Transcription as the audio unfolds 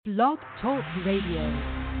Blog Talk Radio.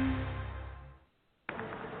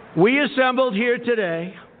 We assembled here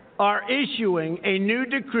today are issuing a new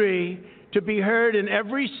decree to be heard in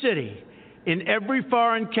every city, in every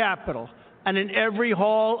foreign capital, and in every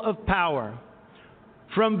hall of power.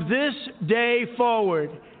 From this day forward,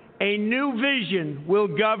 a new vision will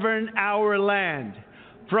govern our land.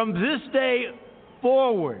 From this day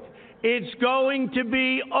forward, it's going to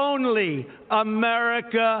be only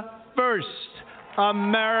America first.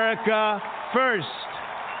 America first.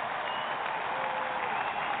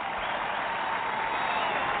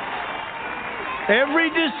 Every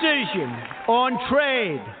decision on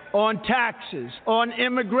trade, on taxes, on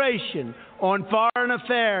immigration, on foreign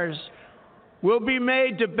affairs will be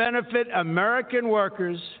made to benefit American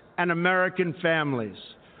workers and American families.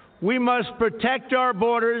 We must protect our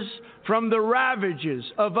borders from the ravages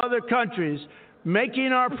of other countries making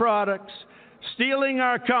our products, stealing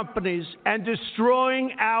our companies, and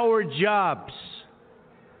destroying our jobs.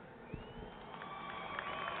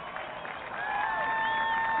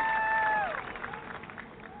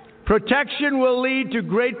 Protection will lead to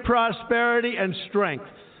great prosperity and strength.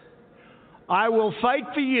 I will fight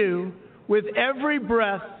for you with every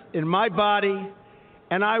breath in my body,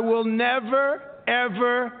 and I will never,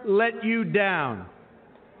 ever let you down.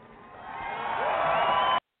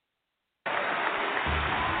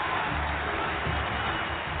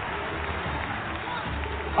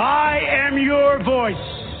 I am your voice.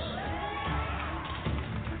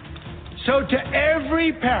 So to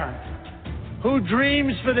every parent who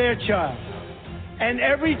dreams for their child, and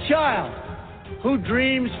every child who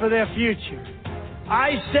dreams for their future,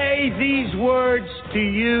 I say these words to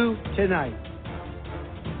you tonight.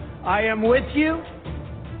 I am with you,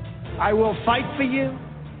 I will fight for you,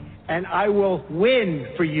 and I will win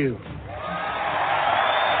for you.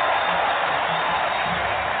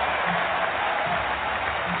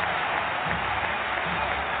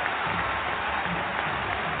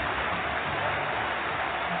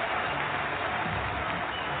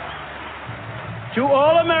 To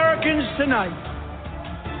all Americans tonight,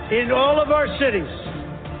 in all of our cities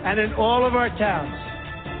and in all of our towns,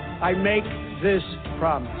 I make this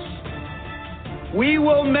promise. We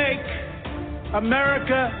will make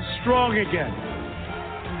America strong again.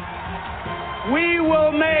 We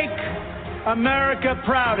will make America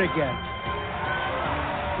proud again.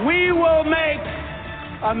 We will make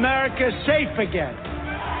America safe again.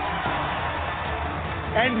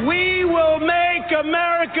 And we will make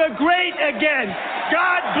America great again.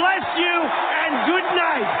 God bless you and good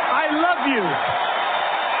night. I love you.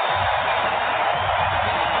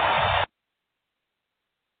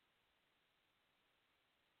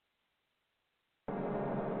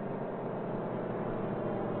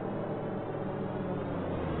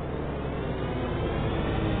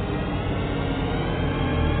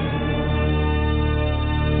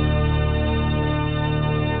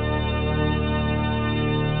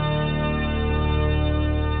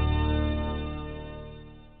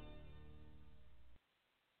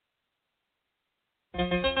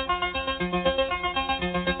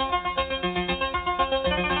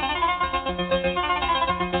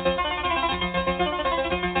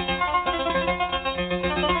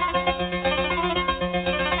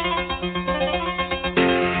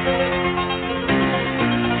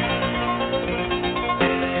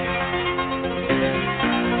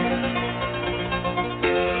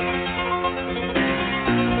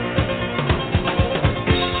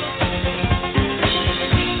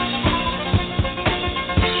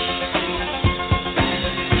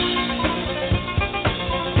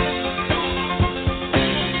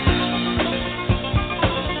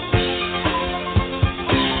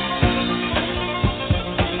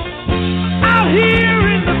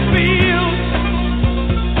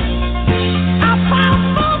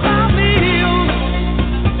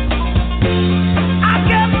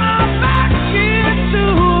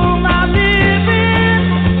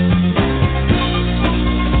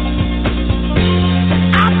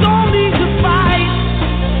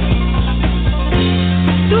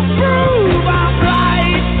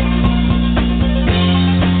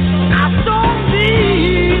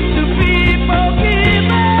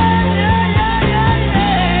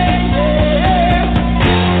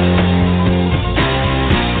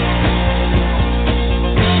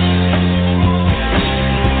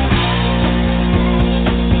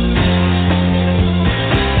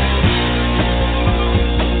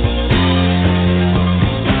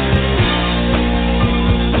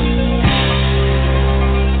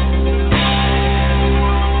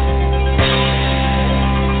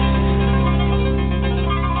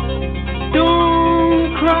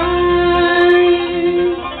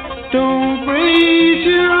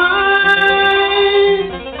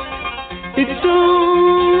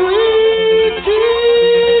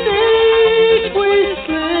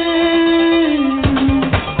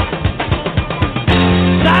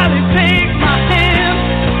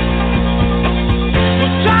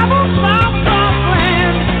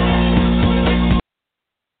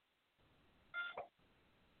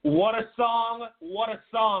 a song. What a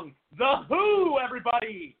song. The Who,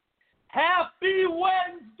 everybody. Happy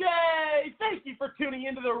Wednesday. Thank you for tuning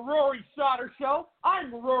into the Rory Sauter Show.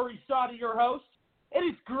 I'm Rory Sauter, your host. It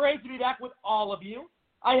is great to be back with all of you.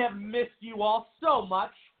 I have missed you all so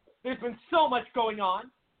much. There's been so much going on.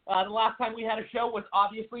 The last time we had a show was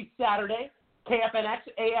obviously Saturday, KFNX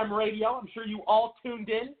AM radio. I'm sure you all tuned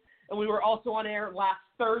in. And we were also on air last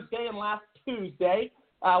Thursday and last Tuesday.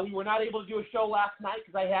 We were not able to do a show last night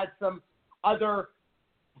because I had some other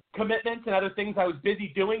commitments and other things I was busy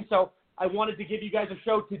doing. So I wanted to give you guys a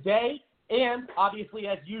show today. And obviously,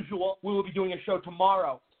 as usual, we will be doing a show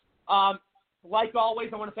tomorrow. Like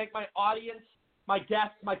always, I want to thank my audience, my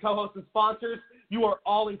guests, my co-hosts, and sponsors. You are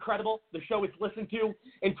all incredible. The show is listened to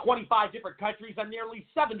in 25 different countries on nearly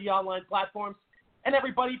 70 online platforms. And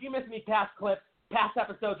everybody, if you miss any past clips, past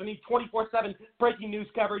episodes, or need 24/7 breaking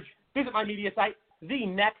news coverage, visit my media site,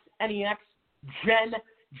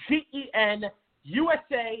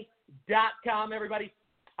 GenUSA.com, everybody.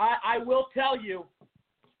 I will tell you,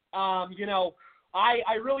 I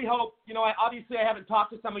really hope, obviously I haven't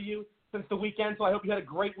talked to some of you since the weekend, so I hope you had a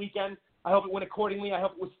great weekend. I hope it went accordingly. I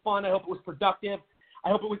hope it was fun. I hope it was productive. I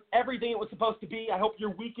hope it was everything it was supposed to be. I hope your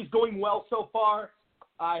week is going well so far.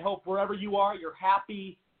 I hope wherever you are, you're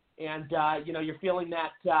happy and, you're feeling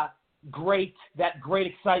that great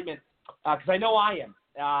excitement because I know I am.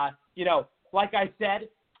 Like I said,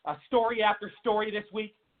 story after story this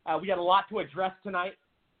week. We got a lot to address tonight.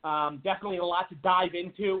 Definitely a lot to dive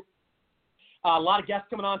into. A lot of guests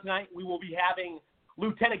coming on tonight. We will be having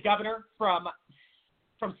Lieutenant Governor from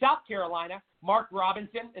South Carolina, Mark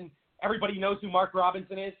Robinson, and everybody knows who Mark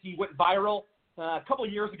Robinson is. He went viral a couple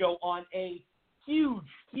of years ago on a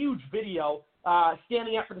huge video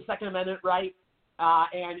standing up for the Second Amendment right,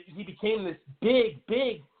 and he became this big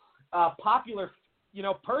popular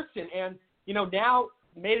person, and now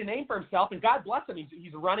made a name for himself, and God bless him.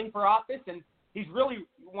 He's running for office, and he's really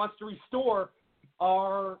wants to restore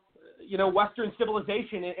our Western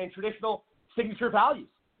civilization and traditional signature values.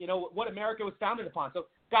 What America was founded upon. So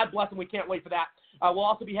God bless him. We can't wait for that. We'll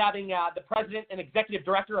also be having the president and executive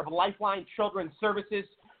director of Lifeline Children's Services,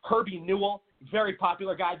 Herbie Newell, very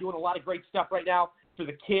popular guy doing a lot of great stuff right now for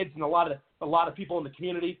the kids and a lot of people in the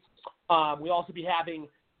community. We'll also be having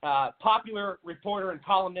popular reporter and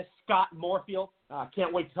columnist Scott Moorfield.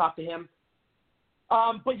 Can't wait to talk to him.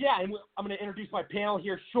 But yeah, I'm going to introduce my panel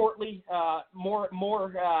here shortly. More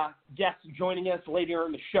guests joining us later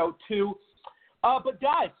in the show too. But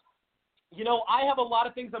guys, I have a lot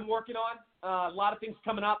of things I'm working on, a lot of things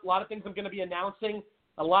coming up, a lot of things I'm going to be announcing,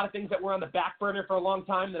 a lot of things that were on the back burner for a long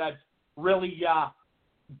time that I've really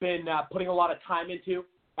been putting a lot of time into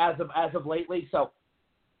as of lately. So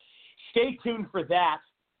stay tuned for that.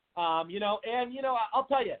 I'll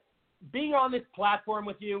tell you, being on this platform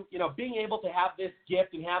with you, being able to have this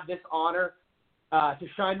gift and have this honor to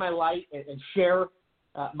shine my light and share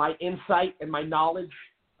my insight and my knowledge.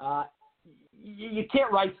 You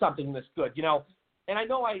can't write something this good, And I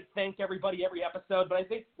know I thank everybody every episode, but I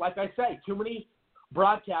think, like I say, too many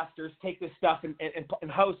broadcasters take this stuff and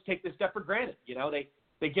hosts take this stuff for granted.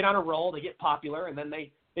 They get on a roll, they get popular, and then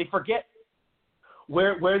they forget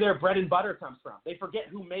where their bread and butter comes from. They forget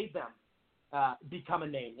who made them become a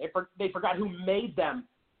name. They forgot who made them,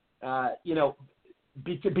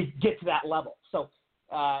 get to that level. So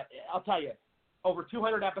I'll tell you, over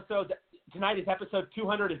 200 episodes. Tonight is episode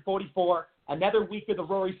 244. Another week of the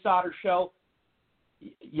Rory Sauter Show.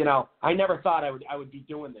 I never thought I would be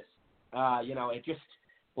doing this. It just,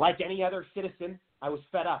 like any other citizen, I was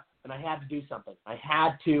fed up, and I had to do something. I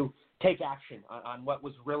had to take action on what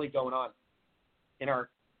was really going on in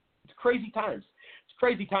it's crazy times. It's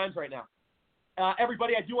crazy times right now.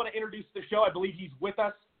 Everybody, I do want to introduce the show. I believe he's with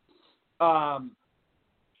us. And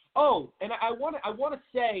I want to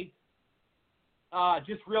say,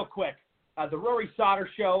 just real quick, the Rory Sauter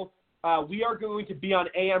Show, we are going to be on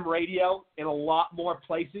AM radio in a lot more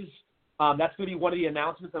places. That's going to be one of the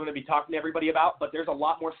announcements I'm going to be talking to everybody about, but there's a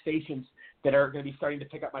lot more stations that are going to be starting to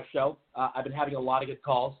pick up my show. I've been having a lot of good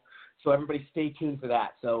calls, so everybody stay tuned for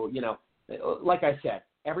that. So, like I said,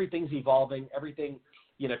 everything's evolving. Everything,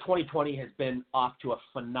 2020 has been off to a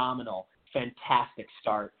phenomenal, fantastic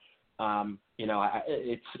start.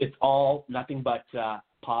 It's all nothing but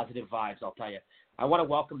positive vibes, I'll tell you. I want to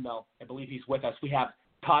welcome, though, I believe he's with us. We have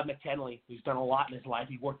Todd McKinley, who's done a lot in his life.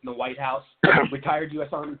 He worked in the White House, retired U.S.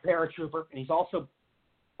 Army paratrooper, and he's also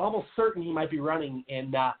almost certain he might be running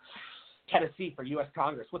in Tennessee for U.S.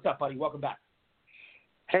 Congress. What's up, buddy? Welcome back.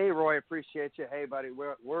 Hey, Roy, appreciate you. Hey, buddy,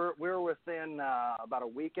 we're within about a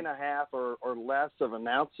week and a half or less of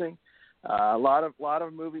announcing A lot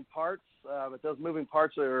of moving parts, but those moving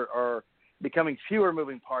parts are becoming fewer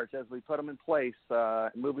moving parts as we put them in place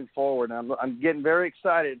moving forward. And I'm getting very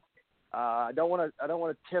excited. I don't want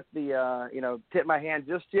to tip my hand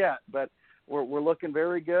just yet, but we're looking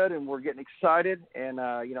very good, and we're getting excited. And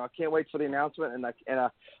I can't wait for the announcement, and I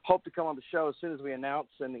hope to come on the show as soon as we announce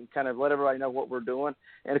and kind of let everybody know what we're doing.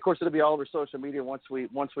 And of course, it'll be all over social media once we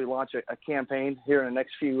launch a campaign here in the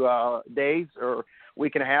next few days or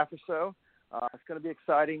week and a half or so. It's going to be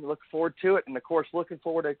exciting. Look forward to it. And, of course, looking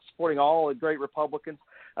forward to supporting all the great Republicans,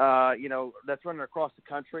 that's running across the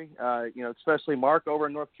country, especially Mark over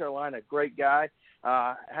in North Carolina, a great guy.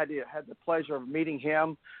 Had the pleasure of meeting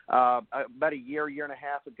him about a year and a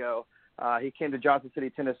half ago. He came to Johnson City,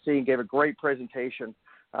 Tennessee, and gave a great presentation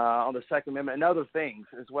on the Second Amendment and other things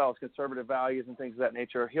as well as conservative values and things of that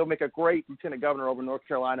nature. He'll make a great lieutenant governor over North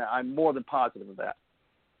Carolina. I'm more than positive of that.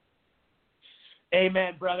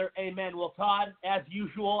 Amen, brother. Amen. Well, Todd, as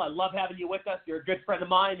usual, I love having you with us. You're a good friend of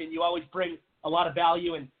mine, and you always bring a lot of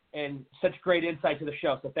value and such great insight to the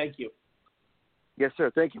show. So thank you. Yes,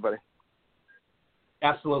 sir. Thank you, buddy.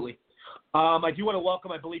 Absolutely. I do want to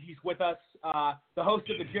welcome, I believe he's with us, the host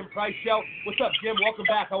of the Jim Price Show. What's up, Jim? Welcome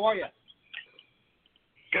back. How are you?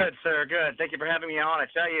 Good, sir. Good. Thank you for having me on. I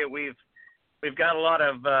tell you, we've got a lot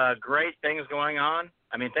of great things going on.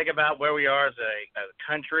 I mean, think about where we are as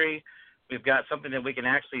a country. We've got something that we can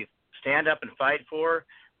actually stand up and fight for.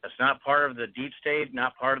 That's not part of the deep state,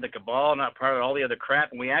 not part of the cabal, not part of all the other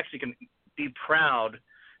crap. And we actually can be proud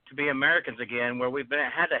to be Americans again, where we've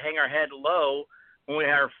had to hang our head low when we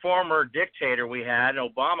had our former dictator we had.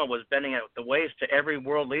 Obama was bending at the waist to every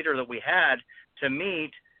world leader that we had to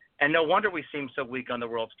meet. And no wonder we seem so weak on the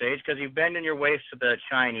world stage, because you're bending your waist to the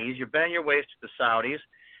Chinese, you're bending your waist to the Saudis.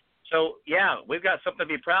 So, yeah, we've got something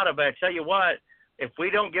to be proud of. But I tell you what, if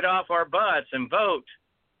we don't get off our butts and vote,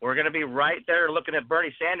 we're going to be right there looking at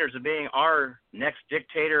Bernie Sanders as being our next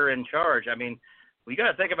dictator in charge. I mean, we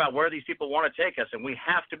got to think about where these people want to take us, and we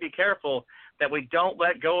have to be careful that we don't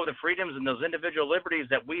let go of the freedoms and those individual liberties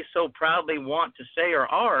that we so proudly want to say are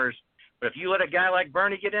ours. But if you let a guy like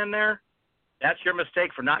Bernie get in there, that's your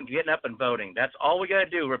mistake for not getting up and voting. That's all we got to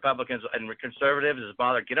do, Republicans and conservatives, is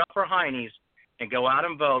get off our heinies and go out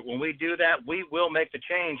and vote. When we do that, we will make the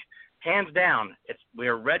change. Hands down, we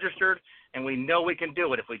are registered, and we know we can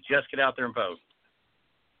do it if we just get out there and vote.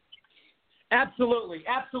 Absolutely,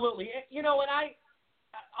 absolutely. And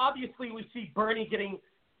obviously we see Bernie getting,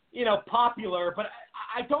 popular, but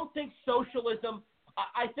I don't think socialism.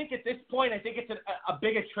 I think at this point, I think it's a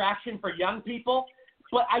big attraction for young people,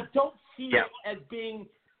 but I don't see it as being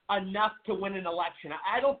enough to win an election.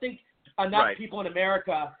 I don't think enough people in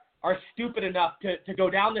America are stupid enough to go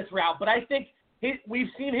down this route, but I think we've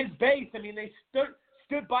seen his base. I mean, they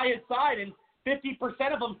stood by his side, and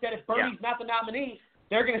 50% of them said if Bernie's not the nominee,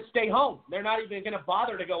 they're going to stay home. They're not even going to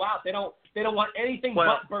bother to go out. They don't want anything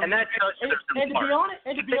but Bernie. And that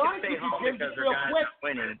and to be honest with you, Jim, just real quick,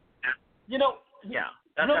 quick,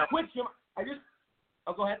 Jim,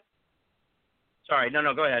 go ahead. Sorry,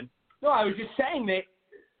 no, go ahead. No, I was just saying that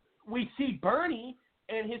we see Bernie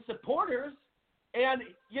and his supporters, and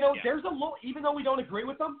there's even though we don't agree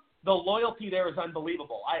with them, the loyalty there is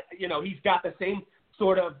unbelievable. He's got the same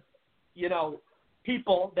sort of,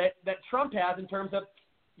 people that Trump has in terms of,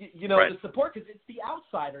 the support, because it's the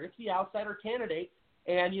outsider candidate,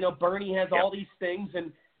 and Bernie has all these things,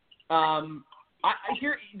 and I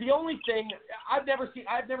hear the only thing I've never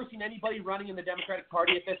seen anybody running in the Democratic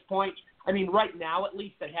Party at this point. I mean, right now at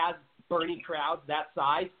least, that has Bernie crowds that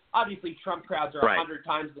size. Obviously, Trump crowds are 100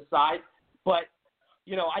 times the size, but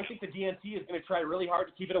I think the DNC is going to try really hard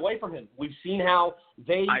to keep it away from him. We've seen how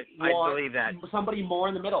they want believe that. Somebody more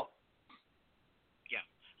in the middle. Yeah,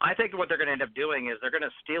 I think what they're going to end up doing is they're going to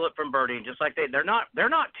steal it from Bernie, just like they're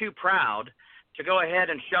not too proud to go ahead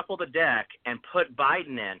and shuffle the deck and put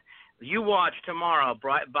Biden in. You watch tomorrow,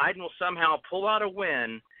 Biden will somehow pull out a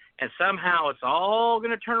win, and somehow it's all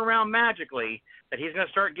going to turn around magically, that he's going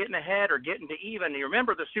to start getting ahead or getting to even. And you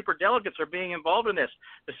remember, the superdelegates are being involved in this.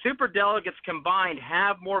 The superdelegates combined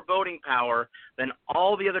have more voting power than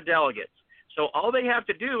all the other delegates. So all they have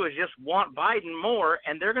to do is just want Biden more,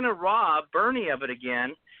 and they're going to rob Bernie of it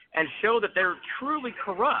again and show that they're truly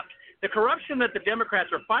corrupt. The corruption that the Democrats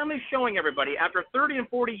are finally showing everybody after 30 and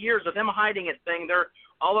 40 years of them hiding it, saying they're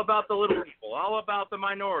all about the little people, all about the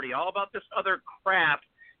minority, all about this other crap,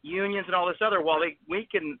 unions and all this other, while they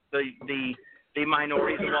weaken the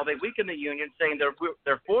minorities, and while they weaken the unions, saying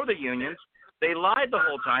they're for the unions. They lied the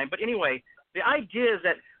whole time. But anyway, the idea is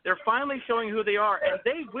that they're finally showing who they are, and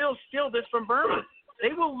they will steal this from Bernie.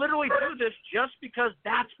 They will literally do this just because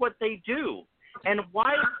that's what they do. And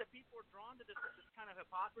why the people are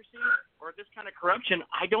hypocrisy or this kind of corruption,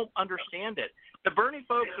 I don't understand it. The Bernie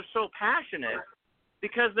folks are so passionate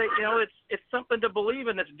because they, it's something to believe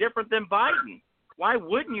in that's different than Biden. Why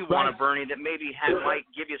wouldn't you want a Bernie that maybe might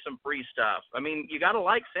give you some free stuff? I mean, you got to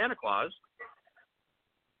like Santa Claus.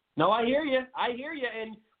 No, I hear you.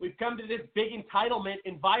 And we've come to this big entitlement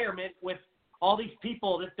environment with all these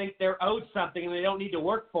people that think they're owed something and they don't need to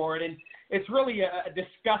work for it. And it's really a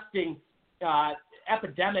disgusting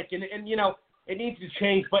epidemic. And, it needs to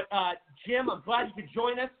change. But, Jim, I'm glad you could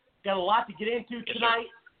join us. Got a lot to get into tonight.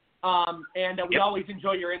 And we always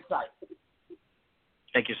enjoy your insight.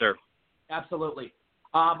 Thank you, sir. Absolutely.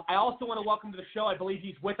 I also want to welcome to the show, I believe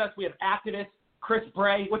he's with us. We have activist Chris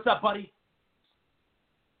Bray. What's up, buddy?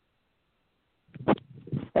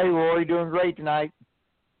 Hey, Rory, doing great tonight.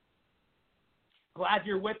 Glad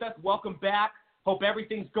you're with us. Welcome back. Hope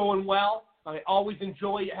everything's going well. I always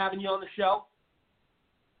enjoy having you on the show.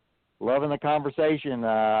 Loving the conversation.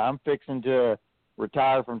 I'm fixing to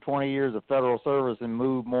retire from 20 years of federal service and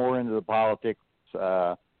move more into the politics,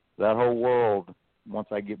 that whole world, once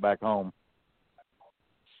I get back home.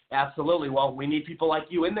 Absolutely. Well, we need people like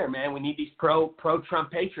you in there, man. We need these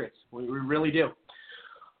pro-Trump patriots. We really do.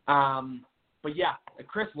 But, yeah,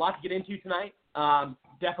 Chris, a lot to get into tonight.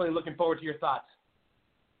 Definitely looking forward to your thoughts.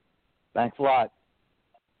 Thanks a lot.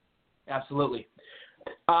 Absolutely.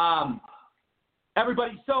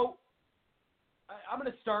 Everybody, so I'm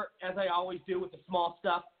going to start, as I always do, with the small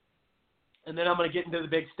stuff, and then I'm going to get into the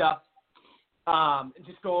big stuff and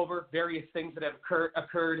just go over various things that have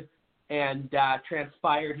occurred and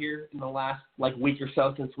transpired here in the last week or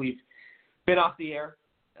so since we've been off the air.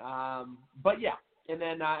 But, yeah, and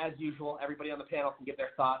then as usual, everybody on the panel can give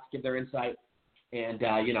their thoughts, give their insight, and,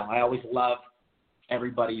 I always love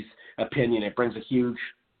everybody's opinion. It brings a huge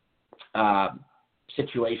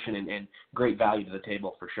situation and great value to the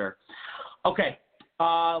table for sure. Okay,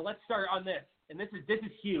 let's start on this. And this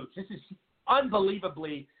is huge. This is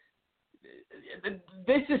unbelievably –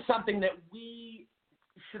 this is something that we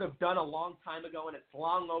should have done a long time ago, and it's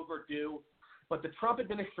long overdue. But the Trump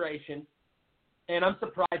administration – and I'm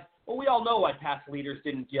surprised – well, we all know why past leaders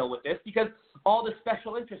didn't deal with this, because all the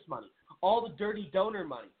special interest money, all the dirty donor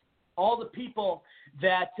money, all the people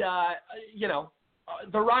that,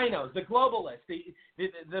 the rhinos, the globalists,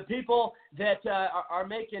 the people that are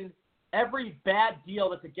making every bad deal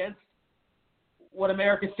that's against what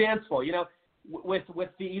America stands for, with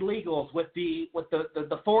the illegals, with the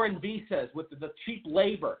foreign visas, with the cheap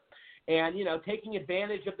labor, and, taking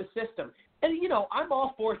advantage of the system. And, I'm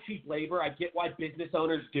all for cheap labor. I get why business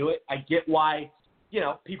owners do it. I get why,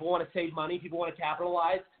 people want to save money, people want to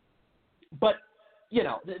capitalize. But,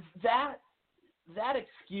 that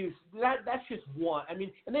excuse, that's just one. I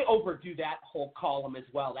mean, and they overdo that whole column as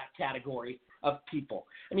well, that category of people.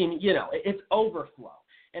 I mean, it's overflow,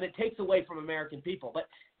 and it takes away from American people. But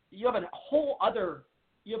you have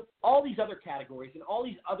you have all these other categories and all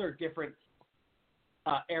these other different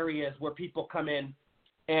areas where people come in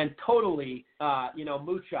and totally,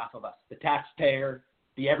 mooch off of us, the taxpayer,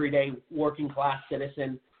 the everyday working class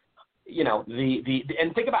citizen,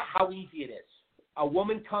 and think about how easy it is. A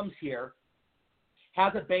woman comes here,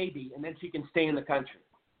 has a baby, and then she can stay in the country.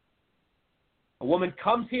 A woman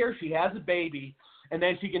comes here, she has a baby, and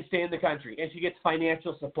then she can stay in the country, and she gets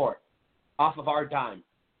financial support off of our dime.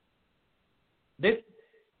 This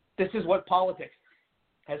is what politics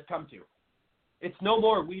has come to. It's no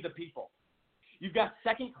more we the people. You've got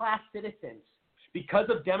second-class citizens because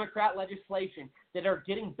of Democrat legislation that are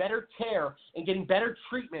getting better care and getting better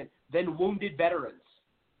treatment than wounded veterans.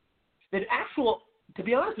 To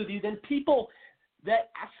be honest with you, than people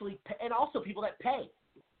that actually pay, and also people that pay.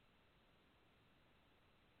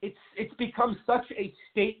 It's become such a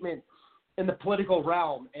statement in the political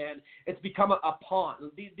realm, and it's become a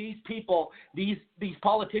pawn. These people, these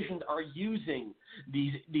politicians are using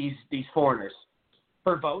these foreigners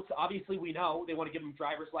for votes. Obviously, we know they want to give them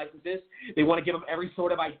driver's licenses. They want to give them every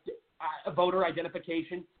sort of voter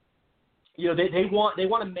identification. They want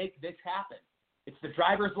to make this happen. It's the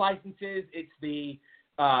driver's licenses. It's the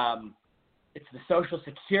Social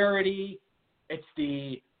Security. It's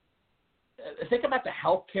think about the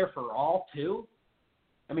health care for all too.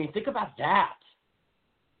 I mean, think about that.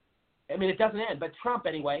 I mean, it doesn't end. But Trump,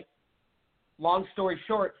 anyway, long story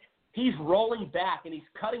short, he's rolling back and he's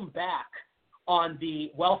cutting back on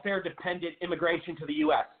the welfare-dependent immigration to the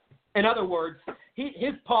U.S. In other words,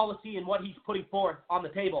 his policy and what he's putting forth on the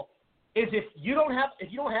table is if you don't have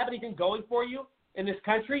anything going for you in this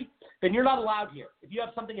country, then you're not allowed here. If you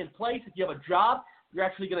have something in place, if you have a job, you're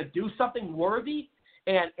actually going to do something worthy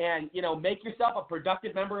and make yourself a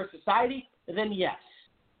productive member of society, then yes.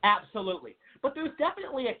 Absolutely. But there's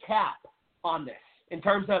definitely a cap on this in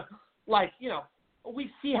terms of, like, you know,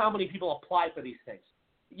 we see how many people apply for these things,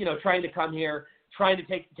 you know, trying to come here, trying to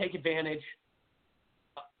take advantage,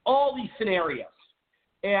 all these scenarios.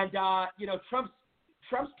 And, you know, Trump's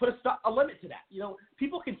put a limit to that. You know,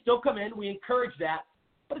 people can still come in. We encourage that.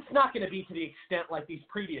 But it's not going to be to the extent like these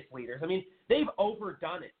previous leaders. I mean, they've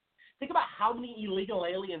overdone it. Think about how many illegal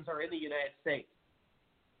aliens are in the United States.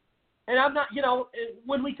 And I'm not, you know,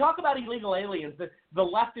 when we talk about illegal aliens, the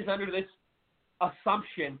left is under this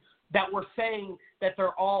assumption that we're saying that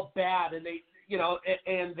they're all bad and they, you know,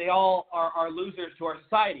 and they all are losers to our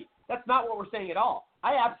society. That's not what we're saying at all.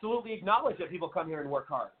 I absolutely acknowledge that people come here and work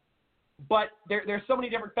hard. But there's so many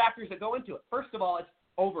different factors that go into it. First of all, it's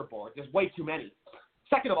overboard. There's way too many.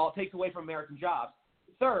 Second of all, it takes away from American jobs.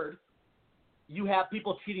 Third, you have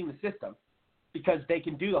people cheating the system because they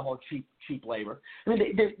can do the whole cheap labor. I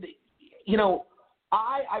mean, you know,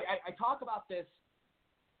 I talk about this,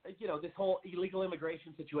 you know, this whole illegal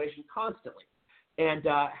immigration situation constantly, and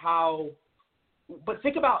but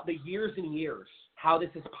think about the years and years, how this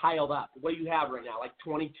has piled up. What do you have right now? Like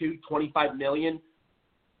 22, 25 million,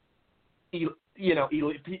 you know,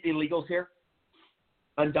 illegals here,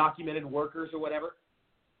 undocumented workers or whatever.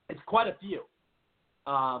 It's quite a few.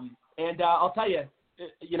 And I'll tell you,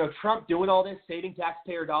 you know, Trump doing all this, saving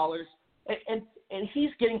taxpayer dollars, and he's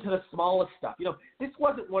getting to the smallest stuff. You know, this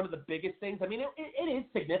wasn't one of the biggest things. I mean, it is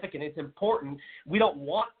significant. It's important. We don't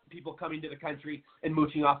want people coming to the country and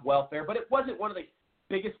mooching off welfare, but it wasn't one of the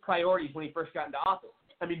biggest priorities when he first got into office.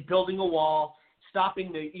 I mean, building a wall,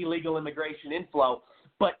 stopping the illegal immigration inflow,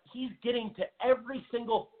 but he's getting to every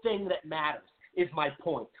single thing that matters is my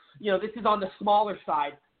point. You know, this is on the smaller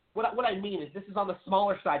side. What I mean is this is on the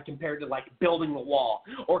smaller side compared to, like, building the wall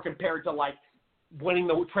or compared to, like, winning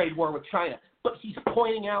the trade war with China. But he's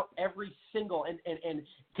pointing out every single and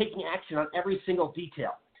taking action on every single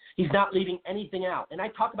detail. He's not leaving anything out. And I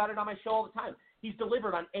talk about it on my show all the time. He's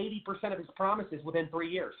delivered on 80% of his promises within 3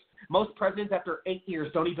 years. Most presidents after 8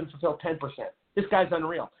 years don't even fulfill 10%. This guy's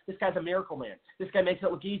unreal. This guy's a miracle man. This guy makes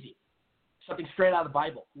it look easy. Something straight out of the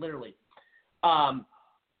Bible, literally.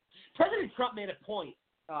 President Trump made a point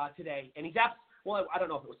today, and he's well, I don't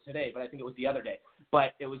know if it was today, but I think it was the other day,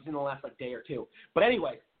 but it was in the last day or two. But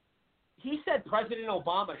anyway, he said President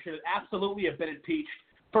Obama should absolutely have been impeached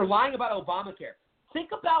for lying about Obamacare. Think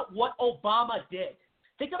about what Obama did.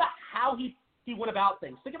 Think about how he went about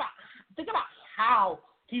things. Think about how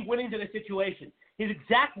he went into the situation. His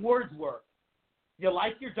exact words were, "You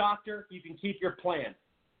like your doctor, you can keep your plan."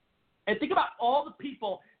 And think about all the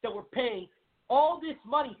people that were paying all this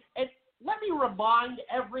money. And let me remind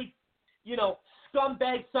every, you know,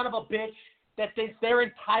 scumbag son of a bitch that thinks they're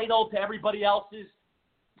entitled to everybody else's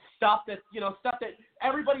stuff that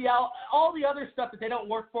everybody else, all the other stuff that they don't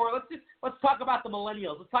work for. Let's talk about the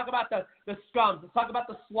millennials. Let's talk about the scums. Let's talk about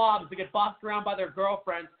the slobs that get bossed around by their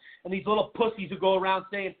girlfriends and these little pussies who go around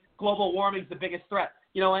saying global warming's the biggest threat.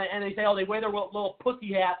 You know, and they say, they wear their little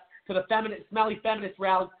pussy hats to the smelly feminist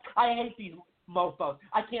rallies. I hate these mofos.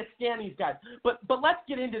 I can't stand these guys. But let's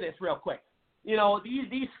get into this real quick. You know,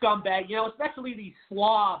 these scumbags, you know, especially these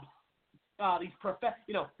slobs,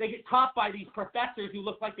 they get taught by these professors who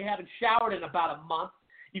look like they haven't showered in about a month.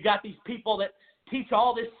 You got these people that teach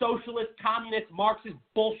all this socialist, communist, Marxist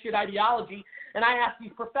bullshit ideology, and I ask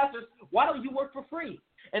these professors, why don't you work for free?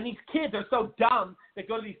 And these kids are so dumb that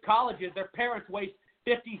go to these colleges, their parents waste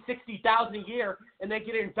 $50,000, $60,000 a year, and they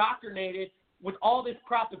get indoctrinated with all this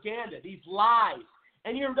propaganda, these lies.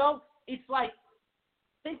 And you know, it's like,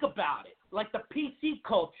 think about it, like the PC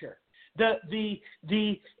culture,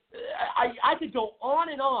 I could go on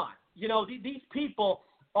and on. You know, these people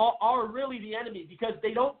are really the enemy because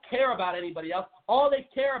they don't care about anybody else. All they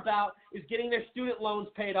care about is getting their student loans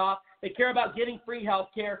paid off. They care about getting free health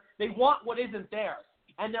care. They want what isn't theirs.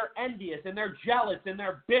 And they're envious, and they're jealous, and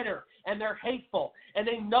they're bitter, and they're hateful. And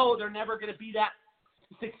they know they're never going to be that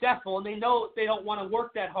successful, and they know they don't want to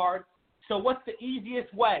work that hard. So what's the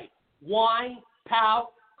easiest way? Whine,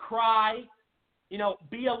 pout, cry, you know,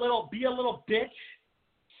 be a little bitch,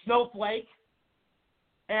 snowflake,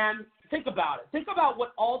 and think about it. Think about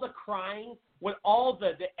what all the crying, what all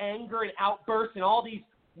the anger and outbursts and all these,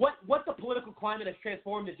 what the political climate has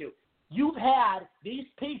transformed into. You've had these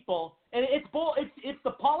people, and it's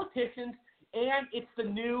the politicians, and it's the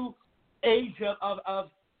new age of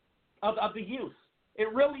the youth.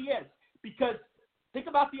 It really is, because think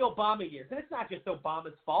about the Obama years, and it's not just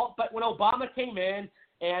Obama's fault, but when Obama came in,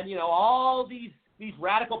 and you know all these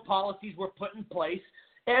radical policies were put in place,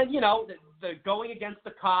 and you know the going against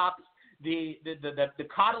the cops, the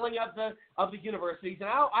coddling of the universities, and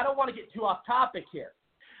I don't want to get too off topic here,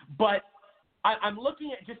 But I'm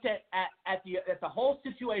looking at just at the whole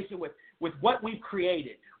situation with what we've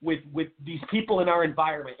created, with these people in our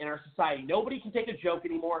environment, in our society. Nobody can take a joke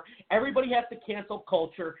anymore. Everybody has to cancel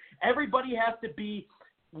culture. Everybody has to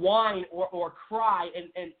whine or cry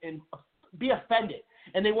and be offended.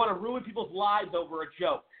 And they want to ruin people's lives over a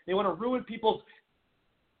joke. They want to ruin people's,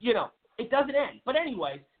 it doesn't end. But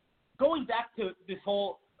anyways, going back to this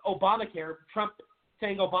whole Obamacare, Trump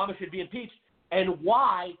saying Obama should be impeached, and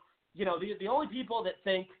why, the only people that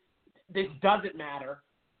think this doesn't matter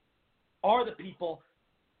are the people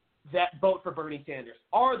that vote for Bernie Sanders,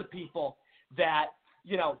 are the people that,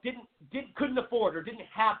 couldn't afford or didn't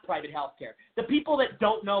have private health care, the people that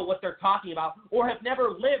don't know what they're talking about or have never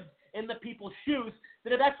lived in the people's shoes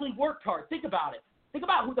that have actually worked hard. Think about it. Think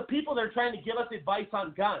about who the people that are trying to give us advice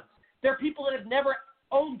on guns. They're people that have never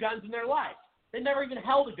owned guns in their life. They've never even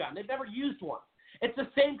held a gun. They've never used one. It's the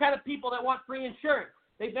same kind of people that want free insurance.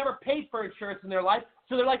 They've never paid for insurance in their life,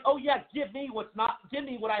 so they're like, oh yeah, give me what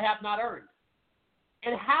I have not earned.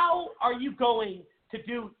 And how are you going to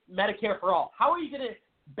do Medicare for all? How are you going to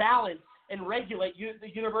balance and regulate the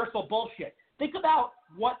universal bullshit? Think about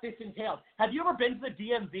what this entails. Have you ever been to the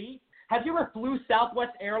DMV? Have you ever flew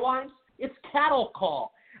Southwest Airlines? It's cattle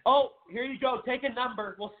call. Oh, here you go. Take a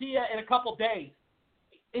number. We'll see you in a couple days.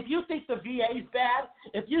 If you think the VA is bad,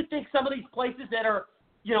 if you think some of these places that are,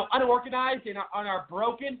 unorganized and are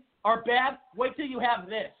broken are bad, wait till you have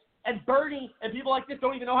this. And Bernie and people like this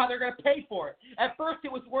don't even know how they're going to pay for it. At first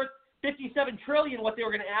it was worth $57 trillion what they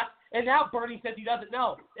were going to ask, and now Bernie says he doesn't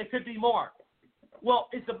know. It could be more. Well,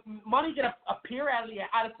 is the money going to appear out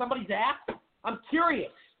of somebody's ass? I'm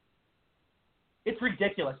curious. It's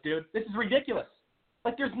ridiculous, dude. This is ridiculous.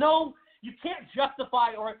 Like you can't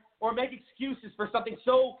justify or make excuses for something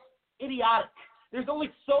so idiotic. There's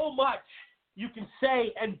only so much you can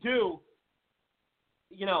say and do.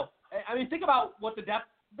 Think about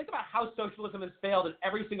think about how socialism has failed in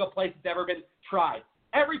every single place it's ever been tried.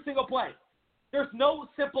 Every single place. There's no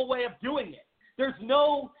simple way of doing it.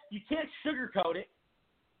 You can't sugarcoat it.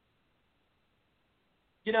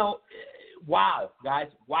 Wow, guys,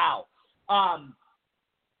 wow.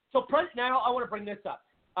 Now I want to bring this up.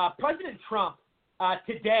 President Trump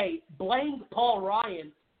today blamed Paul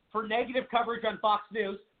Ryan for negative coverage on Fox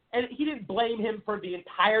News, and he didn't blame him for the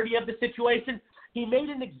entirety of the situation. He made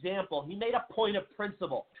an example. He made a point of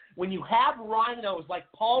principle. When you have rhinos like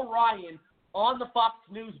Paul Ryan on the Fox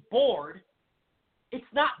News board, it's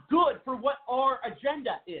not good for what our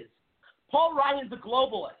agenda is. Paul Ryan's a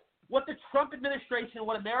globalist. What the Trump administration,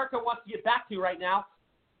 what America wants to get back to right now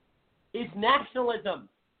is nationalism,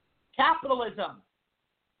 capitalism.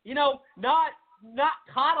 Not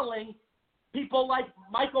coddling people like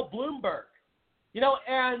Michael Bloomberg.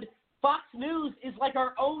 And Fox News is like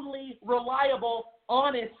our only reliable,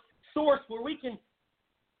 honest source where we can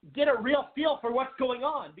get a real feel for what's going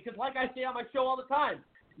on. Because like I say on my show all the time,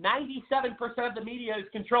 97% of the media is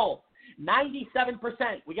controlled.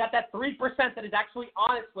 97%. We got that 3% that is actually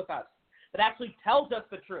honest with us, that actually tells us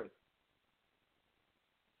the truth.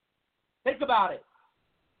 Think about it.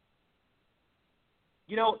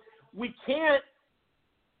 We can't,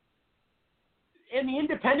 and the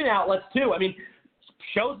independent outlets too.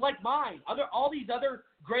 Shows like mine, all these other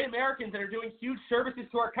great Americans that are doing huge services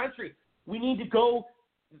to our country. We need to go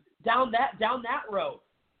down that road,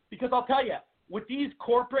 because I'll tell you, with these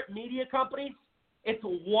corporate media companies, it's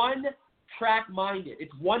one-track minded.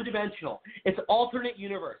 It's one-dimensional. It's alternate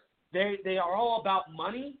universe. They are all about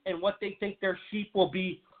money and what they think their sheep will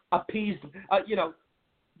be appeased,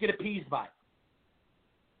 get appeased by.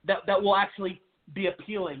 That will actually be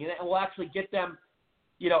appealing, and it will actually get them,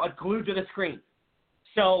 glued to the screen.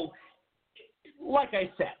 So, like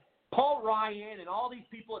I said, Paul Ryan and all these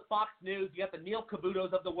people at Fox News, you got the Neil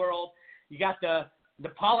Cavutos of the world, you got the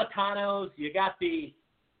Napolitanos, you got the,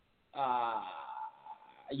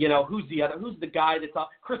 who's the guy that's up,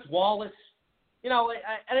 Chris Wallace, and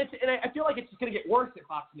I feel like it's just going to get worse at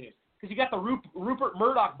Fox News, because you got the Rupert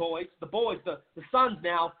Murdoch boys, the sons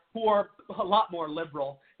now, who are a lot more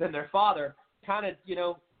liberal than their father, kind of,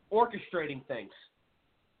 orchestrating things.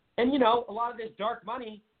 And, a lot of this dark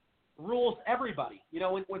money rules everybody.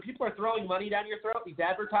 When people are throwing money down your throat, these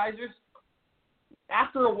advertisers,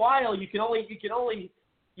 after a while, you can only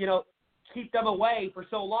keep them away for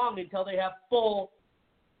so long until they have full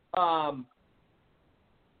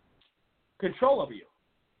control over you.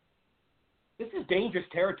 This is dangerous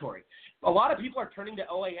territory. A lot of people are turning to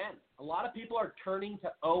OAN.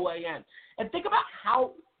 And think about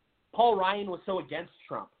how Paul Ryan was so against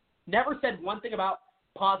Trump. Never said one thing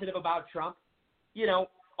positive about Trump.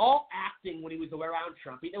 All acting when he was around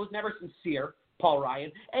Trump. It was never sincere, Paul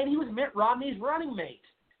Ryan. And he was Mitt Romney's running mate.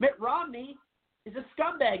 Mitt Romney is a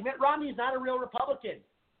scumbag. Mitt Romney is not a real Republican.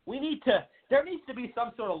 There needs to be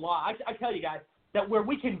some sort of law. I tell you guys, that where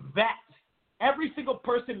we can vet every single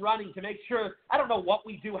person running to make sure, I don't know what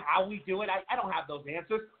we do, how we do it. I don't have those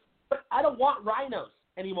answers, but I don't want rhinos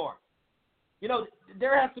anymore. You know,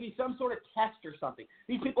 there has to be some sort of test or something.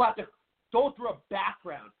 These people have to go through a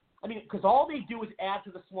background. I mean, because all they do is add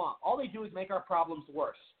to the swamp. All they do is make our problems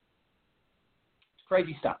worse. It's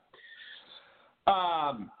crazy stuff.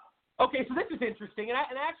 Okay, so this is interesting, and I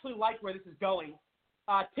actually like where this is going.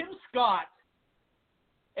 Tim Scott,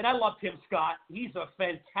 and I love Tim Scott. He's a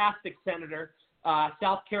fantastic senator,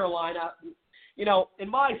 South Carolina. You know, in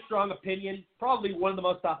my strong opinion, probably one of the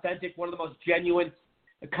most authentic, one of the most genuine,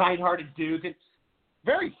 kind-hearted dudes. It's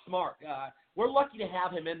very smart. We're lucky to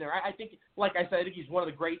have him in there. I think, like I said, I think he's one of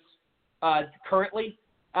the greats currently.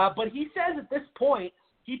 But he says at this point,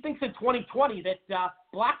 he thinks in 2020 that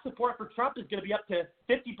black support for Trump is going to be up to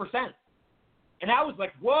 50%. And I was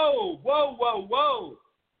like, whoa.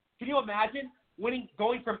 Can you imagine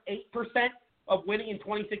going from 8% of winning in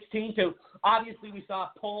 2016 to, obviously we saw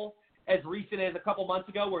a poll as recent as a couple months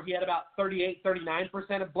ago where he had about 38,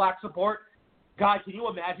 39% of black support. God, can you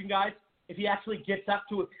imagine, guys, if he actually gets up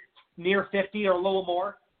to near 50 or a little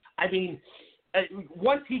more? I mean,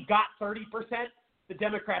 once he got 30%, the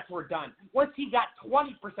Democrats were done. Once he got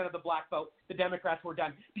 20% of the black vote, the Democrats were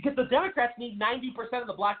done. Because the Democrats need 90% of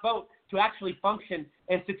the black vote to actually function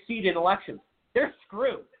and succeed in elections. They're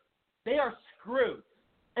screwed. They are screwed.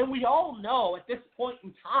 And we all know at this point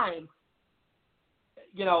in time,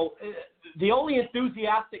 you know, the only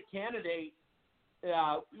enthusiastic candidate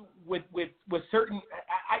with certain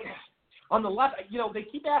on the left, you know, they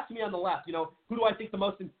keep asking me on the left, you know, who do I think the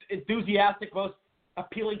most enthusiastic, most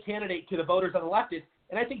appealing candidate to the voters on the left is?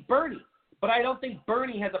 And I think Bernie. But I don't think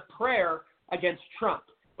Bernie has a prayer against Trump.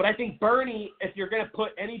 But I think Bernie, if you're going to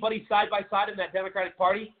put anybody side by side in that Democratic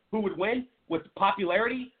Party who would win with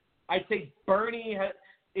popularity, I'd say Bernie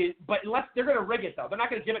but unless they're going to rig it, though. They're not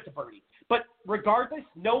going to give it to Bernie. But regardless,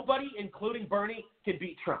 nobody, including Bernie, can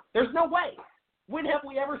beat Trump. There's no way. When have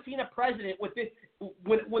we ever seen a president with this,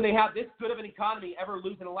 when they have this good of an economy, ever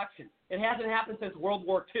lose an election? It hasn't happened since World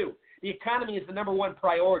War II. The economy is the number one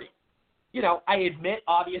priority. You know, I admit,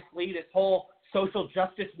 obviously, this whole social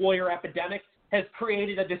justice warrior epidemic has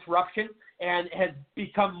created a disruption and has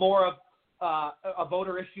become more of a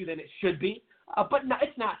voter issue than it should be. But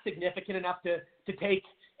it's not significant enough to take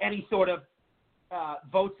any sort of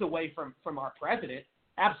votes away from our president.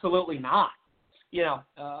 Absolutely not. You know,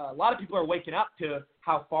 a lot of people are waking up to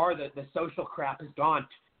how far the social crap has gone,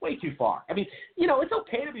 way too far. I mean, you know, it's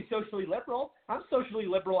okay to be socially liberal. I'm socially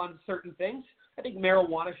liberal on certain things. I think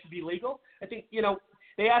marijuana should be legal. I think, you know,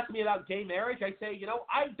 they ask me about gay marriage. I say, you know,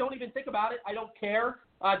 I don't even think about it. I don't care.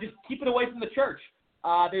 Just keep it away from the church.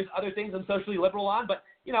 There's other things I'm socially liberal on, but,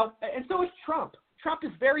 you know, and so is Trump. Trump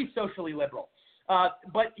is very socially liberal,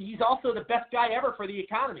 but he's also the best guy ever for the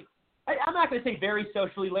economy. I'm not going to say very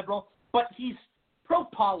socially liberal, but he's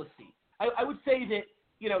pro-policy. I would say that,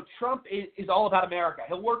 you know, Trump is all about America.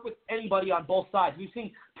 He'll work with anybody on both sides. We've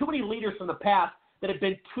seen too many leaders from the past that have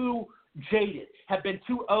been too jaded, have been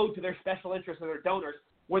too owed to their special interests and their donors,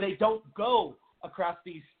 where they don't go across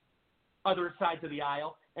these other sides of the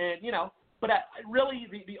aisle. And, you know, but really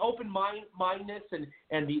the open-mindedness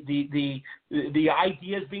and the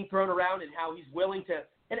ideas being thrown around and how he's willing to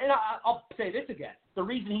 – and I'll say this again. The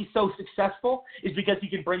reason he's so successful is because he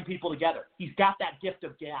can bring people together. He's got that gift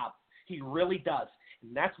of gab. He really does.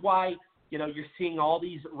 And that's why, you know, you're seeing all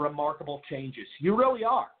these remarkable changes. You really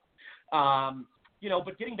are. You know,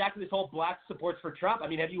 but getting back to this whole black supports for Trump, I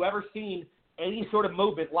mean, have you ever seen any sort of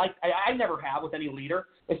movement like I never have with any leader,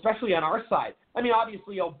 especially on our side? I mean,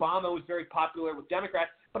 obviously Obama was very popular with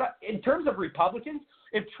Democrats, but in terms of Republicans,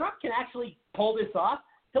 if Trump can actually pull this off,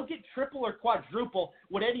 he'll get triple or quadruple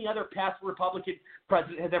what any other past Republican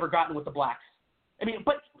president has ever gotten with the blacks. I mean,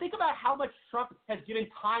 but think about how much Trump has given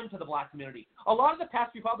time to the black community. A lot of the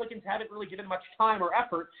past Republicans haven't really given much time or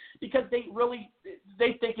effort because they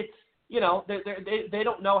think it's, you know, they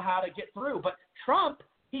don't know how to get through. But Trump,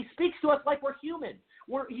 he speaks to us like we're human.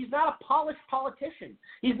 He's not a polished politician.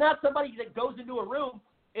 He's not somebody that goes into a room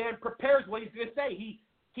and prepares what he's going to say.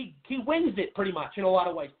 He wings it pretty much in a lot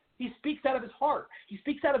of ways. He speaks out of his heart. He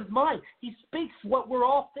speaks out of his mind. He speaks what we're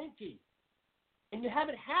all thinking. And you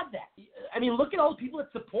haven't had that. I mean, look at all the people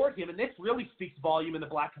that support him, and this really speaks volume in the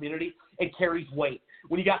black community and carries weight.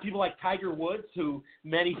 When you got people like Tiger Woods, who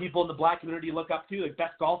many people in the black community look up to, the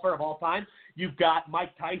best golfer of all time. You've got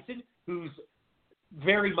Mike Tyson, who's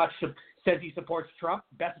very much says he supports Trump,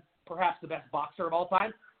 best perhaps the best boxer of all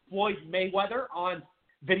time, Floyd Mayweather, on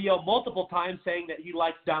video multiple times saying that he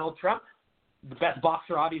likes Donald Trump, the best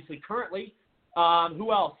boxer obviously currently.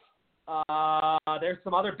 Who else? There's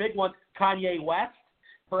some other big ones. Kanye West,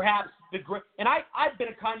 perhaps the great. And I've been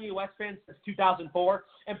a Kanye West fan since 2004.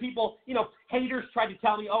 And people, haters tried to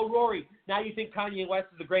tell me, oh, Rory, now you think Kanye West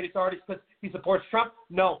is the greatest artist because he supports Trump?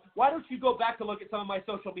 No. Why don't you go back to look at some of my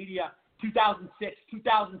social media, 2006,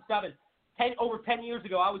 2007, over 10 years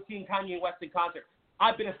ago, I was seeing Kanye West in concert.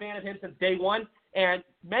 I've been a fan of him since day one. And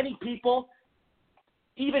many people,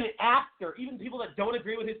 even people that don't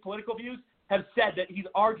agree with his political views, have said that he's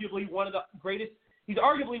arguably one of the greatest. He's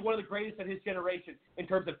arguably one of the greatest of his generation in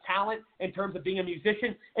terms of talent, in terms of being a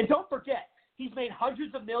musician. And don't forget, he's made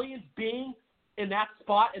hundreds of millions being in that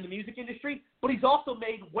spot in the music industry, but he's also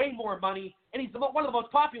made way more money, and he's one of the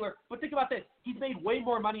most popular. But think about this. He's made way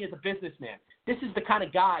more money as a businessman. This is the kind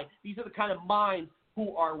of guy, these are the kind of minds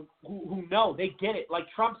who know. They get it. Like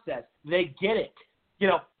Trump says, they get it.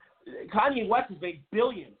 Kanye West has made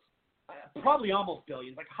billions. Probably almost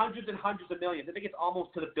billions, like hundreds and hundreds of millions. I think it's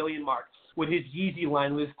almost to the billion mark with his Yeezy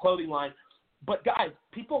line, with his clothing line. But guys,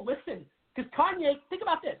 people listen. Because Kanye, think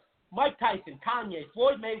about this. Mike Tyson, Kanye,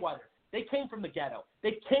 Floyd Mayweather, they came from the ghetto.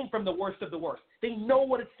 They came from the worst of the worst. They know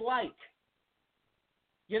what it's like.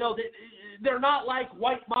 They're not like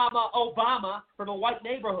white mama Obama from a white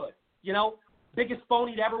neighborhood. Biggest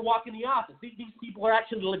phony to ever walk in the office. These people are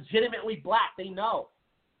actually legitimately black. They know.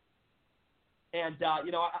 And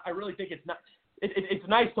I really think it's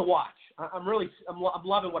nice to watch. I'm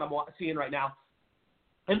loving what I'm seeing right now.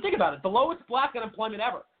 And think about it, the lowest black unemployment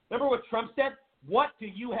ever. Remember what Trump said? What do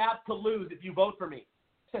you have to lose if you vote for me?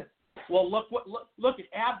 Well, look at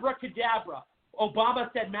abracadabra. Obama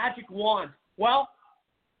said magic wand. Well,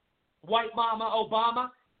 white mama Obama,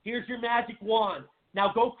 here's your magic wand.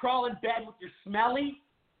 Now go crawl in bed with your smelly,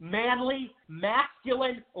 manly,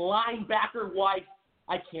 masculine linebacker wife.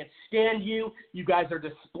 I can't stand you. You guys are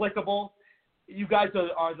despicable. You guys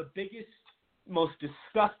are the biggest, most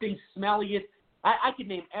disgusting, smelliest. I could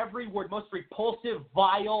name every word. Most repulsive,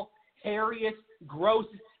 vile, hairiest, gross.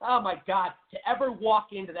 Oh, my God. To ever walk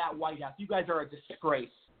into that White House, you guys are a disgrace.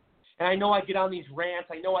 And I know I get on these rants.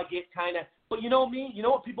 I know I get kind of – but you know me? You know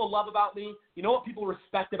what people love about me? You know what people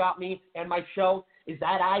respect about me and my show? Is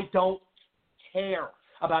that I don't care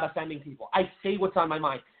about offending people. I say what's on my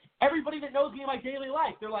mind. Everybody that knows me in my daily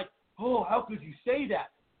life, they're like, oh, how could you say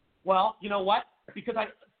that? Well, you know what? Because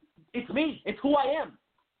it's me. It's who I am.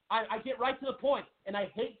 I get right to the point, and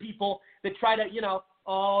I hate people that try to,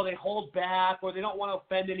 they hold back, or they don't want to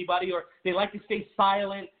offend anybody, or they like to stay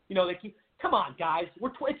silent. Come on, guys.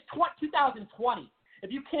 It's 2020.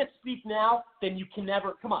 If you can't speak now, then you can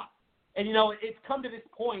never. Come on. And, it's come to this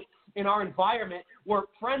point in our environment where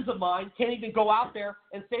friends of mine can't even go out there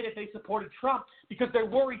and say that they supported Trump because they're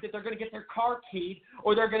worried that they're going to get their car keyed,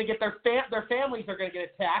 or they're going to get their families are going to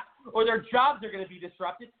get attacked, or their jobs are going to be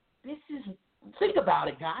disrupted. Think about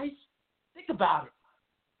it, guys. Think about it.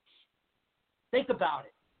 Think about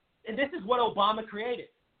it. And this is what Obama created.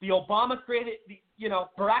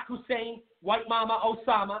 Barack Hussein, white mama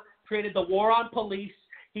Osama, created the war on police.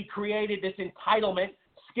 He created this entitlement,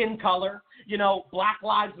 skin color, Black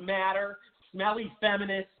Lives Matter, smelly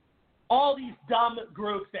feminists, all these dumb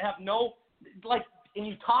groups that have and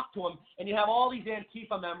you talk to them, and you have all these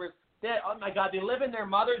Antifa members that, oh my God, they live in their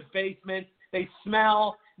mother's basement, they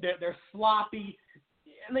smell, they're sloppy,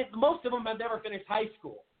 and most of them have never finished high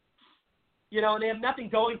school, and they have nothing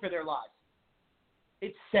going for their lives.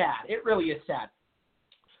 It's sad. It really is sad.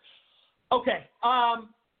 Okay,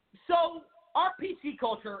 so our PC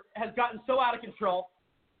culture has gotten so out of control.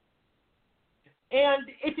 And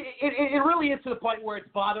it really is to the point where it's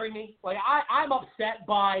bothering me. Like, I'm upset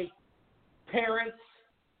by parents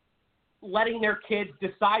letting their kids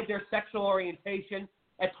decide their sexual orientation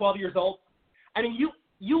at 12 years old. I mean,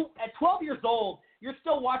 you at 12 years old, you're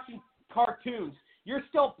still watching cartoons. You're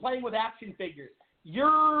still playing with action figures.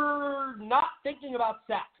 You're not thinking about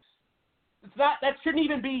sex. That shouldn't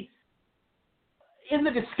even be in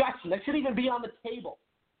the discussion. That shouldn't even be on the table.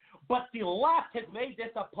 But the left has made this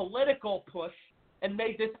a political push and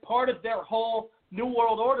made this part of their whole New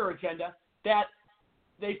World Order agenda, that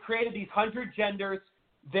they've created these 100 genders.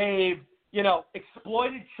 They've,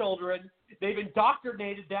 exploited children. They've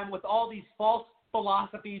indoctrinated them with all these false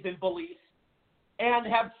philosophies and beliefs, and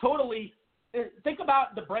have totally – think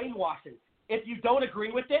about the brainwashing. If you don't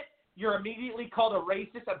agree with it, you're immediately called a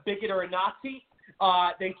racist, a bigot, or a Nazi.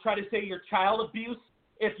 They try to say you're child abuse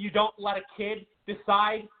if you don't let a kid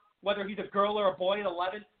decide whether he's a girl or a boy at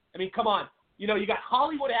 11. I mean, come on. You got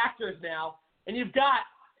Hollywood actors now, and you've got,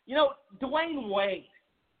 Dwayne Wade.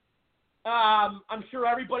 I'm sure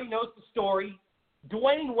everybody knows the story.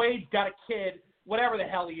 Dwayne Wade's got a kid, whatever the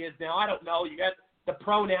hell he is now. I don't know. You got the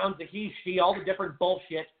pronouns, the he, she, all the different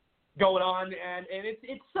bullshit going on, and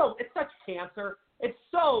it's such cancer. It's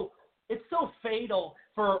so fatal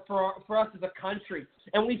for us as a country.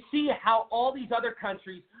 And we see how all these other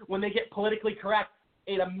countries, when they get politically correct,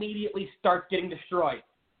 it immediately starts getting destroyed.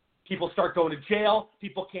 People start going to jail.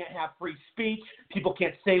 People can't have free speech. People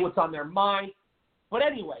can't say what's on their mind. But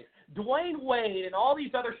anyways, Dwayne Wade and all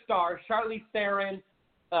these other stars, Charlize Theron,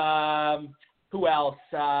 who else?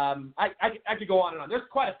 I could go on and on. There's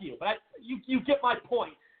quite a few, but you get my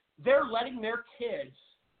point. They're letting their kids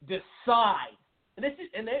decide. And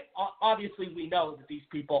obviously we know that these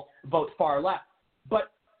people vote far left.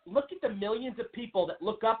 But look at the millions of people that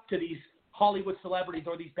look up to these Hollywood celebrities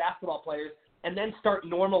or these basketball players and then start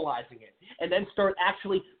normalizing it and then start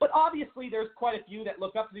actually – but obviously there's quite a few that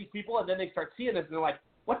look up to these people and then they start seeing this and they're like,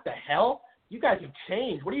 what the hell? You guys have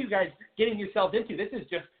changed. What are you guys getting yourselves into? This is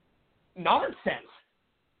just nonsense.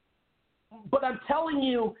 But I'm telling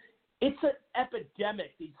you, it's an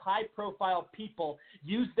epidemic. These high-profile people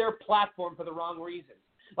use their platform for the wrong reasons.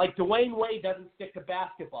 Like Dwayne Wade doesn't stick to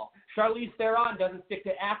basketball. Charlize Theron doesn't stick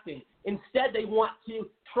to acting. Instead, they want to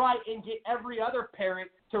try and get every other parent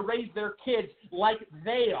to raise their kids like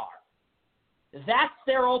they are. That's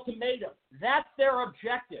their ultimatum. That's their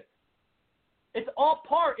objective. It's all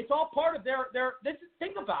part of their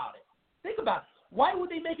think about it. Think about it. Why would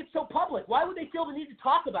they make it so public? Why would they feel the need to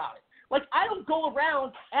talk about it? Like, I don't go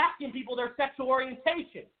around asking people their sexual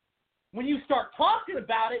orientation. When you start talking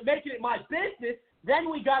about it, making it my business,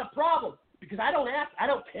 then we got a problem. Because I don't ask, I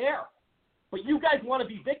don't care. But you guys want to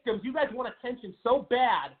be victims. You guys want attention so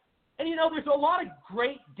bad. And, there's a lot of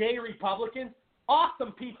great gay Republicans,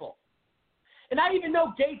 awesome people. And I even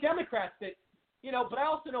know gay Democrats that, but I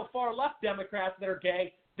also know far-left Democrats that are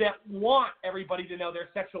gay that want everybody to know their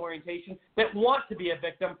sexual orientation, that want to be a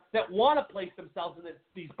victim, that want to place themselves in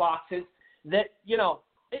these boxes, that,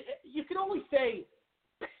 you can only say,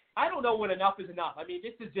 I don't know when enough is enough. I mean,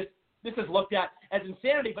 this is looked at as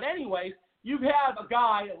insanity. But anyways, you have a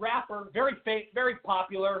guy, a rapper, very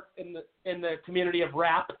popular in the community of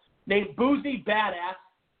rap, named Boozy Badass.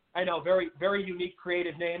 I know, very, very unique,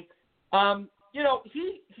 creative name.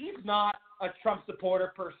 He's not a Trump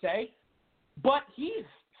supporter per se, but he's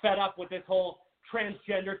fed up with this whole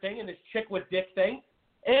transgender thing and this chick with dick thing.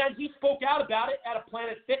 And he spoke out about it at a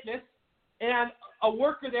Planet Fitness, and a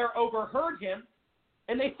worker there overheard him,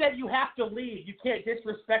 and they said, you have to leave. You can't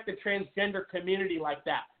disrespect the transgender community like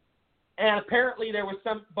that. And apparently there was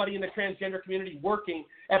somebody in the transgender community working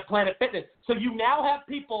at Planet Fitness. So you now have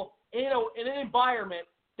people in an environment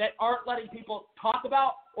that aren't letting people talk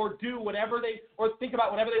about or do whatever or think about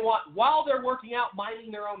whatever they want while they're working out,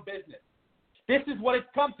 minding their own business. This is what it's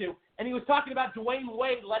come to. And he was talking about Dwayne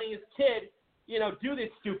Wade letting his kid, do this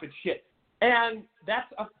stupid shit. And that's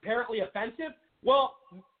apparently offensive. Well,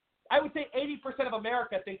 I would say 80% of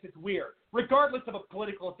America thinks it's weird, regardless of a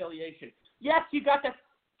political affiliation. Yes, you got that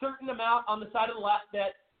certain amount on the side of the left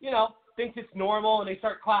that, thinks it's normal and they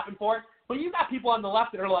start clapping for it. But you got people on the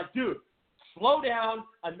left that are like, dude, slow down.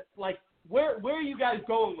 Like, where are you guys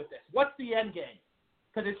going with this? What's the end game?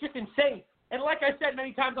 Because it's just insane. And like I said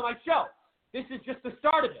many times on my show, this is just the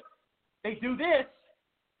start of it. They do this,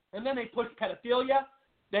 and then they push pedophilia.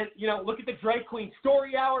 Then, look at the drag queen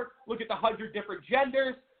story hour. Look at the 100 different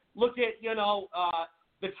genders. Look at,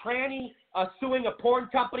 the tranny suing a porn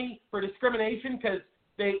company for discrimination because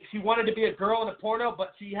she wanted to be a girl in a porno,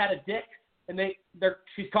 but she had a dick, and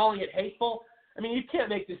she's calling it hateful. I mean, you can't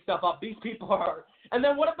make this stuff up. These people are. And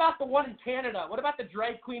then what about the one in Canada? What about the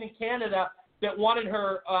drag queen in Canada that wanted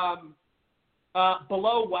her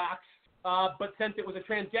below wax? But since it was a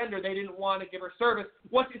transgender, they didn't want to give her service,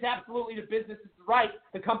 which is absolutely the business's right,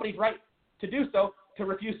 the company's right to do so, to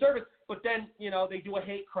refuse service. But then, they do a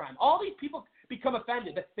hate crime. All these people become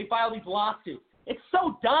offended. They file these lawsuits. It's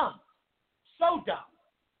so dumb. So dumb.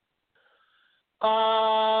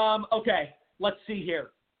 Okay, let's see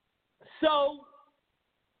here. So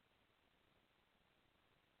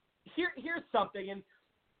here's something, and,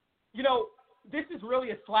 this is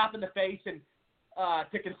really a slap in the face, and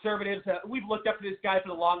to conservatives. We've looked up to this guy for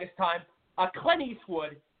the longest time. Clint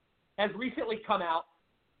Eastwood has recently come out,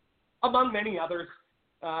 among many others,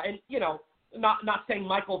 and, not saying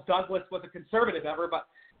Michael Douglas was a conservative ever, but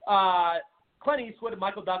Clint Eastwood and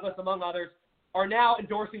Michael Douglas, among others, are now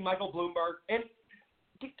endorsing Michael Bloomberg. And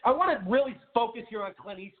I want to really focus here on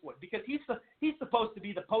Clint Eastwood because he's supposed to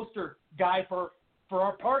be the poster guy for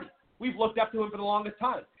our party. We've looked up to him for the longest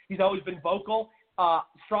time. He's always been vocal.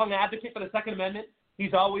 Strong advocate for the Second Amendment.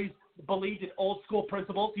 He's always believed in old school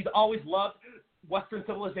principles. He's always loved Western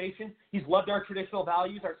civilization. He's loved our traditional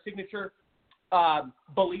values, our signature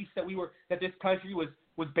beliefs that this country was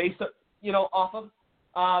based, off of.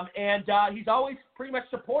 And he's always pretty much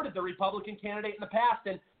supported the Republican candidate in the past.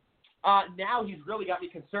 And now he's really got me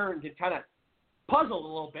concerned and kind of puzzled a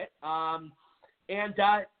little bit. And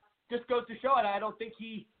just goes to show it. I don't think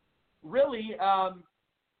he really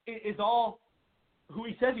is all who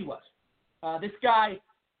he says he was. This guy,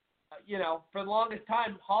 for the longest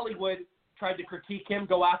time, Hollywood tried to critique him,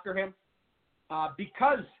 go after him,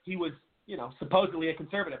 because he was, supposedly a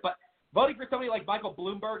conservative. But voting for somebody like Michael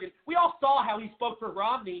Bloomberg, and we all saw how he spoke for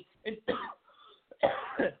Romney in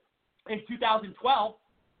 2012.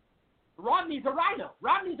 Romney's a rhino.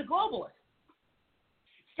 Romney's a globalist.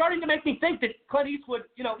 Starting to make me think that Clint Eastwood,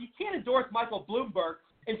 you can't endorse Michael Bloomberg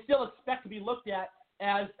and still expect to be looked at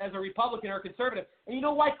as a Republican or a conservative. And you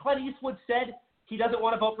know why Clint Eastwood said he doesn't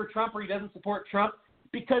want to vote for Trump or he doesn't support Trump?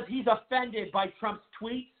 Because he's offended by Trump's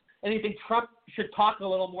tweets and he thinks Trump should talk a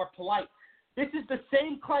little more polite. This is the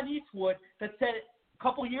same Clint Eastwood that said a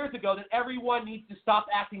couple years ago that everyone needs to stop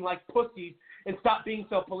acting like pussies and stop being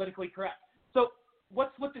so politically correct. So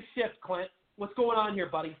what's with the shift, Clint? What's going on here,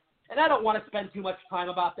 buddy? And I don't want to spend too much time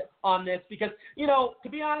on this because, to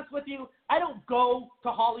be honest with you, I don't go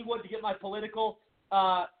to Hollywood to get my political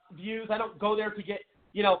views. I don't go there to get,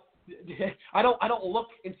 I don't look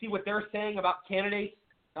and see what they're saying about candidates.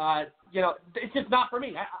 It's just not for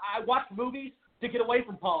me. I watch movies to get away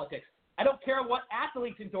from politics. I don't care what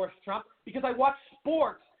athletes endorse Trump because I watch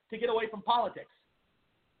sports to get away from politics.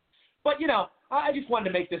 But, I just wanted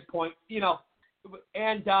to make this point,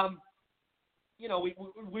 and,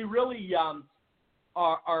 we really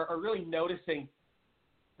are really noticing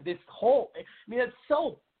this whole. I mean, it's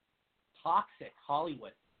so toxic,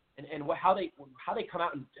 Hollywood, and how they come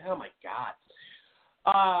out and oh my God.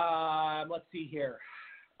 Let's see here.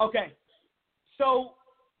 Okay, so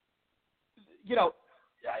the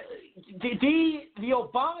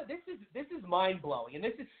Obama. This is mind blowing, and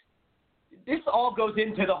this all goes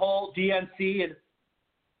into the whole DNC and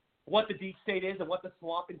what the deep state is and what the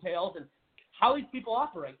swamp entails and how these people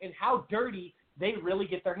operate and how dirty they really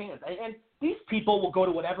get their hands. And these people will go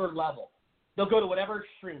to whatever level. They'll go to whatever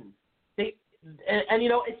extreme. And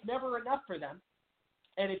it's never enough for them.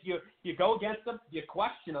 And if you go against them, you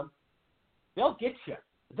question them, they'll get you.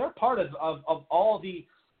 They're part of all these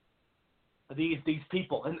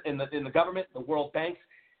people in the government, the World Banks,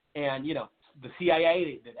 and the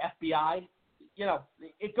CIA, the FBI.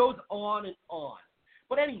 It goes on and on.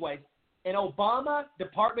 But anyways, an Obama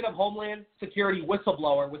Department of Homeland Security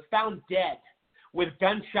whistleblower was found dead with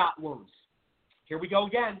gunshot wounds. Here we go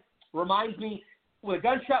again. Reminds me, with a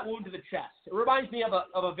gunshot wound to the chest. It reminds me of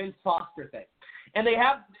a Vince Sauter thing. And they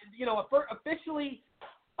have, officially,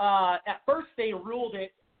 at first they ruled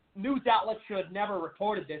it, news outlets should have never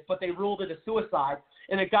reported this, but they ruled it a suicide,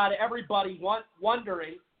 and it got everybody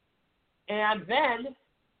wondering. And then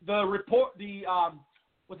was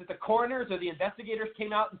it the coroners or the investigators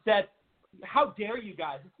came out and said, how dare you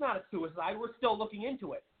guys? It's not a suicide. We're still looking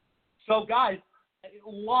into it. So, guys, a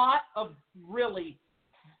lot of really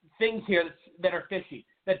things here that are fishy,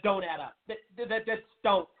 that don't add up, that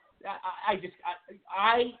don't.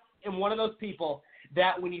 I am one of those people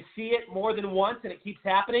that when you see it more than once and it keeps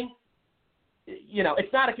happening,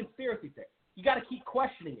 it's not a conspiracy theory. You got to keep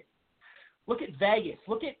questioning it. Look at Vegas.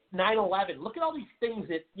 Look at 9/11. Look at all these things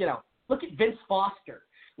that, look at Vince Foster.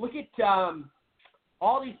 Look at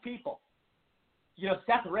all these people.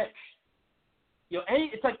 Seth Rich.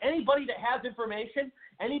 It's like anybody that has information,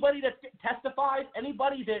 anybody that testifies,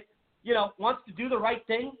 anybody that, wants to do the right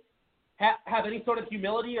thing, have any sort of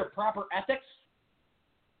humility or proper ethics,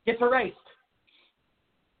 gets erased.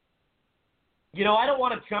 I don't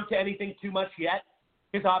want to jump to anything too much yet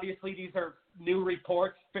because obviously these are new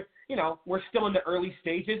reports. But, we're still in the early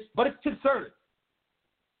stages, but it's concerning.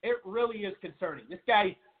 It really is concerning. This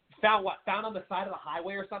guy found on the side of the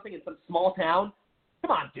highway or something in some small town.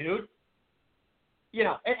 Come on, dude.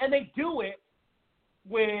 And they do it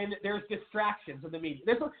when there's distractions in the media.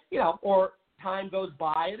 There's, or time goes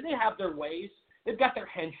by, and they have their ways. They've got their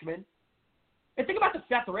henchmen. And think about the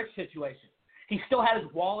Seth Rich situation. He still had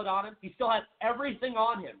his wallet on him. He still had everything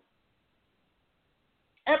on him.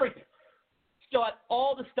 Everything. Still had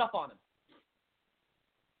all the stuff on him.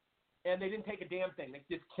 And they didn't take a damn thing. They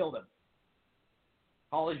just killed him.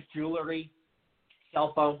 All his jewelry,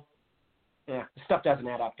 cell phone. Yeah, the stuff doesn't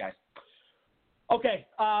add up, guys. Okay,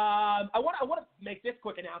 I want to make this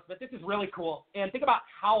quick announcement. This is really cool. And think about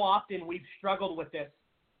how often we've struggled with this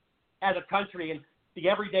as a country. And the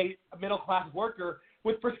everyday middle-class worker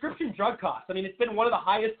with prescription drug costs. I mean, it's been one of the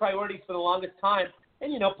highest priorities for the longest time.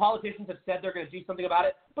 And, politicians have said they're going to do something about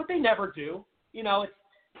it, but they never do. It's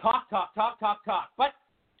talk. But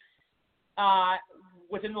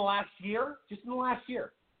within the last year, just in the last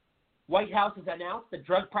year, White House has announced that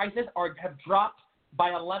drug prices have dropped by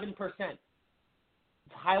 11%.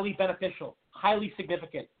 It's highly beneficial, highly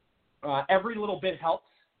significant. Every little bit helps.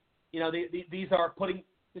 This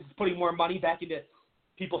is putting more money back into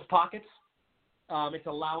people's pockets. It's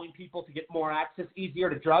allowing people to get more access easier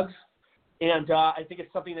to drugs. And I think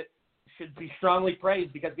it's something that should be strongly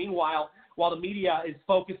praised because meanwhile, while the media is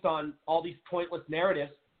focused on all these pointless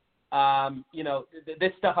narratives,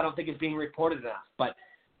 this stuff I don't think is being reported enough. But,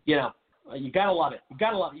 you got to love it. You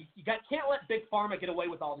got to love it. You can't let Big Pharma get away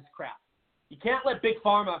with all this crap. You can't let Big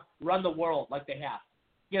Pharma run the world like they have.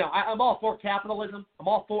 I'm all for capitalism. I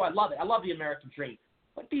love it. I love the American dream.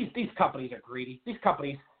 But these companies are greedy. These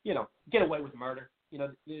companies, get away with murder.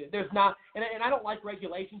 There's not, and I don't like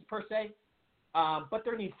regulations per se, but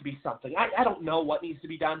there needs to be something. I don't know what needs to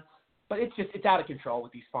be done, but it's out of control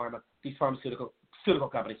with these pharmaceutical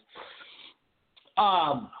companies.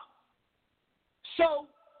 So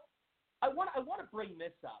I want to bring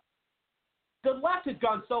this up. The left has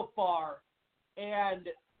gone so far, and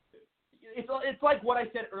it's like what I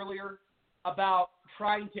said earlier about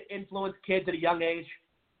trying to influence kids at a young age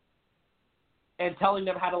and telling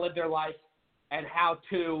them how to live their life and how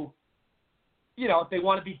to, if they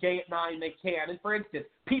want to be gay at 9, they can. And for instance,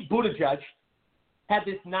 Pete Buttigieg had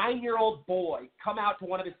this 9-year-old boy come out to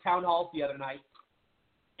one of his town halls the other night,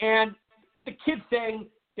 and the kid saying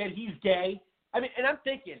that he's gay. I mean, and I'm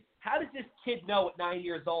thinking, how does this kid know at 9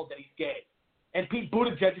 years old that he's gay? And Pete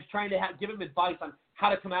Buttigieg is trying to give him advice on how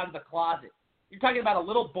to come out of the closet. You're talking about a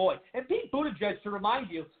little boy. And Pete Buttigieg, to remind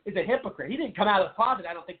you, is a hypocrite. He didn't come out of the closet,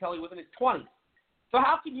 I don't think, until he was in his 20s. So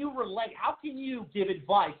how can you relate? How can you give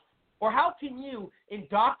advice? Or how can you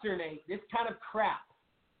indoctrinate this kind of crap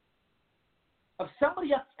of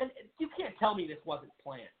somebody else? And you can't tell me this wasn't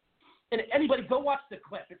planned. And anybody, go watch the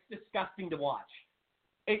clip. It's disgusting to watch.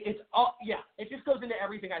 It just goes into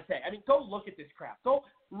everything I say. I mean, go look at this crap. Go,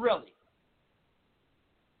 really.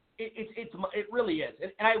 It really is.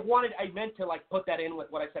 And I meant to put that in with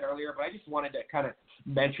what I said earlier, but I just wanted to kind of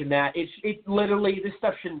mention that. It literally, this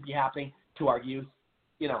stuff shouldn't be happening to our youth.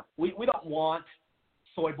 We don't want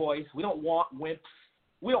soy boys. We don't want wimps.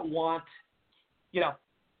 We don't want,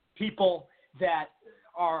 people that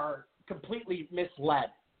are completely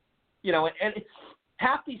misled. And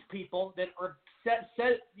half these people that are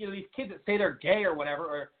said, these kids that say they're gay or whatever,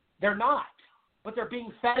 or they're not, but they're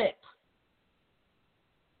being fed it.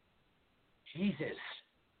 Jesus.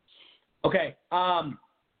 Okay. I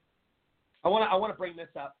want to bring this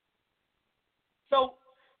up. So,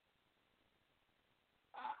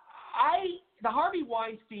 the Harvey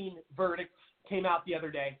Weinstein verdict came out the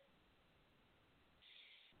other day,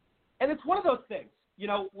 and it's one of those things.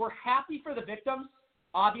 We're happy for the victims,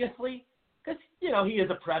 obviously, because he is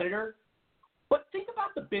a predator. But think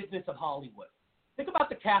about the business of Hollywood. Think about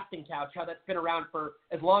the casting couch, how that's been around for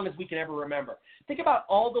as long as we can ever remember. Think about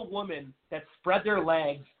all the women that spread their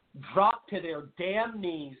legs, drop to their damn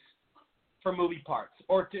knees for movie parts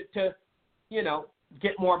or to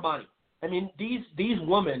get more money. I mean, these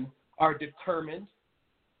women are determined.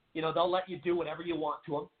 They'll let you do whatever you want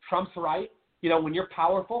to them. Trump's right. When you're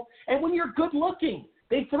powerful and when you're good looking,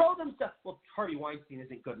 they throw themselves. Well, Harvey Weinstein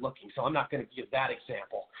isn't good looking, so I'm not going to give that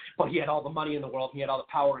example. But he had all the money in the world. He had all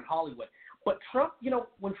the power in Hollywood. But Trump,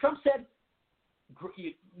 when Trump said,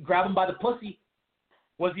 grab him by the pussy,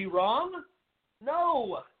 was he wrong?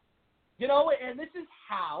 No. And this is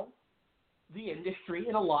how the industry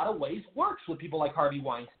in a lot of ways works with people like Harvey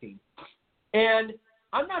Weinstein. And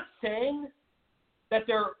I'm not saying that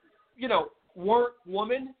there, weren't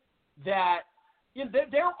women that,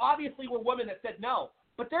 there obviously were women that said no.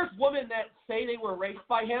 But there's women that say they were raped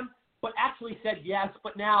by him, but actually said yes,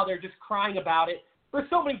 but now they're just crying about it. For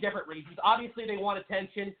so many different reasons. Obviously, they want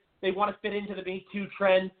attention. They want to fit into the Me Too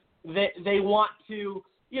trend. They want to,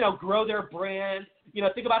 grow their brand.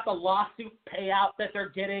 Think about the lawsuit payout that they're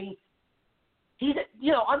getting.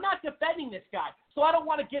 I'm not defending this guy. So I don't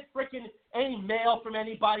want to get freaking any mail from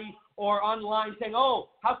anybody or online saying, oh,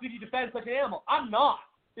 how could you defend such an animal? I'm not.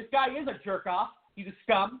 This guy is a jerk-off. He's a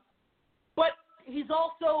scum. But he's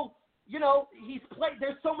also,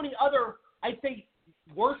 there's so many other, I'd say,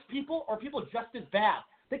 worse people or people just as bad.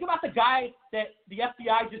 Think about the guy that the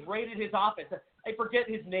FBI just raided his office. I forget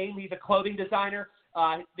his name. He's a clothing designer.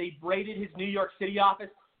 They raided his New York City office.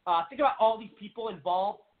 Think about all these people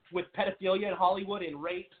involved with pedophilia in Hollywood and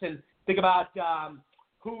rapes. And think about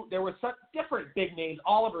who there were such different big names.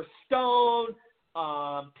 Oliver Stone,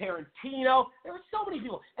 Tarantino. There were so many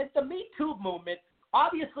people. And the Me Too movement,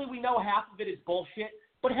 obviously we know half of it is bullshit,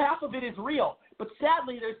 but half of it is real. But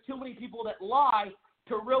sadly, there's too many people that lie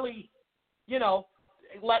to really,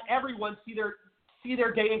 let everyone see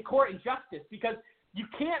their day in court in justice, because you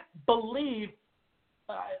can't believe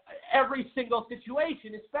every single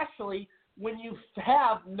situation, especially when you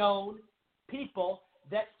have known people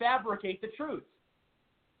that fabricate the truth.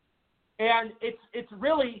 And it's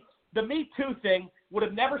really, the Me Too thing would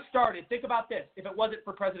have never started. Think about this: if it wasn't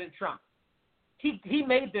for President Trump, he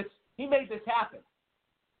made this happen.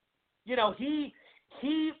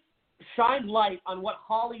 He shined light on what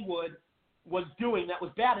Hollywood was doing that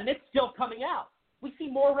was bad, and it's still coming out. We see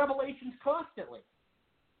more revelations constantly.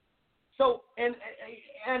 So, and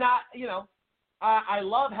I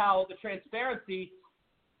love how the transparency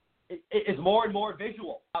is more and more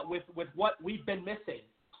visual with what we've been missing.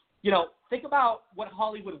 Think about what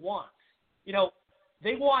Hollywood wants.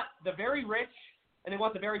 They want the very rich and they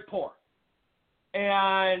want the very poor.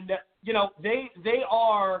 And, they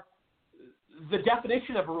are the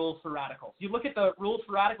definition of rules for radicals. You look at the rules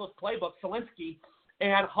for radicals playbook, Zelensky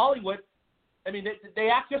and Hollywood, they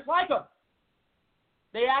act just like them.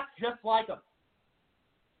 They act just like them.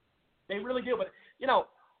 They really do. But,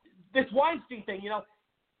 this Weinstein thing,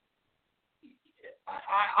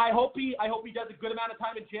 I hope he does a good amount of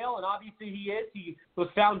time in jail, and obviously he is. He was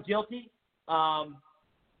found guilty.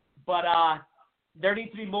 But there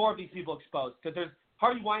needs to be more of these people exposed, because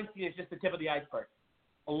Harvey Weinstein is just the tip of the iceberg.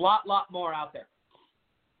 A lot more out there.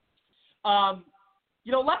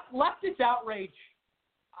 Leftist outrage,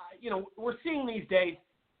 we're seeing these days,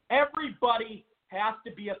 everybody has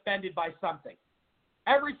to be offended by something.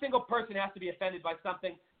 Every single person has to be offended by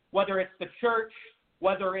something, whether it's the church,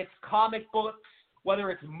 whether it's comic books,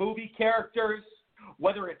 whether it's movie characters,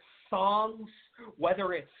 whether it's songs,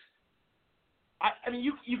 whether it's,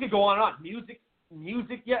 you could go on and on.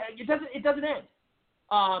 Music, yeah, it doesn't end.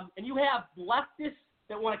 And you have leftists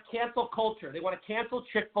that want to cancel culture. They want to cancel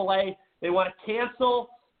Chick-fil-A. They want to cancel,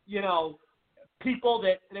 people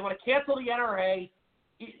they want to cancel the NRA.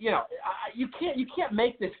 You can't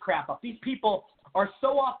make this crap up. These people are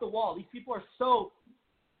so off the wall. These people are so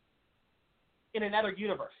in another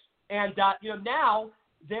universe. And, now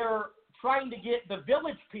they're trying to get the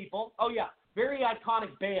Village People. Oh, yeah, very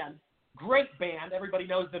iconic band. Great band. Everybody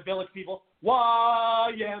knows the Village People.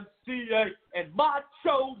 YMCA and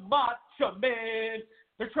Macho Man.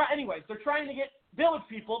 They're trying to get Village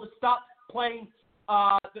People to stop playing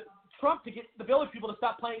Trump, to get the Village People to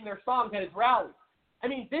stop playing their songs at his rallies.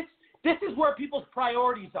 This is where people's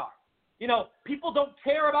priorities are. People don't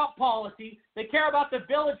care about policy. They care about the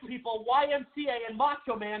Village People, YMCA, and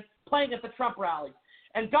Macho Man playing at the Trump rallies.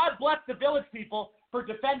 And God bless the Village People for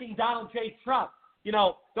defending Donald J. Trump.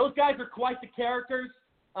 Those guys are quite the characters.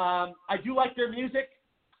 I do like their music.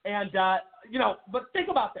 And, but think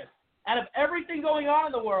about this. Out of everything going on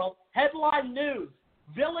in the world, headline news,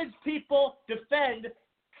 Village People defend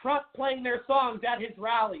Trump playing their songs at his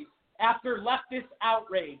rallies after leftist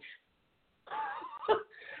outrage.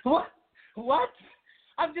 What?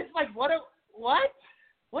 I'm just like, what?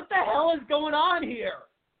 What the hell is going on here?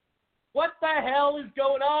 What the hell is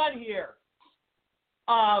going on here?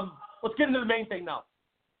 Let's get into the main thing now.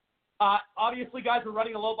 Obviously, guys, we're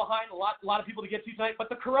running a little behind. A lot of people to get to tonight. But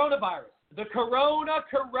the coronavirus. The corona.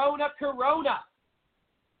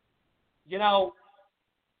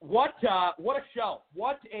 What a show.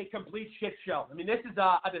 What a complete shit show. This is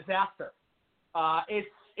a disaster.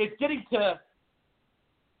 It's getting to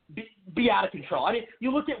be out of control.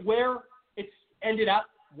 You look at where it's ended up,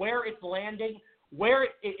 where it's landing, where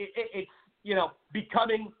it's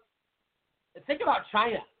becoming. Think about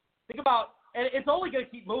China. And it's only going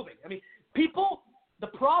to keep moving. People, the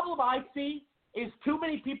problem I see is too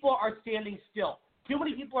many people are standing still. Too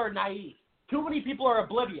many people are naive. Too many people are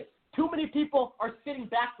oblivious. Too many people are sitting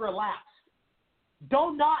back relaxed.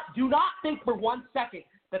 Do not think for 1 second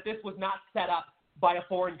that this was not set up by a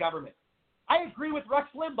foreign government. I agree with Rush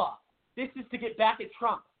Limbaugh. This is to get back at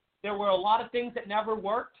Trump. There were a lot of things that never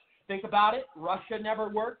worked. Think about it. Russia never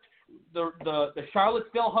worked. The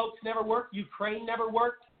Charlottesville hoax never worked. Ukraine never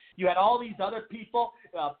worked. You had all these other people,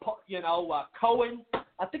 Cohen.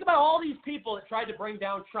 Think about all these people that tried to bring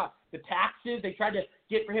down Trump. The taxes, they tried to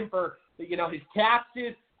get for him for, his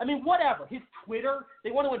taxes. Whatever. His Twitter,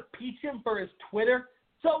 they want to impeach him for his Twitter.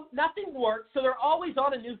 So nothing works. So they're always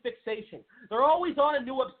on a new fixation. They're always on a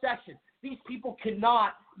new obsession. These people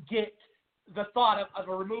cannot get the thought of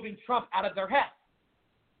removing Trump out of their head.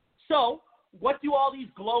 So what do all these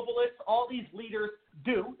globalists, all these leaders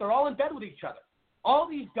do? They're all in bed with each other. All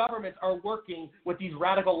these governments are working with these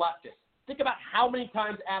radical leftists. Think about how many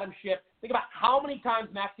times Adam Schiff. Think about how many times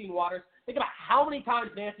Maxine Waters. Think about how many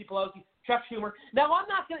times Nancy Pelosi, Chuck Schumer. Now, I'm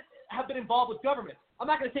not going to have been involved with government. I'm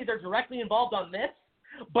not going to say they're directly involved on this,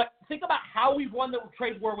 but think about how we've won the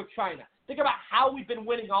trade war with China. Think about how we've been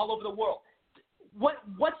winning all over the world.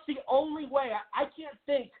 What's the only way? I can't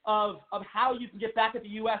think of how you can get back at the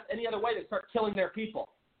U.S. any other way than start killing their people.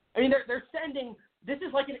 I mean, they're sending – this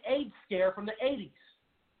is like an AIDS scare from the 80s.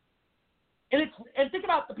 And think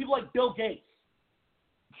about the people like Bill Gates,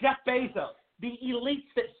 Jeff Bezos, the elites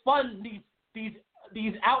that fund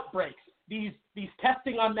these outbreaks, these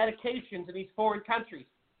testing on medications in these foreign countries.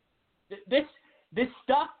 This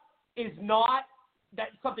stuff is not that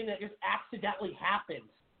something that just accidentally happens.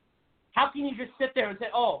 How can you just sit there and say,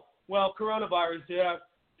 oh, well, coronavirus, yeah,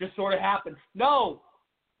 just sort of happened? No.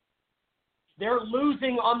 They're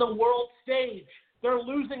losing on the world stage. They're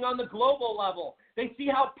losing on the global level. They see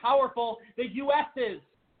how powerful the U.S. is.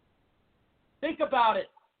 Think about it.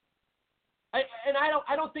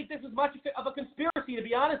 I don't think this is much of a conspiracy, to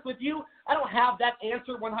be honest with you. I don't have that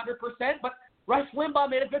answer 100%, but Rush Limbaugh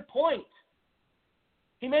made a good point.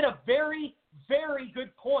 He made a very, very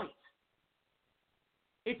good point.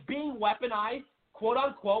 It's being weaponized, quote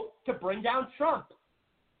unquote, to bring down Trump.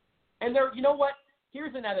 And you know what?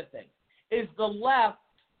 Here's another thing: is the left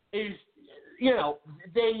is,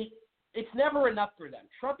 it's never enough for them.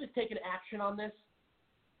 Trump has taken action on this,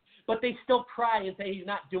 but they still cry and say he's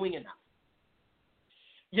not doing enough.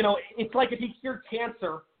 It's like if he cured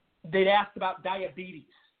cancer, they'd ask about diabetes.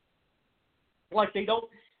 Like they don't,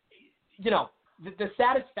 the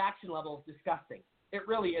satisfaction level is disgusting. It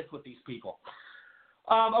really is with these people.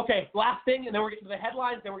 Okay, last thing, and then we're getting to the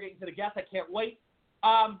headlines, then we're getting to the guests. I can't wait.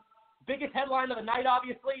 Biggest headline of the night,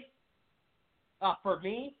 obviously, for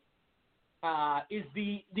me, is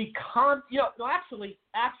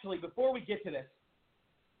actually, before we get to this,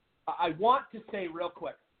 I want to say real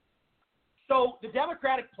quick. So the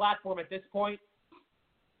Democratic platform at this point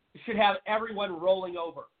should have everyone rolling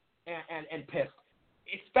over and pissed,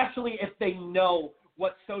 especially if they know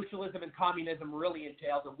what socialism and communism really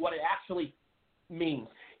entails and what it actually means.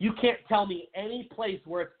 You can't tell me any place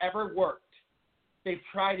where it's ever worked. They've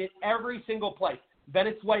tried it every single place.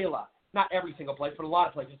 Venezuela, not every single place, but a lot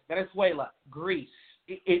of places. Venezuela, Greece.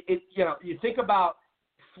 You think about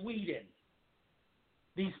Sweden.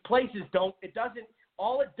 These places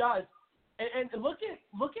all it does, and look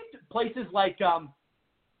at places like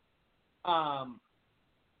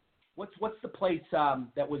what's the place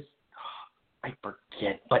that was, I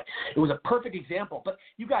forget, but it was a perfect example. But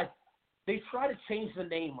you guys, they try to change the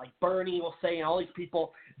name, like Bernie will say, and all these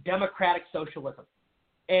people, democratic socialism.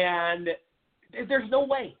 And there's no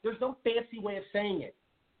fancy way of saying it.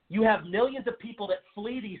 You have millions of people that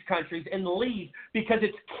flee these countries and leave because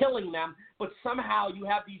it's killing them, but somehow you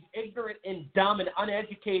have these ignorant and dumb and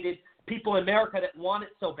uneducated people in America that want it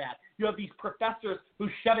so bad. You have these professors who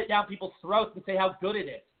shove it down people's throats and say how good it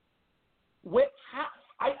is.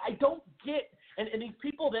 I don't get, and these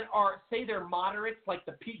people that say they're moderates, like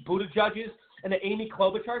the Pete Buttigieg's and the Amy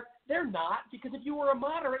Klobuchars, they're not, because if you were a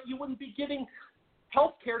moderate, you wouldn't be giving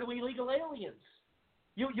health care to illegal aliens.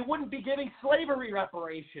 You wouldn't be giving slavery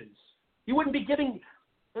reparations. You wouldn't be giving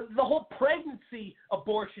the whole pregnancy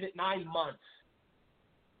abortion at 9 months.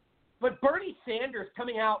 But Bernie Sanders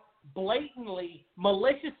coming out blatantly,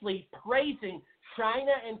 maliciously praising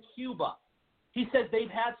China and Cuba. He says they've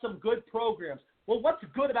had some good programs. Well, what's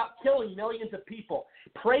good about killing millions of people?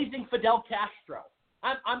 Praising Fidel Castro.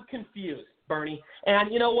 I'm confused, Bernie.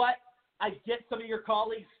 And you know what? I get some of your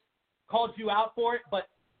colleagues called you out for it, but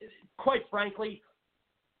quite frankly,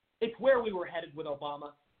 it's where we were headed with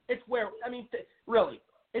Obama. It's where, really,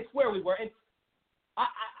 it's where we were. And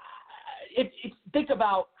think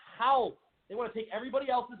about how they want to take everybody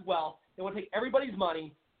else's wealth. They want to take everybody's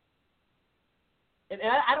money. And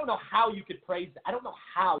I don't know how you could praise that. I don't know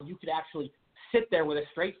how you could actually sit there with a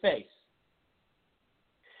straight face.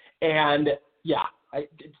 And, yeah,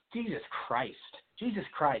 Jesus Christ.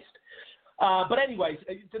 But anyways,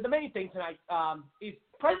 the main thing tonight is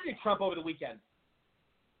President Trump over the weekend.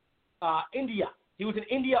 India. He was in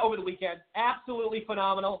India over the weekend. Absolutely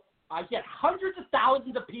phenomenal. He had hundreds of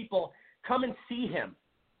thousands of people come and see him.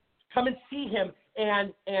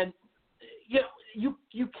 And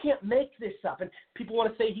you can't make this up. And people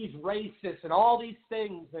want to say he's racist and all these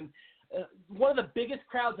things. And one of the biggest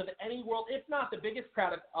crowds of any world, if not the biggest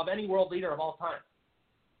crowd of any world leader of all time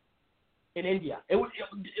in India.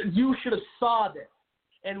 You should have saw this.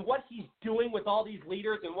 And what he's doing with all these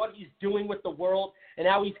leaders and what he's doing with the world and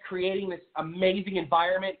how he's creating this amazing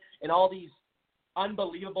environment and all these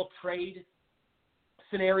unbelievable trade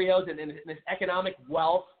scenarios and this economic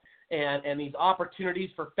wealth and these opportunities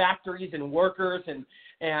for factories and workers and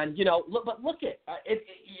but look at it,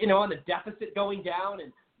 and the deficit going down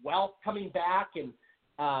and wealth coming back and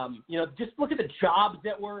just look at the jobs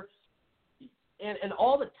that were and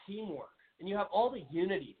all the teamwork, and you have all the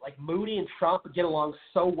unity. Like Moody and Trump get along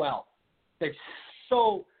so well. There's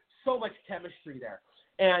so much chemistry there,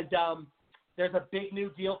 and there's a big new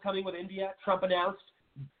deal coming with India. Trump announced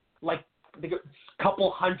like a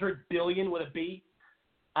couple $100 billion with a B.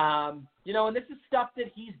 And this is stuff that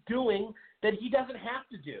he's doing that he doesn't have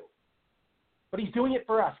to do, but he's doing it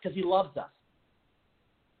for us because he loves us.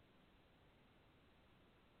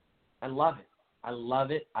 I love it. I love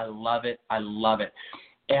it. I love it. I love it.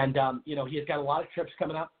 And, he has got a lot of trips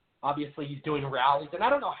coming up. Obviously, he's doing rallies, and I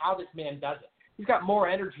don't know how this man does it. He's got more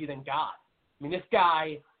energy than God. I mean, this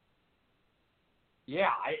guy, he's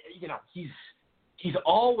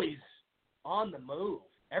always on the move.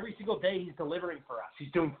 Every single day he's delivering for us.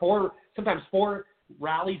 He's doing sometimes four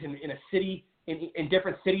rallies in a city, in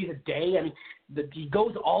different cities a day. I mean, he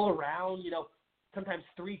goes all around, sometimes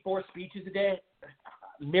 3-4 speeches a day.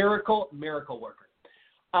 Miracle worker.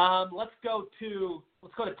 Let's go to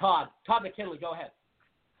Todd. Todd McKinley, go ahead.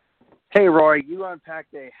 Hey, Rory, you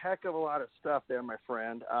unpacked a heck of a lot of stuff there, my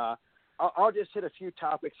friend. I'll just hit a few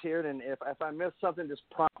topics here, and if I miss something, just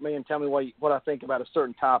prompt me and tell me what I think about a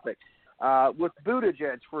certain topic. With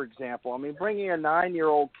Buttigieg, for example, I mean, bringing a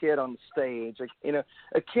 9-year-old kid on the stage, a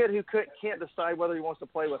kid who can't decide whether he wants to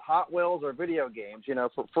play with Hot Wheels or video games,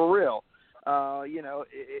 for real.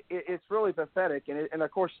 It's really pathetic, and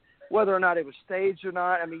of course, whether or not it was staged or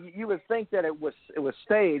not, I mean, you would think that it was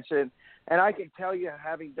staged, and I can tell you,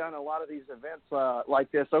 having done a lot of these events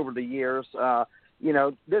like this over the years,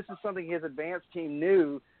 this is something his advance team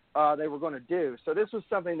knew they were going to do. So this was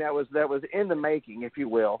something that was in the making, if you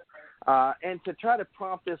will. And to try to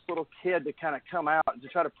prompt this little kid to kind of come out and to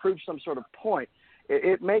try to prove some sort of point,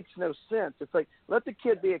 it makes no sense. It's like, let the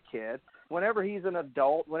kid be a kid. Whenever he's an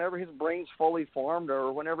adult, whenever his brain's fully formed,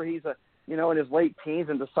 or whenever he's in his late teens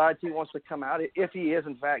and decides he wants to come out, if he is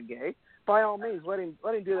in fact gay, by all means, let him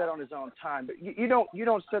do that on his own time. But you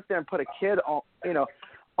don't sit there and put a kid on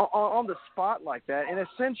the spot like that and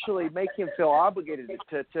essentially make him feel obligated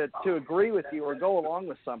to agree with you or go along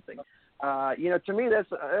with something. To me, that's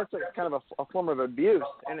a kind of a form of abuse.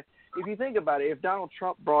 And if you think about it, if Donald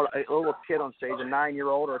Trump brought a little kid on stage, a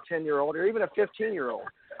 9-year-old or a 10-year-old or even a 15-year-old,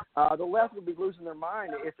 the left would be losing their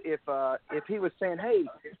mind if he was saying, hey,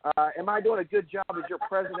 am I doing a good job as your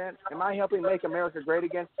president? Am I helping make America great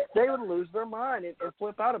again? They would lose their mind and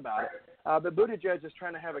flip out about it. But Buttigieg is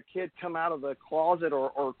trying to have a kid come out of the closet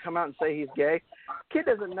or come out and say he's gay. Kid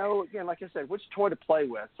doesn't know, again, like I said, which toy to play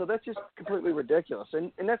with. So that's just completely ridiculous.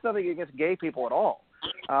 And that's nothing against gay people at all.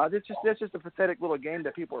 That's just a pathetic little game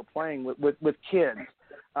that people are playing with kids.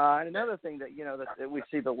 And another thing that we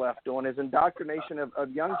see the left doing is indoctrination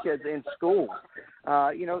of young kids in schools.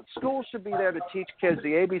 Schools should be there to teach kids the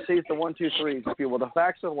ABCs, the 1, 2, 3s, if you will, the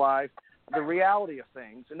facts of life, the reality of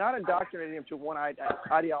things, and not indoctrinating them to one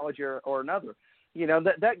ideology or another.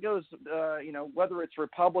 That goes, whether it's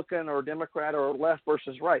Republican or Democrat or left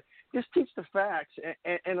versus right. Just teach the facts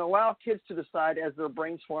and allow kids to decide as their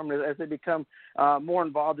brains form, as they become more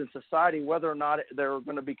involved in society, whether or not they're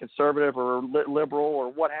going to be conservative or liberal or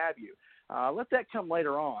what have you. Let that come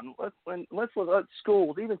later on. Let's let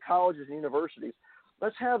schools, even colleges and universities,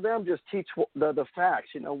 let's have them just teach the facts.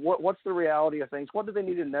 What's the reality of things? What do they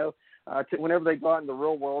need to know whenever they go out in the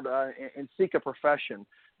real world and seek a profession?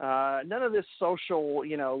 None of this social,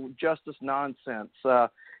 justice nonsense.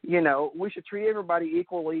 We should treat everybody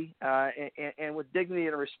equally and with dignity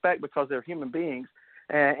and respect because they're human beings.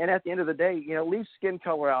 And at the end of the day, leave skin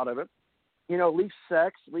color out of it. Leave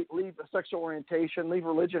sex, leave sexual orientation, leave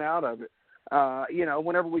religion out of it.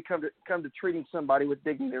 Whenever we come to treating somebody with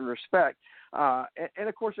dignity and respect. And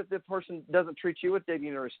of course, if the person doesn't treat you with dignity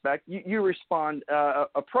and respect, you respond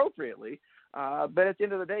appropriately. But at the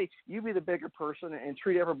end of the day, you be the bigger person and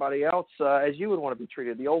treat everybody else as you would want to be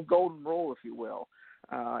treated, the old golden rule, if you will.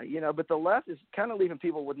 But the left is kind of leaving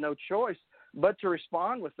people with no choice but to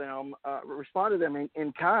respond to them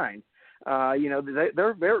in kind.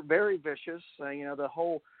 They're very, very vicious. The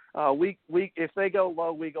whole we if they go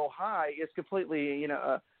low, we go high. It's completely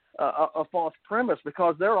a false premise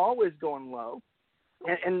because they're always going low,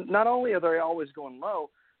 and not only are they always going low,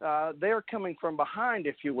 they're coming from behind,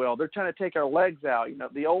 if you will. They're trying to take our legs out.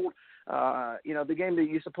 The old, the game that you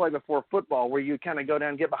used to play before football, where you kind of go down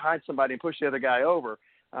and get behind somebody and push the other guy over.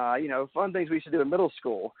 Fun things we used to do in middle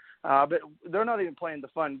school. But they're not even playing the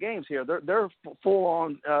fun games here. They're full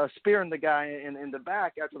on spearing the guy in the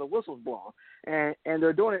back after the whistle's blown, and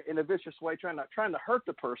they're doing it in a vicious way, trying to hurt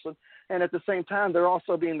the person, and at the same time they're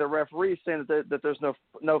also being the referee, saying that there's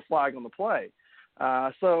no flag on the play.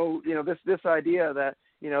 So this idea that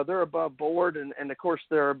they're above board and of course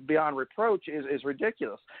they're beyond reproach is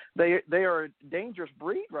ridiculous. They are a dangerous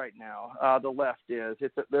breed right now. The left is.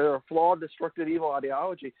 They're a flawed, destructive, evil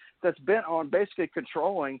ideology that's bent on basically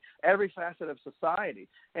controlling every facet of society.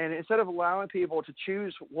 And instead of allowing people to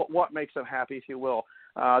choose what makes them happy, if you will,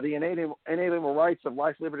 the inalienable rights of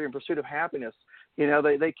life, liberty, and pursuit of happiness.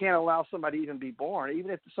 They can't allow somebody to even be born.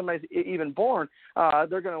 Even if somebody's even born,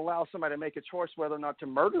 they're going to allow somebody to make a choice whether or not to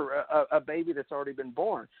murder a baby that's already been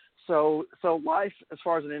born. So life, as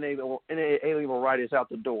far as an inalienable right, is out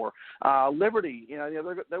the door. Liberty,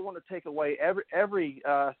 they want to take away every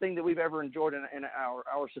thing that we've ever enjoyed in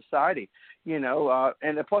our society,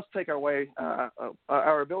 and plus take away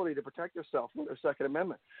our ability to protect ourselves with their Second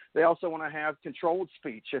Amendment. They also want to have controlled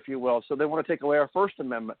speech, if you will. So they want to take away our First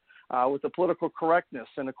Amendment with the political correctness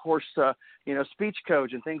and, of course, speech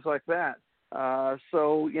codes and things like that.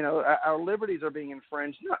 So our liberties are being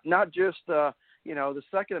infringed, not just the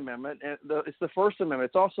Second Amendment. It's the First Amendment.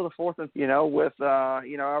 It's also the Fourth, with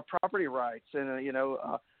our property rights and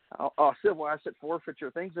civil asset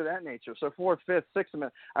forfeiture, things of that nature. So Fourth, Fifth, Sixth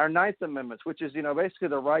Amendment, our Ninth Amendments, which is basically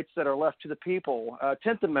the rights that are left to the people.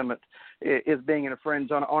 10th Amendment is being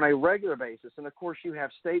infringed on a regular basis, and of course you have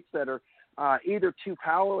states that are either too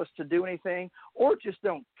powerless to do anything or just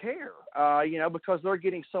don't care, because they're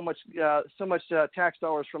getting so much tax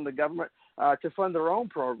dollars from the government to fund their own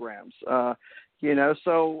programs.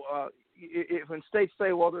 When states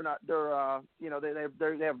say, well, they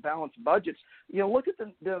have balanced budgets, look at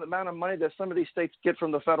the amount of money that some of these states get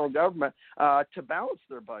from the federal government to balance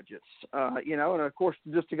their budgets, and of course,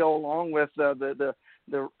 just to go along with the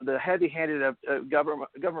heavy-handed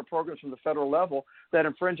government programs from the federal level that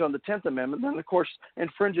infringe on the 10th Amendment, then of course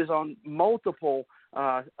infringes on multiple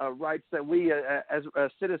rights that we as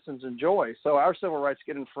citizens enjoy. So our civil rights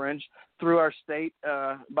get infringed through our state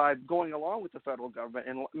by going along with the federal government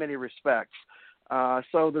in many respects.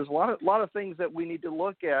 So there's a lot of things that we need to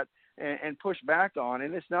look at and push back on,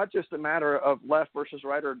 and it's not just a matter of left versus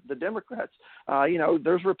right or the Democrats.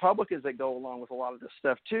 There's Republicans that go along with a lot of this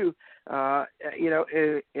stuff too. And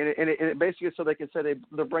it basically so they can say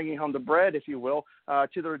they're bringing home the bread, if you will,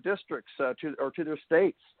 to their districts to their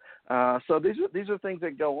states. So these are things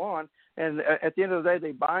that go on, and at the end of the day,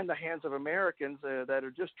 they bind the hands of Americans that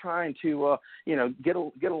are just trying to get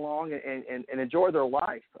along and enjoy their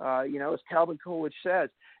life. As Calvin Coolidge says,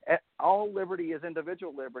 all liberty is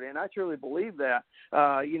individual liberty, and I truly believe that.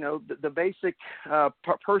 The basic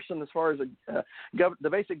person, as far as the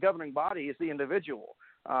basic governing body, is the individual.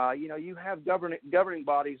 You have governing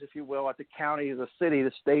bodies, if you will, at the county, the city,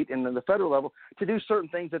 the state, and then the federal level to do certain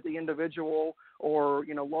things that the individual or,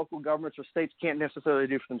 local governments or states can't necessarily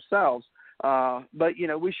do for themselves. But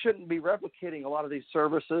we shouldn't be replicating a lot of these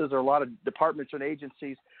services or a lot of departments and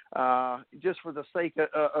agencies just for the sake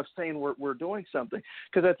of saying we're doing something.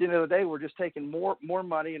 Because at the end of the day, we're just taking more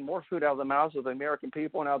money and more food out of the mouths of the American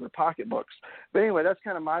people and out of their pocketbooks. But anyway, that's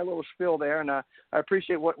kind of my little spiel there, and I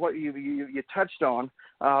appreciate what you touched on.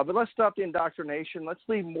 But let's stop the indoctrination. Let's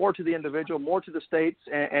leave more to the individual, more to the states,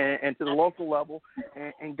 and to the local level,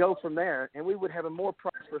 and go from there. And we would have a more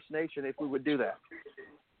prosperous nation if we would do that.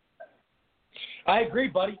 I agree,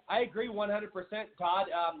 buddy. I agree 100%. Todd,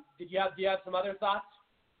 do you have some other thoughts?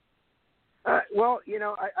 Well,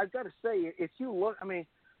 I've got to say, if you look, I mean,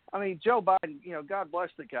 Joe Biden, God bless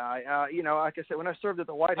the guy. Like I said, when I served at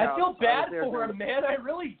the White House, I feel bad for him, man. I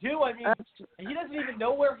really do. I mean, he doesn't even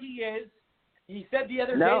know where he is. He said the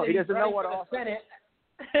other day that he doesn't know what office. The Senate.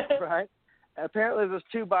 Right. Apparently, there's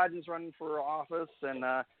two Bidens running for office, and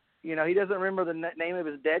he doesn't remember the name of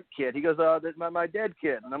his dead kid. He goes, "That's my dead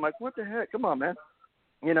kid," and I'm like, "What the heck? Come on, man!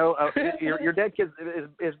 Your dead kid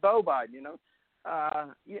is Beau Biden.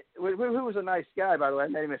 Who was a nice guy, by the way. I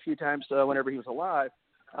met him a few times whenever he was alive.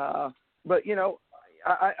 But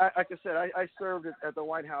like I said, I served at the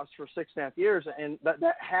White House for 6.5 years, and that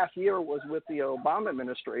half year was with the Obama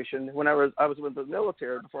administration when I was with the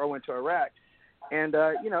military before I went to Iraq, and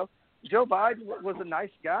Joe Biden was a nice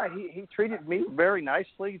guy. He treated me very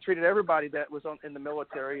nicely. He treated everybody that was in the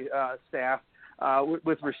military staff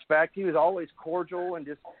with respect. He was always cordial and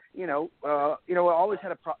just, always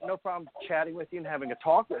had no problem chatting with you and having a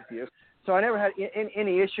talk with you. So I never had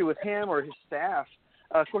any issue with him or his staff.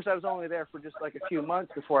 Of course, I was only there for just like a few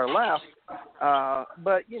months before I left.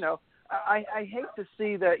 But, I hate to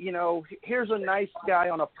see that, here's a nice guy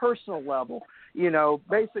on a personal level,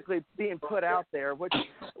 basically being put out there, which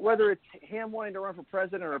whether it's him wanting to run for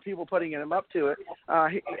president or people putting him up to it,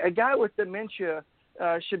 a guy with dementia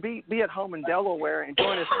should be at home in Delaware,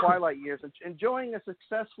 enjoying his twilight years, enjoying a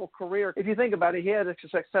successful career. If you think about it, he had a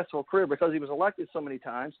successful career because he was elected so many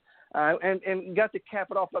times, and got to cap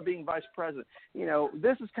it off by being vice president.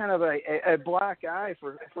 This is kind of a black eye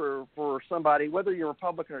for somebody, whether you're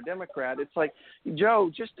Republican or Democrat. It's like, Joe,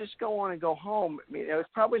 just go on and go home. It's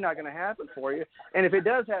probably not going to happen for you. And if it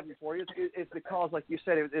does happen for you, it's because, like you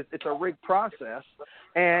said, it's a rigged process,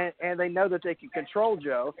 and they know that they can control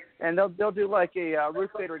Joe, and they'll do like a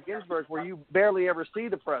Ruth Bader Ginsburg, where you barely ever see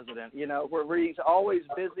the president, where he's always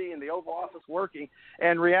busy in the Oval Office working,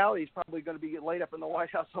 and reality, he's probably going to be laid up in the White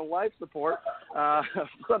House on life support,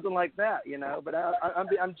 something like that, But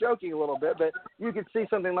I'm joking a little bit, but you could see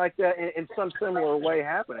something like that in some similar way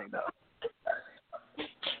happening, though.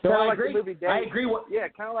 No, I like agree. The movie Dave. I agree.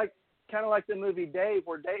 Kind of like the movie Dave,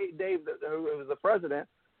 where Dave, who was the president.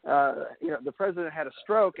 The president had a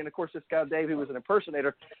stroke, and of course, this guy Dave, who was an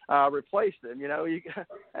impersonator, replaced him.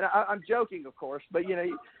 And I'm joking, of course, but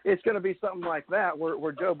it's going to be something like that,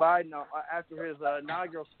 where Joe Biden, after his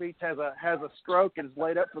inaugural speech, has a stroke and is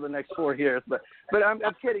laid up for the next 4 years. But I'm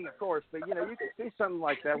kidding, of course. But you can see something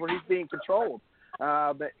like that where he's being controlled.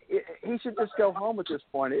 But he should just go home at this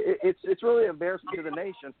point. It's really embarrassing to the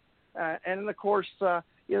nation. And of course, the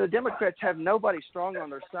Democrats have nobody strong on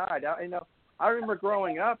their side. I remember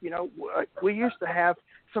growing up, we used to have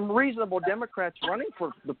some reasonable Democrats running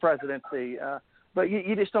for the presidency, but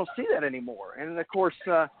you just don't see that anymore. And, of course,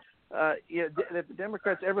 if the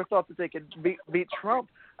Democrats ever thought that they could beat Trump,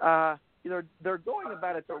 they're going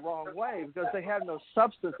about it the wrong way, because they have no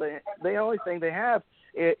substance. The only thing they have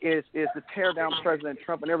is to tear down President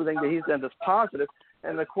Trump and everything that he's done that's positive.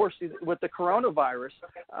 And, of course, with the coronavirus,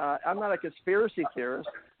 I'm not a conspiracy theorist,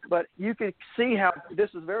 but you can see how this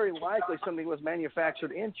is very likely something that was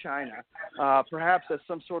manufactured in China, perhaps as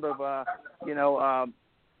some sort of,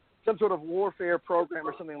 some sort of warfare program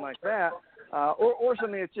or something like that, or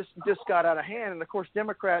something that just got out of hand. And, of course,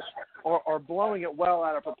 Democrats are blowing it well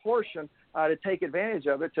out of proportion to take advantage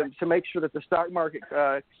of it, to make sure that the stock market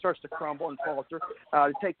starts to crumble and falter,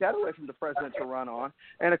 to take that away from the president to run on.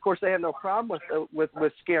 And, of course, they have no problem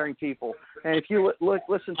with scaring people. And if you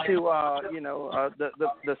listen to,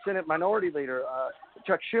 the Senate Minority Leader,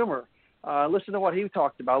 Chuck Schumer, listen to what he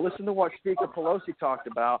talked about. Listen to what Speaker Pelosi talked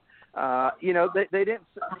about. They didn't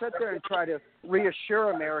sit there and try to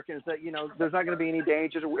reassure Americans that, there's not going to be any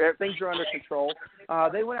dangers, things are under control.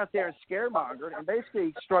 They went out there and scaremongered and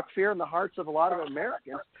basically struck fear in the hearts of a lot of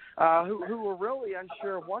Americans who were really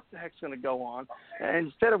unsure of what the heck's going to go on. And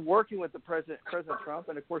instead of working with the President Trump,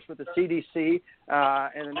 and of course with the CDC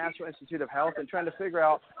and the National Institute of Health, and trying to figure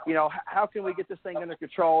out, how can we get this thing under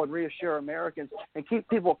control and reassure Americans and keep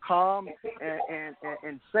people calm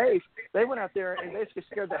and safe, they went out there and basically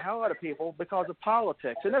scared the hell out of people because of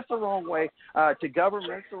politics. And that's the wrong way to govern.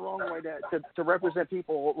 That's the wrong way to represent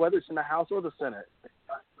people, whether it's in the House or the Senate.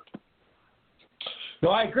 No,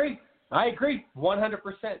 I agree. 100%.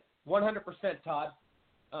 100%, Todd.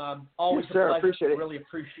 Always yes, sir. a pleasure. Appreciate it. Really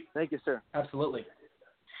appreciate. Thank you, sir. Absolutely.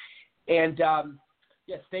 And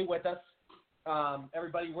stay with us,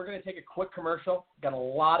 everybody. We're going to take a quick commercial. Got a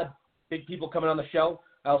lot of big people coming on the show.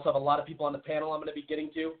 I also have a lot of people on the panel I'm going to be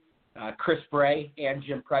getting to. Chris Bray and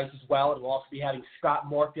Jim Price as well. And we'll also be having Scott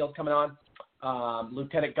Moorfield coming on,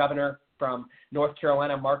 Lieutenant Governor from North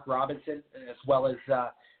Carolina, Mark Robinson, as well as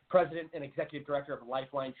President and Executive Director of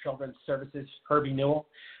Lifeline Children's Services, Herbie Newell.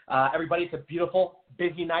 Everybody, it's a beautiful,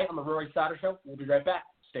 busy night on the Rory Sauter Show. We'll be right back.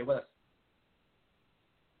 Stay with us.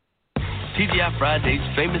 TGI Friday's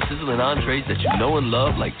famous sizzling entrees that you know and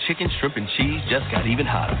love, like chicken, shrimp, and cheese, just got even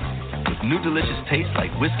hotter. With new delicious tastes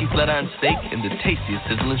like whiskey flat iron steak and the tastiest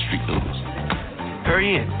sizzling street noodles.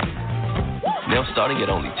 Hurry in. Now starting at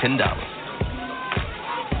only $10.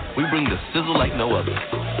 We bring the sizzle like no other.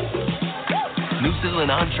 New sizzling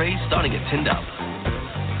entrees starting at $10.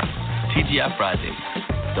 TGI Fridays,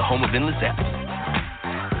 the home of endless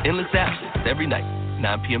apps. Endless apps every night,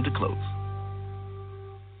 9 p.m. to close.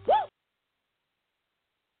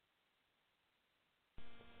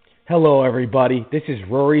 Hello, everybody. This is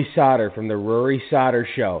Rory Sauter from The Rory Sauter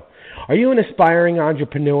Show. Are you an aspiring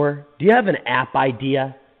entrepreneur? Do you have an app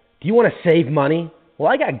idea? Do you want to save money? Well,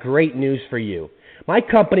 I got great news for you. My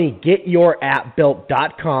company,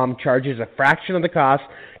 GetYourAppBuilt.com, charges a fraction of the cost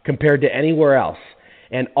compared to anywhere else.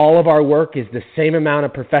 And all of our work is the same amount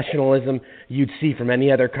of professionalism you'd see from any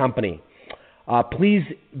other company. Please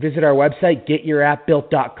visit our website,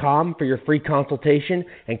 GetYourAppBuilt.com, for your free consultation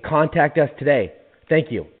and contact us today.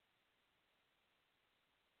 Thank you.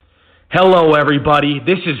 Hello, everybody.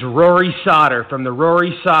 This is Rory Sauter from The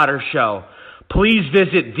Rory Sauter Show. Please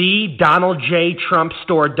visit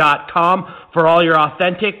thedonaldjtrumpstore.com for all your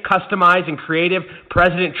authentic, customized, and creative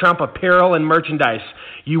President Trump apparel and merchandise.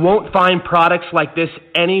 You won't find products like this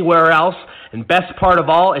anywhere else, and best part of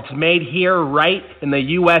all, it's made here right in the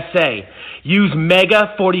USA. Use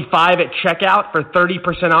MEGA45 at checkout for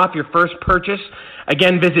 30% off your first purchase.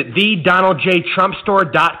 Again, visit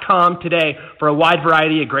thedonaldjtrumpstore.com today for a wide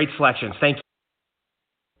variety of great selections. Thank you.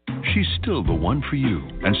 She's still the one for you,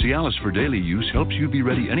 and Cialis for daily use helps you be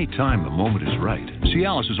ready anytime the moment is right.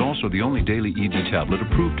 Cialis is also the only daily ED tablet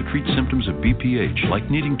approved to treat symptoms of BPH,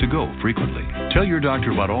 like needing to go frequently. Tell your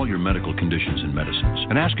doctor about all your medical conditions and medicines,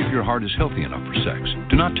 and ask if your heart is healthy enough for sex.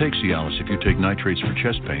 Do not take Cialis if you take nitrates for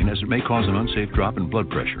chest pain, as it may cause an unsafe drop in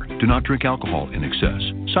blood pressure. Do not drink alcohol in excess.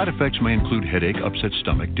 Side effects may include headache, upset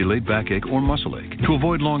stomach, delayed backache, or muscle ache. To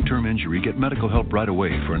avoid long-term injury, get medical help right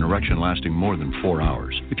away for an erection lasting more than 4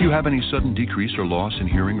 hours. If you have any sudden decrease or loss in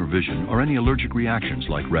hearing or vision, or any allergic reactions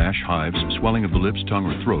like rash, hives, swelling of the lips, tongue,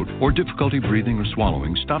 or throat, or difficulty breathing or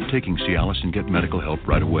swallowing, stop taking Cialis and get medical help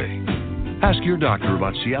right away. Ask your doctor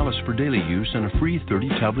about Cialis for daily use and a free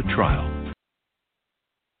 30-tablet trial.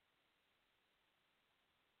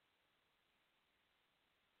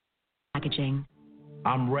 Packaging.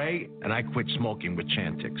 I'm Ray, and I quit smoking with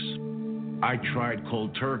Chantix. I tried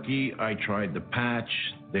cold turkey, I tried the patch,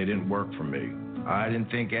 they didn't work for me. I didn't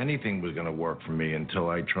think anything was going to work for me until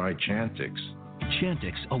I tried Chantix.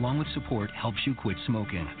 Chantix, along with support, helps you quit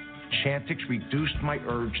smoking. Chantix reduced my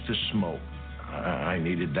urge to smoke. I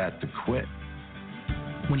needed that to quit.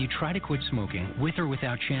 When you try to quit smoking, with or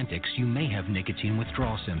without Chantix, you may have nicotine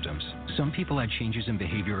withdrawal symptoms. Some people had changes in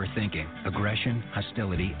behavior or thinking, aggression,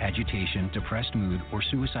 hostility, agitation, depressed mood, or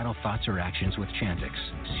suicidal thoughts or actions with Chantix.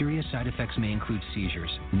 Serious side effects may include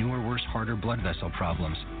seizures, new or worse heart or blood vessel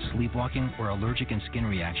problems, sleepwalking, or allergic and skin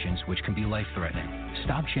reactions, which can be life-threatening.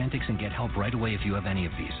 Stop Chantix and get help right away if you have any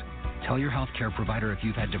of these. Tell your healthcare provider if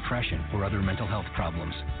you've had depression or other mental health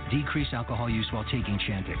problems. Decrease alcohol use while taking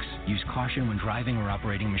Chantix. Use caution when driving or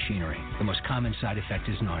operating machinery. The most common side effect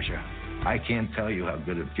is nausea. I can't tell you how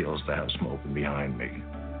good it feels to have smoking behind me.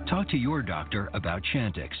 Talk to your doctor about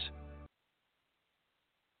Chantix.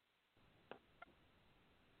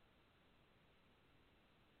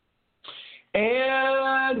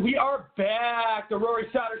 And we are back. The Rory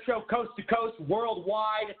Sauter Show, coast to coast,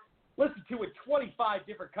 worldwide. Listen to it 25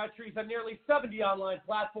 different countries on nearly 70 online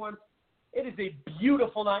platforms. It is a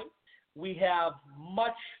beautiful night. We have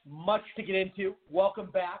much to get into. Welcome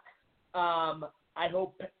back. I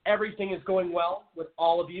hope everything is going well with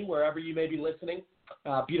all of you, wherever you may be listening.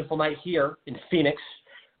 Beautiful night here in Phoenix.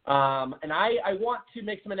 And I want to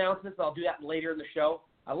make some announcements. I'll do that later in the show.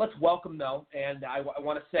 Let's welcome, though. And I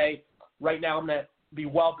want to say right now I'm going to be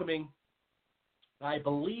welcoming, I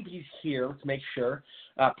believe he's here to make sure,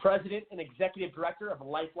 President and Executive Director of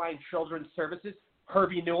Lifeline Children's Services,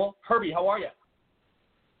 Herbie Newell. Herbie, how are you?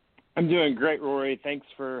 I'm doing great, Rory. Thanks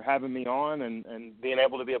for having me on and being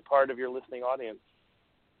able to be a part of your listening audience.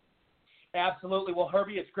 Absolutely. Well,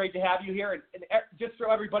 Herbie, it's great to have you here. And just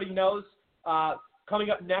so everybody knows,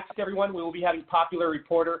 coming up next, everyone, we will be having popular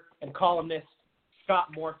reporter and columnist Scott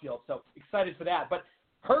Moorfield. So excited for that. But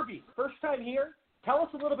Herbie, first time here. Tell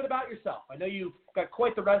us a little bit about yourself. I know you've got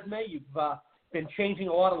quite the resume. You've been changing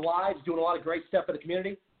a lot of lives, doing a lot of great stuff for the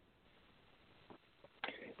community.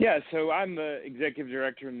 Yeah, so I'm the executive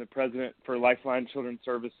director and the president for Lifeline Children's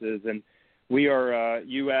Services, and we are a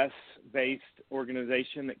U.S.-based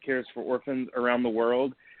organization that cares for orphans around the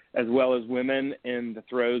world, as well as women in the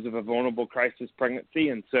throes of a vulnerable crisis pregnancy.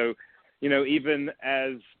 And so, you know, even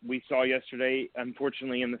as we saw yesterday,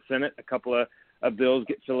 unfortunately in the Senate, a couple of bills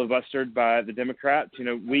get filibustered by the Democrats. You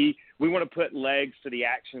know, we want to put legs to the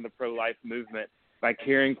action of the pro-life movement by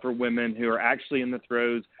caring for women who are actually in the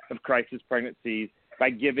throes of crisis pregnancies, by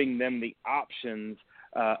giving them the options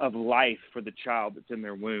of life for the child that's in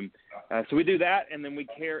their womb. So we do that, and then we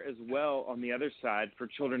care as well on the other side for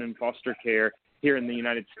children in foster care here in the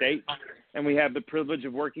United States. And we have the privilege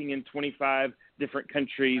of working in 25 different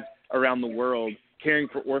countries around the world, caring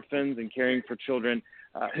for orphans and caring for children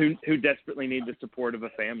who desperately need the support of a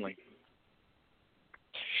family.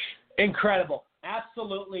 Incredible,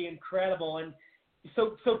 absolutely incredible. And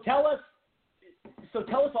so tell us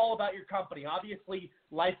all about your company. Obviously,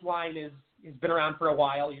 Lifeline has been around for a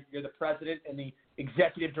while. You're the president and the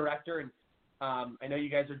executive director, and I know you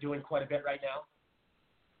guys are doing quite a bit right now.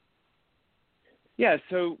 Yeah,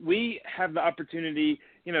 so we have the opportunity,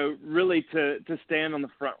 you know, really to stand on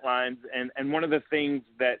the front lines, and one of the things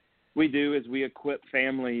that we do is we equip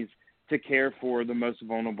families to care for the most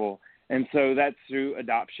vulnerable. And so that's through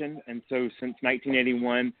adoption. And so since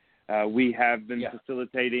 1981, we have been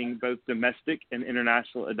facilitating both domestic and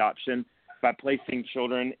international adoption by placing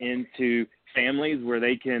children into families where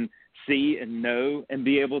they can see and know and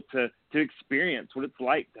be able to experience what it's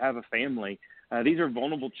like to have a family. These are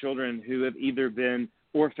vulnerable children who have either been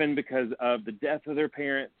orphaned because of the death of their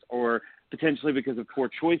parents, or potentially because of poor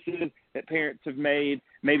choices that parents have made,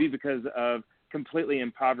 maybe because of completely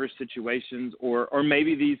impoverished situations, or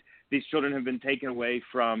maybe these children have been taken away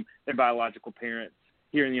from their biological parents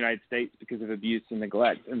here in the United States because of abuse and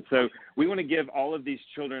neglect. And so we want to give all of these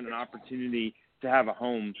children an opportunity to have a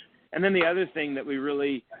home. And then the other thing that we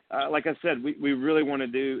really, like I said, we really want to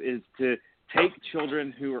do is to take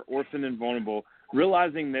children who are orphaned and vulnerable,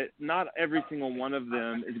 realizing that not every single one of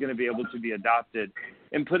them is going to be able to be adopted,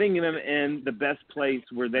 and putting them in the best place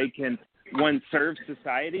where they can, one, serve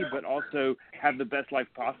society, but also have the best life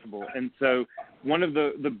possible. And so one of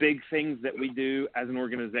the big things that we do as an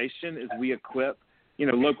organization is we equip,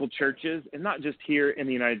 local churches, and not just here in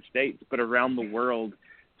the United States, but around the world,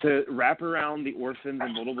 to wrap around the orphans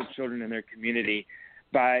and vulnerable children in their community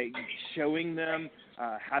by showing them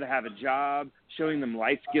how to have a job, showing them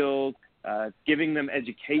life skills, giving them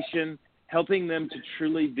education, helping them to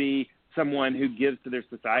truly be someone who gives to their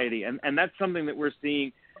society. And that's something that we're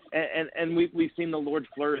seeing, and we've seen the Lord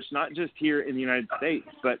flourish, not just here in the United States,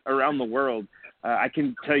 but around the world. I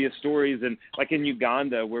can tell you stories, and like in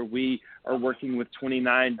Uganda, where we are working with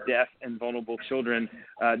 29 deaf and vulnerable children,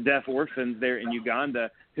 deaf orphans there in Uganda,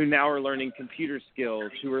 who now are learning computer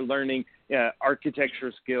skills, who are learning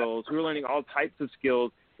architecture skills, who are learning all types of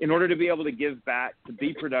skills in order to be able to give back, to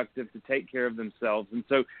be productive, to take care of themselves. And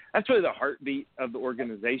so that's really the heartbeat of the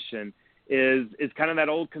organization, is kind of that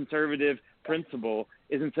old conservative principle,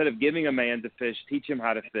 is instead of giving a man to fish, teach him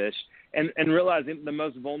how to fish, and realizing the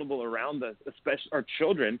most vulnerable around us, especially our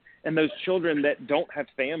children, and those children that don't have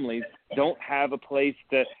families, don't have a place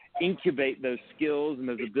to incubate those skills and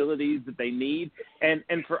those abilities that they need. And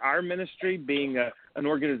for our ministry, being an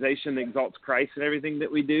organization that exalts Christ in everything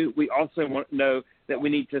that we do, we also want to know that we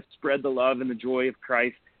need to spread the love and the joy of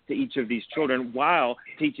Christ to each of these children while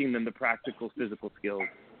teaching them the practical physical skills.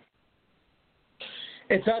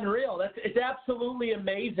 It's unreal. It's absolutely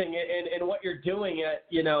amazing in what you're doing.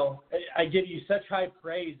 I give you such high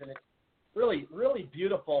praise, and it's really, really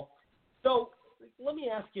beautiful. So let me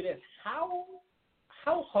ask you this: how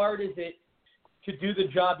hard is it to do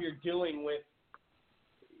the job you're doing with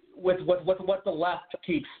what the left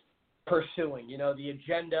keeps pursuing? The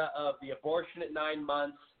agenda of the abortion at 9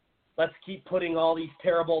 months. Let's keep putting all these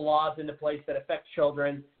terrible laws into place that affect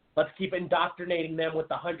children. Let's keep indoctrinating them with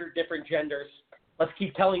 100 different genders. Let's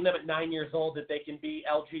keep telling them at 9 years old that they can be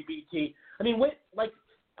LGBT. I mean,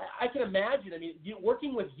 I can imagine. I mean,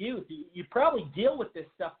 working with youth, you probably deal with this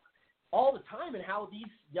stuff all the time, and how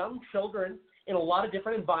these young children in a lot of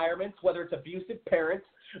different environments, whether it's abusive parents,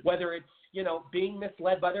 whether it's being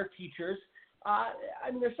misled by their teachers. I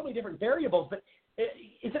mean, there's so many different variables. But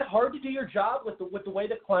is it hard to do your job with the way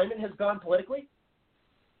the climate has gone politically?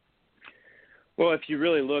 Well, if you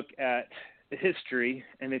really look at history,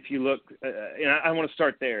 and if you look, I want to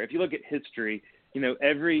start there. If you look at history,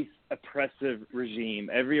 every oppressive regime,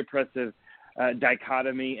 every oppressive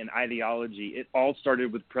dichotomy and ideology, it all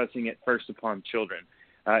started with pressing it first upon children.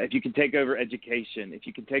 If you can take over education, if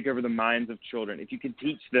you can take over the minds of children, if you can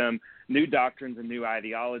teach them new doctrines and new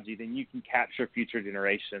ideology, then you can capture future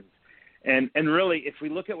generations. And really, if we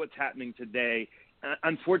look at what's happening today,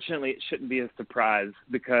 unfortunately, it shouldn't be a surprise,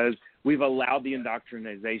 because we've allowed the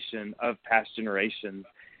indoctrination of past generations,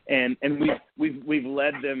 and we've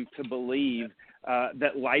led them to believe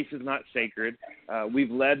that life is not sacred.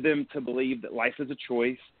 We've led them to believe that life is a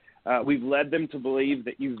choice. We've led them to believe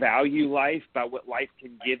that you value life by what life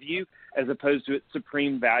can give you, as opposed to its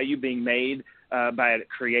supreme value being made by a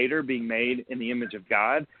creator, being made in the image of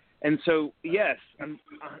God. And so, yes,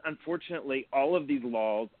 unfortunately, all of these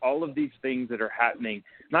laws, all of these things that are happening,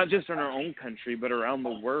 not just in our own country, but around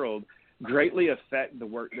the world, greatly affect the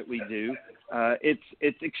work that we do.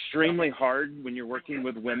 It's extremely hard when you're working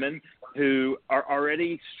with women who are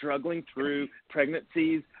already struggling through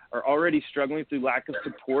pregnancies, are already struggling through lack of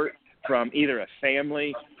support from either a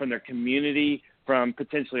family, from their community, from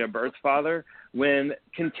potentially a birth father, when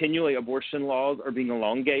continually abortion laws are being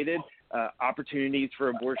elongated. Opportunities for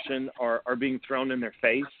abortion are being thrown in their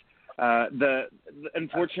face.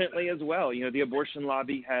 Unfortunately as well, the abortion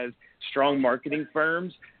lobby has strong marketing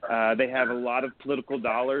firms. They have a lot of political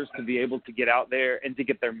dollars to be able to get out there and to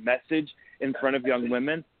get their message in front of young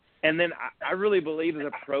women. And then I really believe as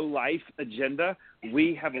a pro-life agenda,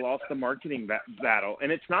 we have lost the marketing battle.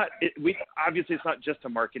 And it's not obviously it's not just a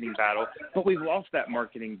marketing battle, but we've lost that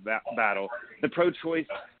marketing battle. The pro-choice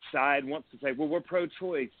side wants to say, well, we're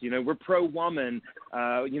pro-choice, we're pro-woman,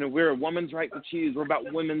 we're a woman's right to choose, we're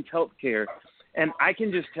about women's health care. And I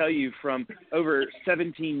can just tell you from over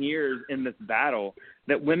 17 years in this battle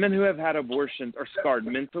that women who have had abortions are scarred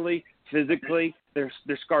mentally, physically, they're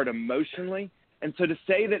scarred emotionally. And so to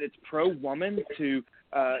say that it's pro-woman to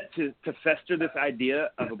fester this idea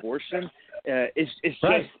of abortion is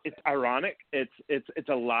just it's ironic. It's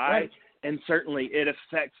a lie, right. And certainly it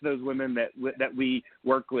affects those women that we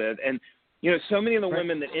work with. And so many of the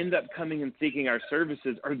women that end up coming and seeking our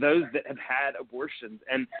services are those that have had abortions,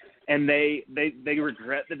 and they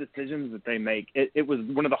regret the decisions that they make. It was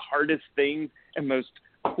one of the hardest things and most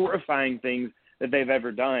horrifying things that they've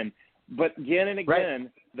ever done. But again and again,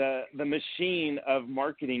 the machine of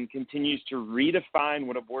marketing continues to redefine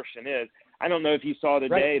what abortion is. I don't know if you saw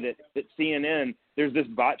today that CNN, there's this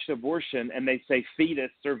botched abortion, and they say fetus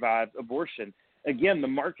survived abortion. Again, the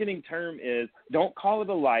marketing term is don't call it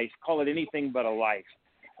a life, call it anything but a life.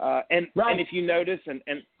 And if you notice, and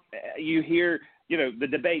you hear, the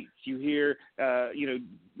debates, you hear,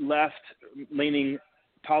 left-leaning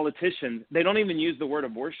politicians, they don't even use the word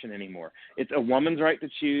abortion anymore. It's a woman's right to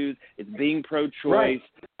choose. It's being pro-choice.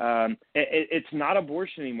 It's not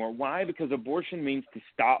abortion anymore. Why? Because abortion means to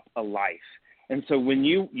stop a life. And so when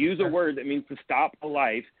you use a word that means to stop a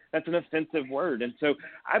life, that's an offensive word. And so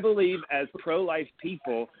I believe as pro-life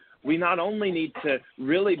people, we not only need to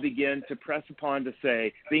really begin to press upon to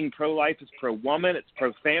say being pro-life is pro-woman, it's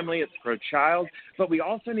pro-family, it's pro-child, but we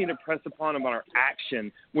also need to press upon about our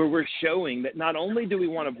action where we're showing that not only do we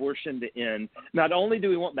want abortion to end, not only do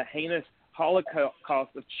we want the heinous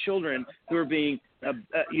holocaust of children who are being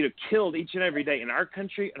killed each and every day in our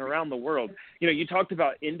country and around the world. You talked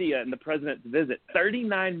about India and the president's visit.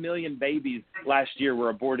 39 million babies last year were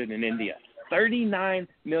aborted in India. 39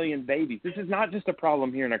 million babies. This is not just a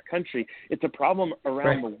problem here in our country. It's a problem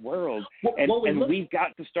around the world. And we've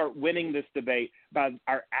got to start winning this debate by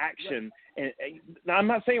our action. And now, I'm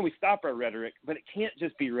not saying we stop our rhetoric, but it can't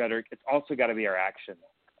just be rhetoric. It's also got to be our action.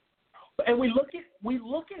 And we look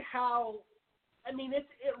at how,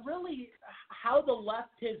 it really how the left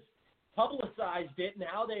has publicized it and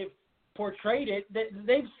how they've portrayed it.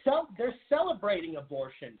 They're celebrating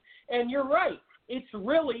abortion, and you're right. It's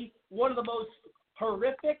really one of the most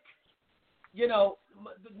horrific,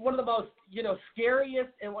 one of the most, scariest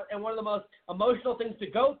and one of the most emotional things to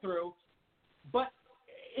go through. But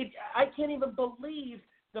I can't even believe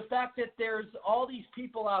the fact that there's all these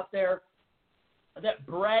people out there that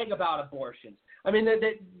brag about abortions.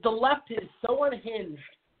 The left is so unhinged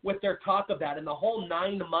with their talk of that and the whole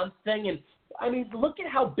 9-month thing. And look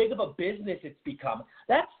at how big of a business it's become.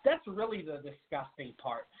 That's really the disgusting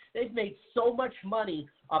part. They've made so much money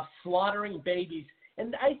of slaughtering babies.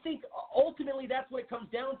 And I think ultimately that's what it comes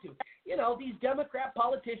down to. These Democrat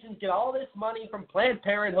politicians get all this money from Planned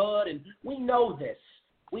Parenthood, and we know this.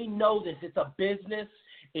 It's a business.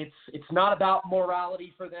 It's not about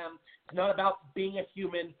morality for them. It's not about being a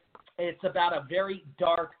human. It's about a very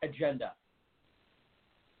dark agenda.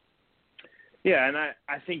 Yeah, and I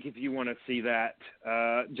think if you want to see that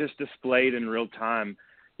just displayed in real time,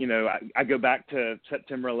 I go back to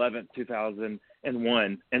September 11th,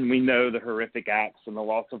 2001, and we know the horrific acts and the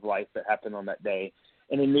loss of life that happened on that day.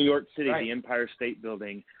 And in New York City, the Empire State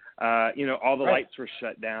Building, all the lights were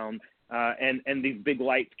shut down. And these big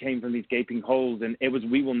lights came from these gaping holes, and it was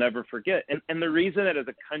we will never forget. And the reason that as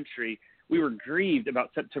a country we were grieved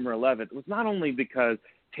about September 11th was not only because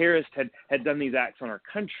terrorists had done these acts on our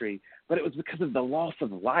country, but it was because of the loss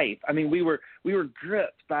of life. We were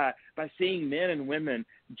gripped by seeing men and women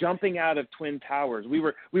jumping out of Twin Towers. We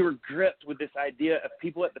were gripped with this idea of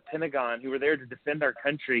people at the Pentagon who were there to defend our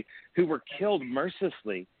country who were killed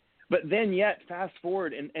mercilessly. But then yet, fast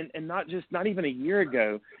forward, and not even a year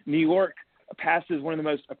ago, New York passes one of the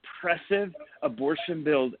most oppressive abortion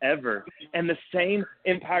bills ever. And the same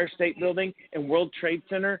Empire State Building and World Trade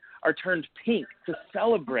Center are turned pink to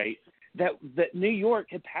celebrate that New York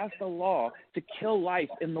had passed a law to kill life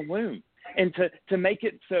in the womb and to make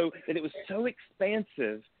it so that it was so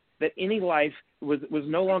expansive that any life was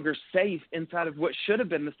no longer safe inside of what should have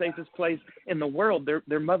been the safest place in the world,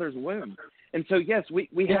 their mother's womb. And so, yes,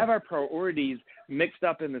 we have our priorities mixed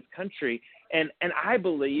up in this country. And I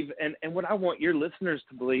believe, and what I want your listeners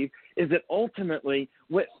to believe, is that ultimately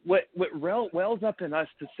what wells up in us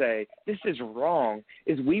to say this is wrong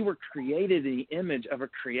is we were created in the image of a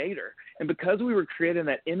creator. And because we were created in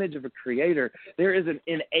that image of a creator, there is an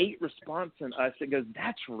innate response in us that goes,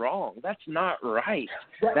 that's wrong. That's not right.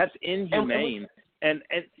 That's inhumane.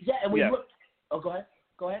 Oh, go ahead.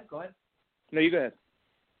 No, you go ahead.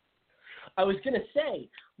 I was going to say,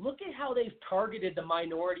 look at how they've targeted the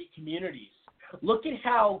minority communities. Look at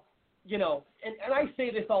how, and I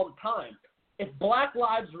say this all the time, if black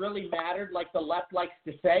lives really mattered like the left likes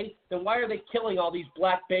to say, then why are they killing all these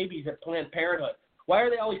black babies at Planned Parenthood? Why are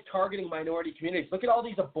they always targeting minority communities? Look at all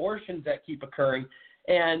these abortions that keep occurring,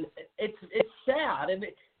 and it's sad, and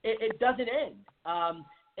it doesn't end.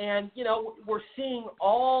 We're seeing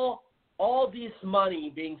all this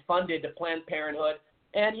money being funded to Planned Parenthood.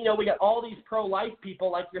 And, we got all these pro-life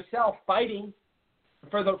people like yourself fighting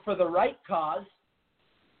for the right cause.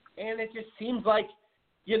 And it just seems like,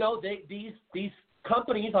 these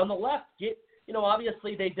companies on the left get,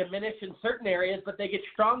 obviously they diminish in certain areas, but they get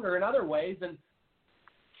stronger in other ways. And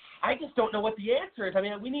I just don't know what the answer is. I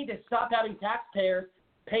mean, we need to stop having taxpayers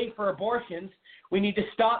pay for abortions. We need to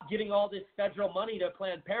stop giving all this federal money to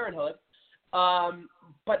Planned Parenthood.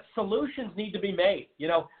 But solutions need to be made.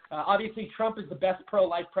 Obviously Trump is the best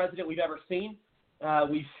pro-life president we've ever seen.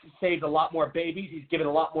 We've saved a lot more babies. He's given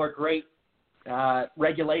a lot more great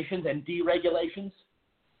regulations and deregulations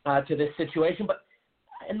to this situation. But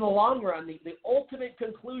in the long run, the ultimate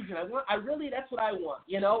conclusion, that's what I want.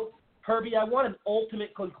 Herbie, I want an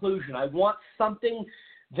ultimate conclusion. I want something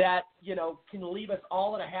that, can leave us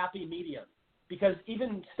all at a happy medium. Because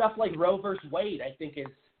even stuff like Roe versus Wade, I think is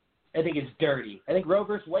dirty. I think Roe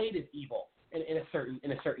versus Wade is evil in a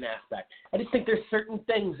certain aspect. I just think there's certain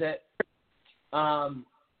things that,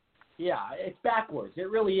 it's backwards. It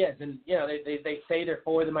really is. And they say they're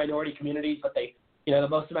for the minority communities, but they, the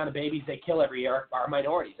most amount of babies they kill every year are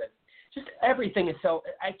minorities. And just everything is so.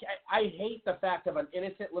 I hate the fact of an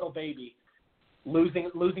innocent little baby losing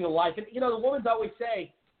a life. And the woman's always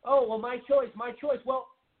say, "Oh, well, my choice." Well,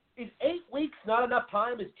 is 8 weeks not enough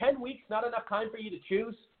time? Is 10 weeks not enough time for you to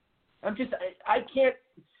choose? I can't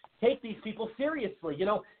take these people seriously.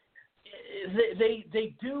 They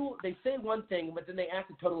say one thing, but then they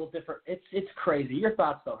act a totally different. It's crazy. Your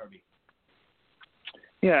thoughts, though, Herbie?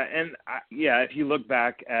 Yeah, and if you look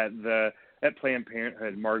back at Planned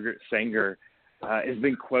Parenthood, Margaret Sanger has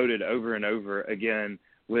been quoted over and over again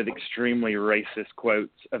with extremely racist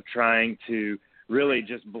quotes of trying to really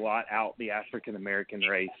just blot out the African American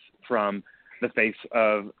race from the face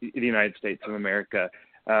of the United States of America.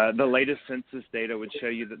 The latest census data would show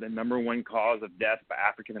you that the number one cause of death by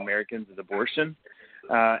African Americans is abortion.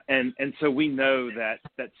 And so we know that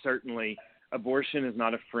certainly abortion is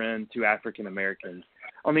not a friend to African Americans.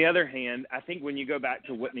 On the other hand, I think when you go back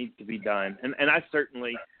to what needs to be done, and I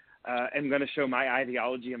certainly am going to show my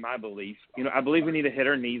ideology and my belief, I believe we need to hit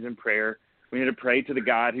our knees in prayer. We need to pray to the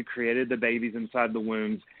God who created the babies inside the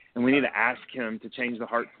wombs, and we need to ask him to change the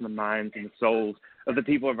hearts and the minds and the souls of the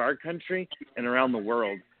people of our country and around the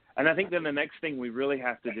world. And I think then the next thing we really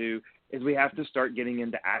have to do is we have to start getting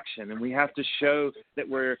into action, and we have to show that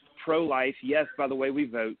we're pro-life, yes, by the way we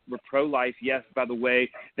vote. We're pro-life, yes, by the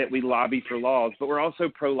way that we lobby for laws, but we're also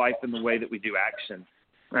pro-life in the way that we do action.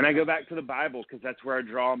 And I go back to the Bible because that's where I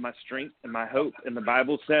draw my strength and my hope. And the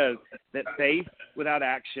Bible says that faith without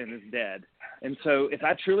action is dead. And so if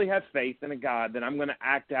I truly have faith in a God, then I'm going to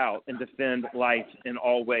act out and defend life in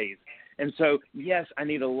all ways. And so, yes, I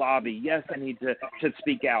need to lobby. Yes, I need to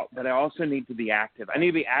speak out, but I also need to be active. I need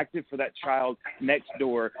to be active for that child next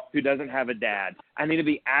door who doesn't have a dad. I need to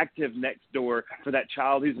be active next door for that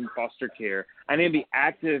child who's in foster care. I need to be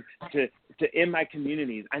active to in my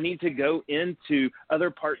communities. I need to go into other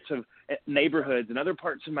parts of neighborhoods and other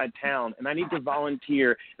parts of my town, and I need to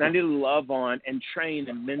volunteer, and I need to love on and train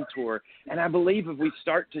and mentor. And I believe if we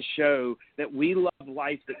start to show that we love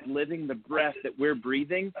life that's living the breath that we're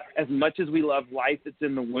breathing as much as we love life that's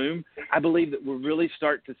in the womb, I believe that we'll really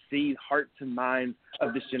start to see hearts and minds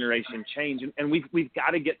of this generation change. And we've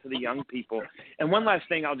got to get to the young people. And one last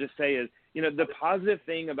thing I'll just say is, the positive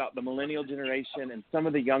thing about the millennial generation and some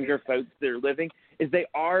of the younger folks that are living is they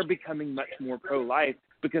are becoming much more pro-life,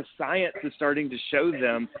 because science is starting to show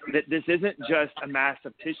them that this isn't just a mass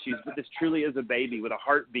of tissues, but this truly is a baby with a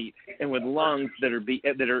heartbeat and with lungs that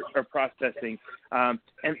are processing,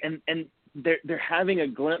 and they're having a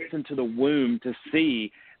glimpse into the womb to see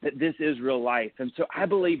that this is real life. And so I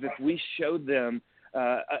believe if we show them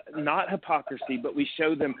not hypocrisy, but we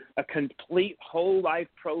show them a complete whole life,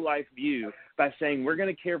 pro-life view by saying we're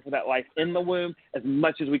going to care for that life in the womb as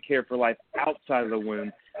much as we care for life outside of the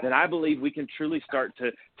womb, then I believe we can truly start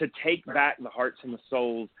to take back the hearts and the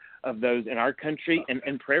souls of those in our country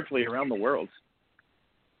and prayerfully around the world.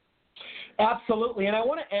 Absolutely. And I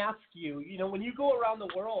want to ask you, when you go around the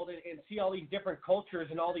world and see all these different cultures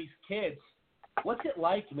and all these kids, what's it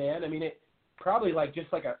like, man? I mean, it probably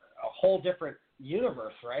just like a whole different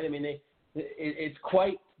universe, right? I mean, it's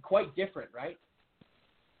quite different, right?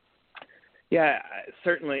 Yeah,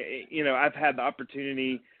 certainly. I've had the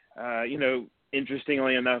opportunity,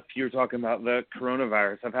 interestingly enough, you were talking about the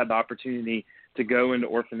coronavirus. I've had the opportunity to go into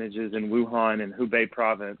orphanages in Wuhan and Hubei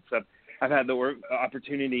province. I've had the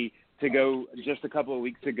opportunity to go just a couple of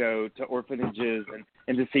weeks ago to orphanages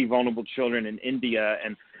and to see vulnerable children in India.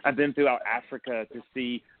 And I've been throughout Africa to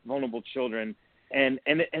see vulnerable children. And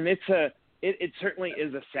it certainly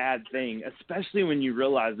is a sad thing, especially when you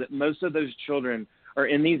realize that most of those children are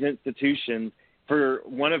in these institutions for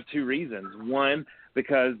one of two reasons. One,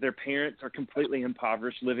 because their parents are completely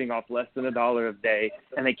impoverished, living off less than $1 a day,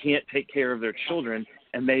 and they can't take care of their children.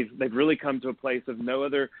 And they've really come to a place of no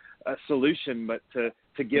other solution but to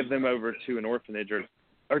give them over to an orphanage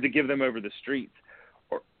or to give them over the streets.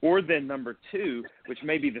 Or then number two, which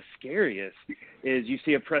may be the scariest, is you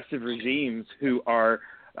see oppressive regimes who are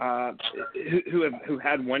who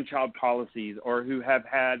had one-child policies or who have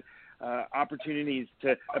had opportunities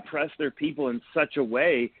to oppress their people in such a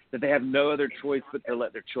way that they have no other choice but to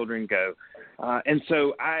let their children go. And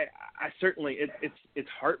so I certainly, it's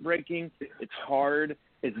heartbreaking, it's hard,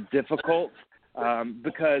 it's difficult,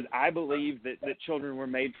 because I believe that children were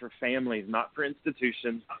made for families, not for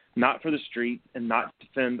institutions, not for the streets, and not to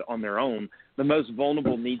fend on their own. The most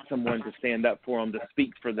vulnerable need someone to stand up for them, to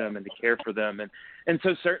speak for them, and to care for them. And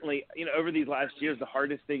so certainly, over these last years, the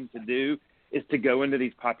hardest thing to do is to go into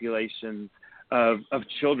these populations of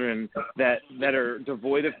children that are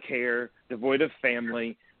devoid of care, devoid of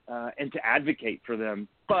family, and to advocate for them.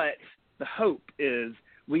 But the hope is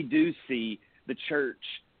we do see the church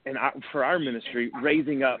and for our ministry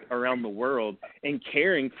raising up around the world and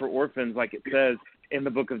caring for orphans, like it says in the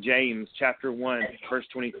book of James, chapter 1, verse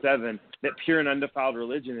 27, that pure and undefiled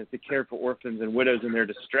religion is to care for orphans and widows in their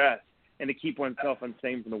distress and to keep oneself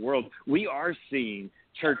unstained from the world. We are seeing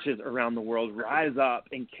churches around the world rise up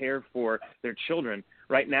and care for their children.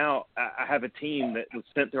 Right now, I have a team that was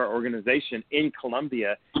sent to our organization in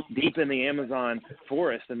Colombia, deep in the Amazon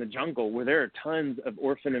forest and the jungle, where there are tons of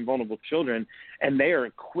orphan and vulnerable children, and they are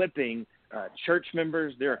equipping church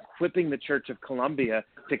members. They're equipping the Church of Colombia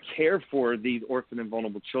to care for these orphan and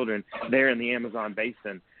vulnerable children there in the Amazon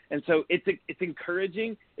basin. And so it's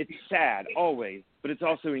encouraging. It's sad always, but it's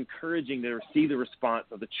also encouraging to see the response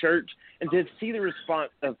of the church and to see the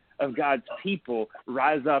response of God's people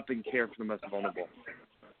rise up and care for the most vulnerable.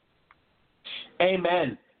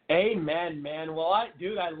 Amen. Amen, man. Well, I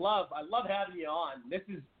love having you on. This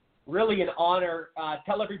is really an honor.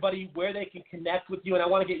 Tell everybody where they can connect with you, and I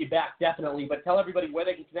want to get you back definitely, but tell everybody where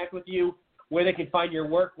they can connect with you, where they can find your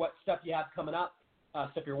work, what stuff you have coming up,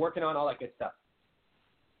 stuff you're working on, all that good stuff.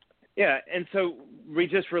 Yeah, and so we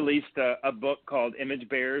just released a book called Image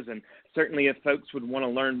Bearers, and certainly if folks would want to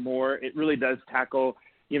learn more, it really does tackle,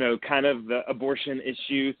 kind of the abortion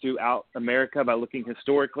issue throughout America by looking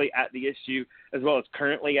historically at the issue as well as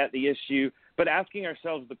currently at the issue, but asking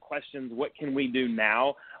ourselves the questions, what can we do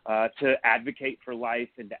now to advocate for life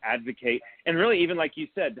and to advocate, and really even like you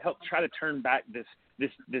said, to help try to turn back this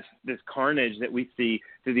carnage that we see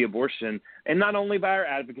through the abortion, and not only by our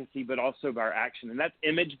advocacy, but also by our action. And that's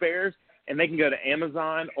Image Bearers, and they can go to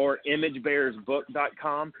Amazon or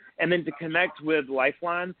imagebearersbook.com. And then to connect with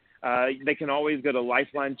Lifeline, they can always go to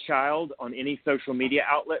Lifeline Child on any social media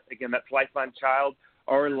outlet. Again, that's Lifeline Child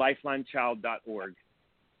or lifelinechild.org.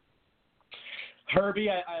 Herbie,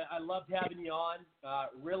 I loved having you on.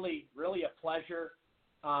 Really, really a pleasure.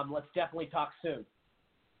 Let's definitely talk soon.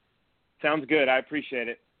 Sounds good. I appreciate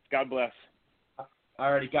it. God bless.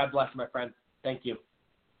 All righty. God bless, my friend. Thank you.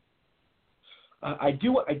 I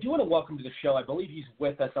do want to welcome to the show. I believe he's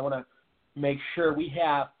with us. I want to make sure we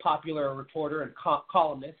have popular reporter and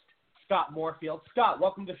columnist Scott Moorfield. Scott,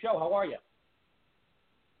 welcome to the show. How are you?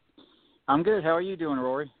 I'm good. How are you doing,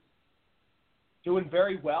 Rory? Doing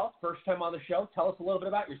very well. First time on the show. Tell us a little bit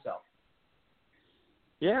about yourself.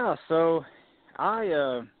 Yeah, so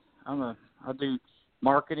I do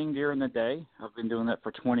marketing during the day. I've been doing that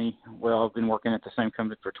for I've been working at the same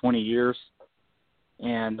company for 20 years,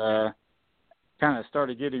 and kind of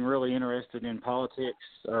started getting really interested in politics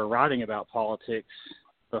or writing about politics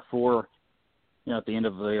before at the end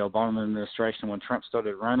of the Obama administration when Trump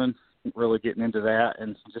started running, really getting into that,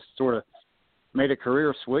 and just sort of made a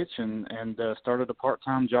career switch and started a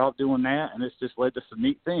part-time job doing that, and it's just led to some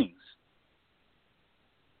neat things.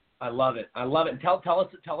 I love it. And tell us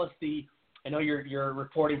I know you're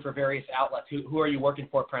reporting for various outlets. Who are you working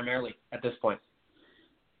for primarily at this point?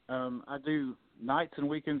 I do nights and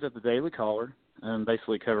weekends at the Daily Caller, and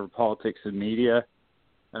basically cover politics and media.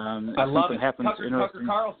 I love it. Tucker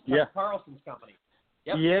Carlson's company.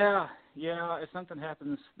 Yep. Yeah. If something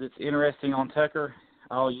happens that's interesting on Tucker,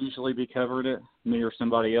 I'll usually be covering it, me or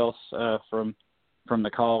somebody else from the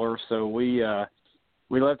Caller. So we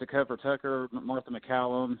love to cover Tucker, Martha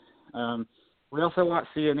McCallum. We also watch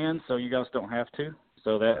CNN, so you guys don't have to.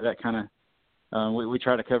 So that kind of we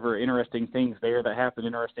try to cover interesting things there that happen,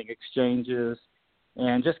 interesting exchanges,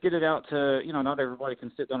 and just get it out to not everybody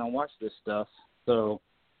can sit down and watch this stuff. So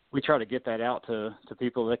we try to get that out to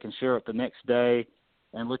people that can share it the next day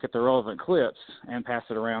and look at the relevant clips and pass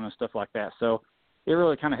it around and stuff like that. So it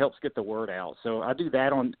really kind of helps get the word out. So I do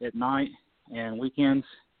that at night and weekends,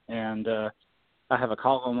 and I have a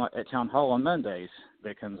column at Town Hall on Mondays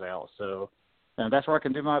that comes out. So that's where I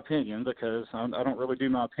can do my opinion, because I don't really do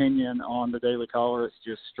my opinion on the Daily Caller. It's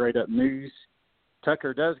just straight up news.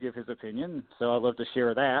 Tucker does give his opinion, so I love to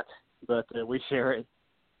share that, but we share it,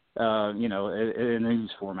 in a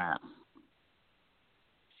news format.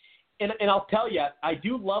 And I'll tell you, I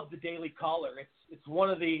do love the Daily Caller. It's one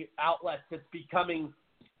of the outlets that's becoming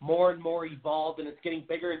more and more evolved, and it's getting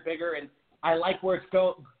bigger and bigger. And I like where it's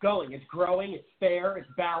going. It's growing. It's fair. It's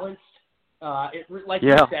balanced.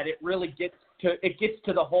 You said, it really gets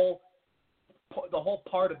to the whole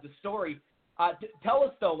part of the story. Tell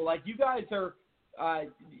us though, like you guys are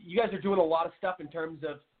doing a lot of stuff in terms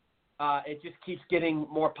of it just keeps getting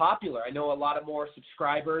more popular. I know a lot of more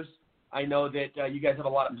subscribers. I know that you guys have a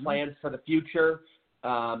lot of plans for the future.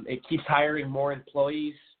 It keeps hiring more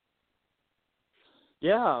employees.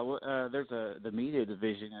 Yeah, there's the media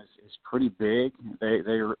division is pretty big. They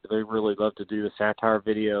really love to do the satire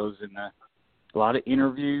videos and a lot of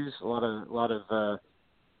interviews, a lot of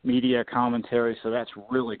media commentary. So that's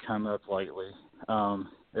really come up lately.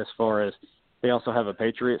 As far as they also have a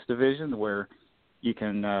Patriots division where you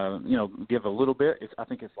can give a little bit. I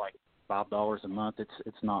think it's like $5 a month.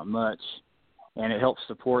 It's not much, and it helps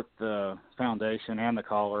support the foundation and the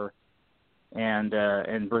Caller, and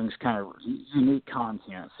brings kind of unique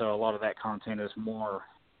content. So a lot of that content is more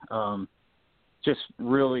just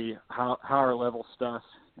really higher level stuff,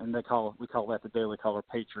 and we call that the Daily Caller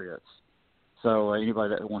Patriots. So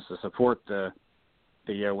anybody that wants to support the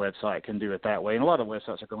website can do it that way, and a lot of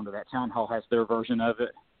websites are going to that. Town Hall has their version of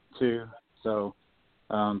it too. So,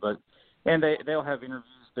 and they'll have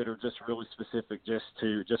interviews that are just really specific just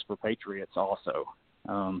for Patriots also.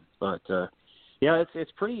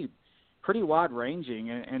 It's pretty wide ranging,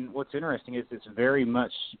 and what's interesting is it's very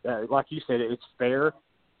much like you said, it's fair.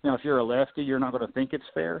 If you're a lefty, you're not going to think it's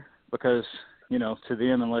fair because to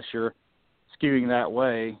them, unless you're skewing that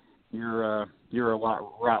way, you're a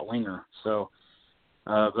right winger. So,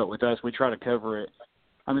 but with us, we try to cover it.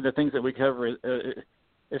 I mean, the things that we cover,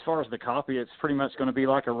 as far as the copy, it's pretty much going to be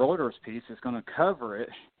like a Reuters piece. It's going to cover it,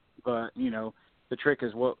 but the trick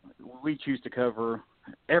is what we choose to cover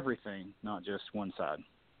everything, not just one side.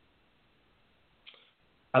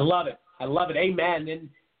 I love it. Amen. And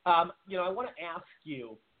I want to ask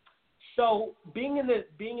you. So, being in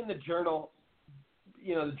the journal,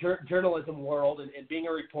 the journalism world, and being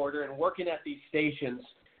a reporter and working at these stations,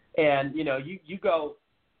 and you go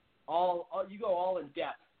all in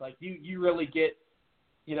depth. Like you really get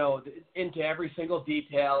into every single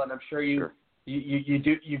detail, and I'm sure you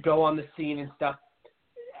go on the scene and stuff.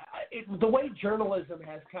 The way journalism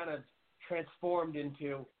has kind of transformed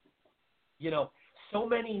into, so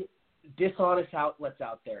many dishonest outlets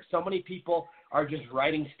out there. So many people are just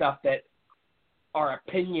writing stuff that are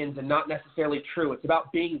opinions and not necessarily true. It's about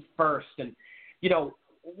being first. And,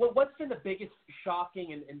 what's been the biggest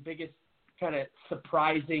shocking and biggest kind of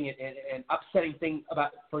surprising and upsetting thing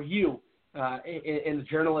for you in the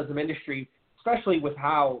journalism industry, especially with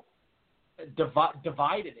how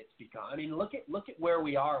divided it's become? I mean, look at where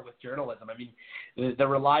we are with journalism. I mean, the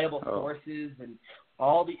reliable sources and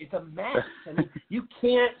it's a mess. I mean, you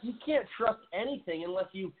can't trust anything unless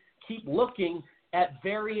you keep looking at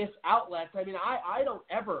various outlets. I mean, I don't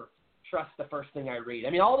ever trust the first thing I read. I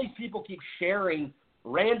mean, all these people keep sharing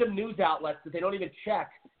random news outlets that they don't even check,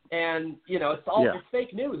 and it's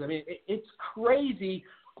fake news. I mean, it's crazy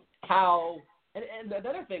how. And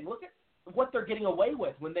another thing, look at what they're getting away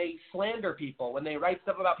with when they slander people, when they write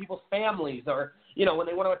stuff about people's families, or when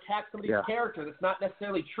they want to attack somebody's character that's not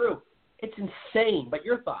necessarily true. It's insane. But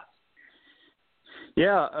your thoughts?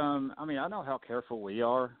 Yeah, I mean, I know how careful we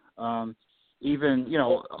are. Even, you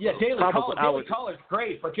know, Daily Caller's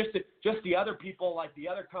great, but just the other people, like the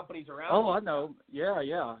other companies around. Oh, I know. Yeah.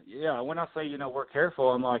 When I say, you know, we're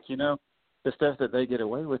careful, I'm like, you know, the stuff that they get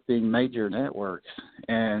away with being major networks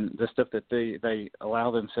and the stuff that they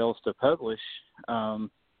allow themselves to publish, a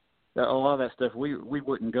lot of that stuff we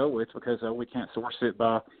wouldn't go with because we can't source it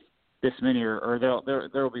by this many, or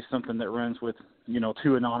there'll be something that runs with, you know,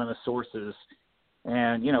 2 anonymous sources.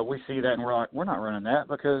 And, you know, we see that and we're like, we're not running that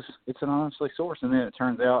because it's anonymously sourced. And then it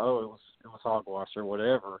turns out, it was hogwash or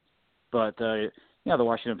whatever. But, you know, the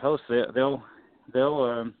Washington Post, they'll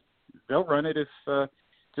run it if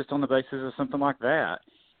just on the basis of something like that.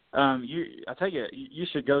 I tell you, you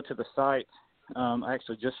should go to the site. I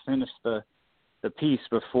actually just finished the piece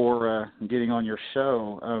before getting on your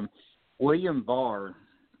show. William Barr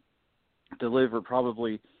delivered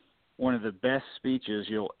probably one of the best speeches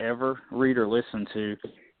you'll ever read or listen to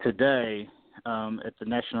today at the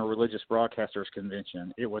National Religious Broadcasters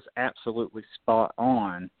Convention. It was absolutely spot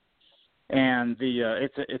on, and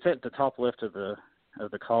it's at the top left of the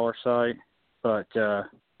caller site. But the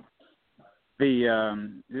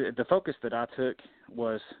focus that I took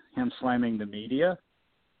was him slamming the media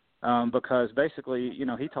because basically, you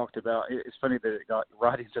know, he talked about. It's funny that it got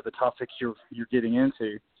right into the topic you're getting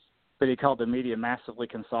into. But he called the media massively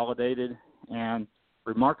consolidated and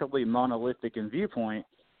remarkably monolithic in viewpoint.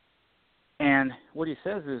 And what he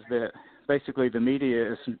says is that basically the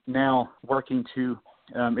media is now working to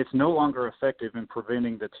it's no longer effective in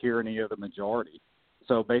preventing the tyranny of the majority.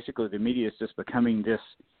 So basically the media is just becoming this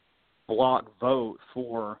block vote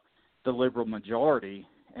for the liberal majority,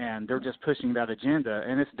 and they're just pushing that agenda,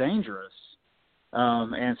 and it's dangerous.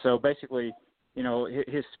 And so basically, you know,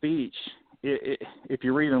 his speech, if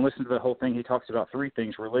you read and listen to the whole thing, he talks about 3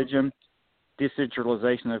 things: religion,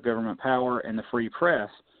 decentralization of government power, and the free press.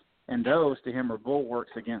 And those, to him, are bulwarks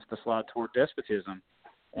against the slide toward despotism.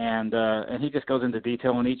 And he just goes into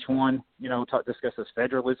detail on each one, you know, discusses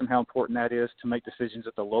federalism, how important that is to make decisions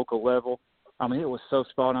at the local level. I mean, it was so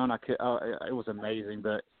spot on. It was amazing,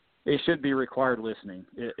 but it should be required listening.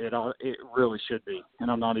 It really should be. And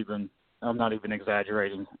I'm not even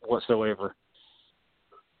exaggerating whatsoever.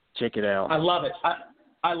 Check it out. I love it.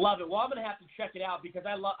 I love it. Well, I'm going to have to check it out because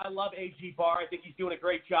I love A.G. Barr. I think he's doing a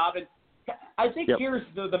great job. And I think here's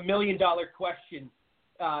the $1 million question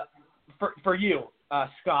for you,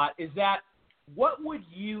 Scott, is that what would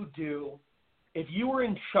you do if you were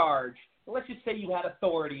in charge? Let's just say you had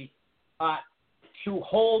authority to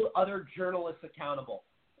hold other journalists accountable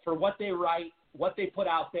for what they write, what they put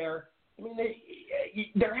out there. I mean,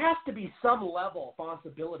 there has to be some level of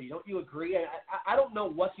responsibility. Don't you agree? I don't know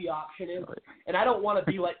what the option is, and I don't want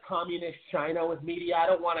to be like communist China with media. I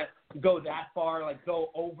don't want to go that far, like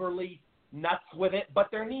go overly nuts with it,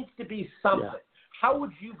 but there needs to be something. Yeah. How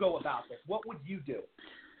would you go about this? What would you do?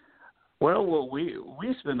 Well, we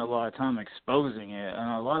spend a lot of time exposing it,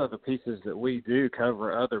 and a lot of the pieces that we do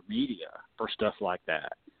cover other media for stuff like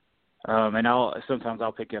that. And sometimes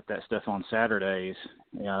I'll pick up that stuff on Saturdays,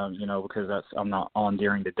 you know, because I'm not on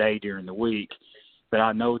during the day during the week, but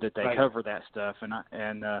I know that they cover that stuff,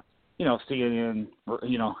 and you know, CNN,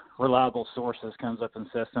 you know, reliable sources comes up and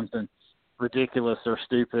says something ridiculous or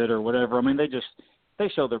stupid or whatever. I mean, they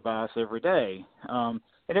show their bias every day, and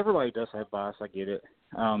everybody does have bias. I get it,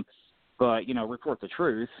 but you know, report the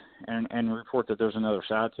truth and report that there's another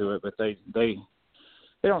side to it. But they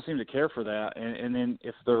don't seem to care for that. And then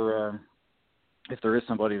if there is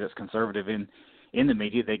somebody that's conservative in the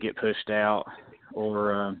media, they get pushed out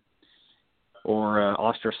or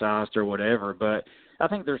ostracized or whatever. But I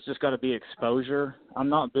think there's just got to be exposure. I'm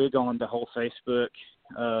not big on the whole Facebook,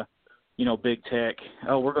 you know, big tech.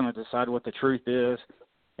 Oh, we're going to decide what the truth is,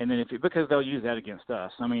 and then because they'll use that against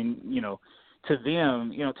us. I mean, you know, to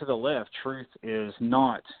them, you know, to the left, truth is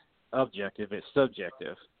not objective; it's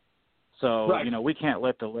subjective. So, you know, we can't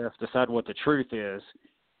let the left decide what the truth is.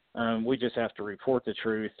 We just have to report the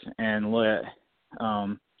truth and let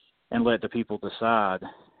the people decide.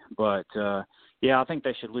 But yeah, I think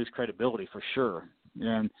they should lose credibility for sure.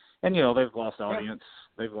 And you know, they've lost audience.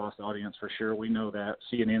 They've lost audience for sure. We know that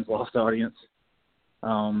CNN's lost audience.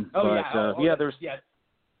 There's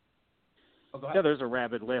a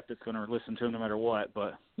rabid left that's going to listen to them no matter what.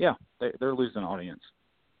 But yeah, they're losing audience.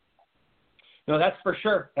 No, that's for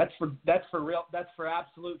sure. That's for real. That's for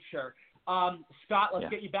absolute sure. Scott, let's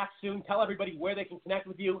get you back soon. Tell everybody where they can connect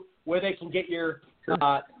with you, where they can get your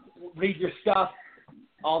read your stuff,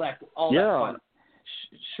 all that fun.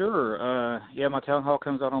 Sure. My town hall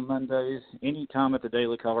comes out on Mondays. Anytime at the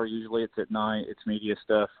Daily Caller. Usually it's at night. It's media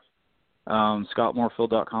stuff.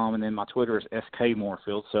 ScottMorefield.com, and then my Twitter is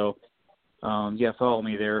skmorefield. So, follow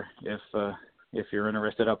me there if you're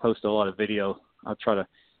interested. I post a lot of video.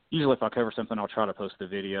 Usually if I cover something, I'll try to post the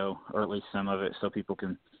video or at least some of it so people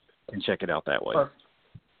can check it out that way.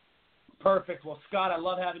 Perfect. Well, Scott, I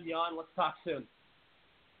love having you on. Let's talk soon.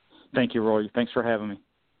 Thank you, Rory. Thanks for having me.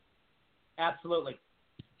 Absolutely.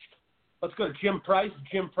 Let's go to Jim Price,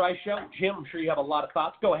 Jim Price Show. Jim, I'm sure you have a lot of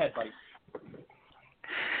thoughts. Go ahead, buddy.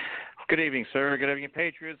 Good evening, sir. Good evening,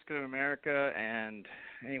 Patriots, good evening, America, and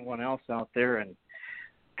anyone else out there in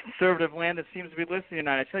conservative land that seems to be listening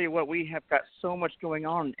tonight. I tell you what, we have got so much going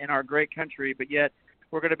on in our great country, but yet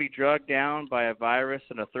we're going to be drugged down by a virus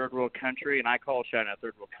in a third world country, and I call China a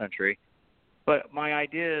third world country. But my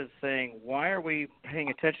idea is saying, why are we paying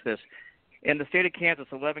attention to this? In the state of Kansas,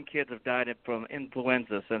 11 kids have died from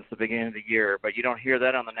influenza since the beginning of the year, but you don't hear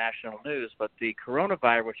that on the national news. But the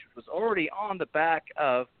coronavirus, which was already on the back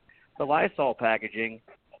of the Lysol packaging,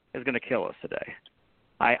 is going to kill us today.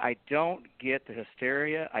 I don't get the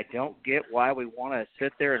hysteria. I don't get why we want to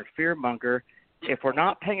sit there and fearmonger. If we're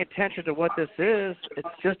not paying attention to what this is, it's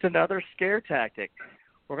just another scare tactic.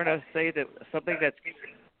 We're going to say that something that's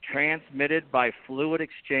transmitted by fluid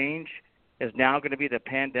exchange is now going to be the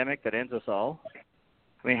pandemic that ends us all.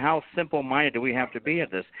 I mean, how simple-minded do we have to be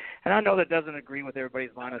at this? And I know that doesn't agree with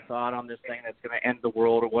everybody's line of thought on this thing that's going to end the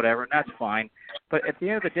world or whatever, and that's fine. But at the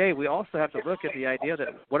end of the day, we also have to look at the idea that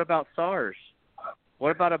what about SARS? What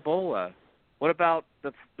about Ebola? What about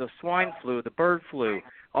the swine flu, the bird flu?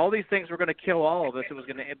 All these things were going to kill all of us. It was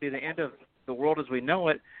going to be the end of the world as we know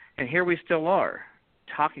it, and here we still are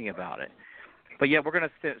talking about it. But yet we're going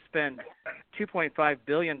to spend $2.5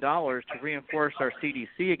 billion to reinforce our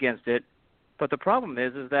CDC against it. But the problem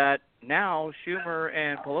is that now Schumer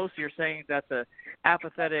and Pelosi are saying that's an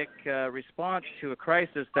apathetic response to a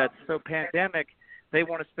crisis that's so pandemic. They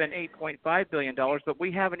want to spend $8.5 billion, but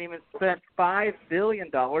we haven't even spent $5 billion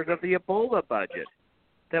of the Ebola budget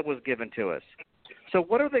that was given to us. So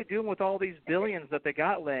what are they doing with all these billions that they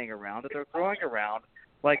got laying around, that they're throwing around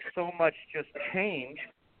like so much just change,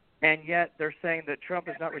 and yet they're saying that Trump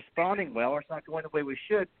is not responding well or it's not going the way we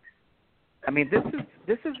should? I mean,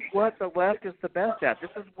 this is what the left is the best at. This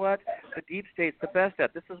is what the deep state's the best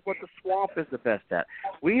at. This is what the swamp is the best at.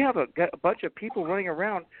 We have a bunch of people running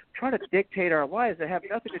around trying to dictate our lives that have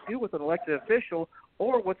nothing to do with an elected official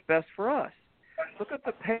or what's best for us. Look at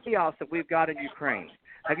the chaos that we've got in Ukraine.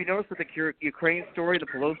 Have you noticed that the Ukraine story, the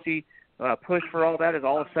Pelosi push for all that, has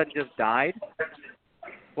all of a sudden just died?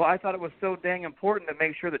 Well, I thought it was so dang important to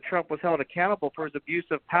make sure that Trump was held accountable for his abuse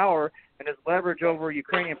of power and his leverage over a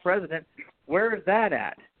Ukrainian president. Where is that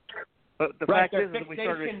at? But the fact is that we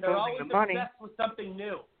started exposing the money. They're always obsessed with something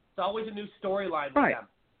new. It's always a new storyline with them.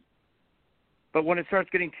 But when it starts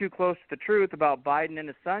getting too close to the truth about Biden and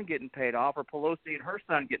his son getting paid off, or Pelosi and her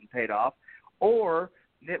son getting paid off, or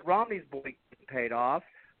Mitt Romney's boy getting paid off,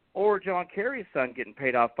 or John Kerry's son getting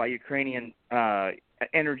paid off by Ukrainian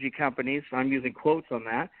energy companies. I'm using quotes on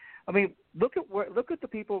that. I mean, look at the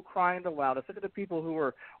people crying the loudest. Look at the people who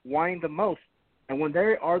are whining the most. And when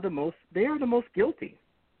they are the most guilty.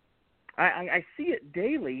 I see it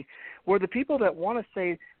daily where the people that want to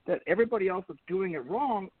say that everybody else is doing it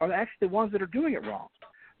wrong are actually the ones that are doing it wrong.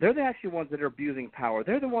 They're the actual ones that are abusing power.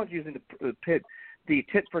 They're the ones using the tit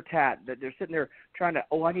for tat, that they're sitting there trying to,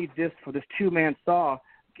 I need this for this two-man saw.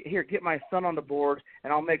 Here, get my son on the board,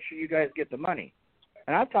 and I'll make sure you guys get the money.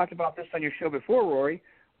 And I've talked about this on your show before, Rory.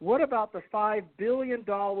 What about the $5 billion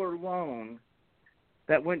loan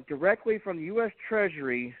that went directly from the U.S.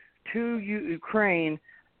 Treasury to Ukraine,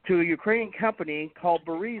 to a Ukrainian company called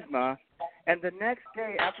Burisma, and the next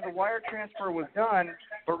day after the wire transfer was done,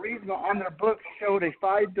 Burisma on their books showed a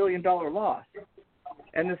 $5 billion loss.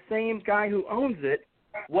 And the same guy who owns it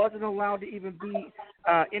wasn't allowed to even be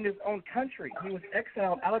in his own country. He was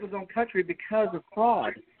exiled out of his own country because of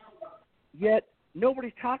fraud. Yet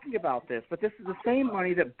nobody's talking about this, but this is the same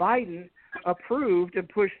money that Biden approved and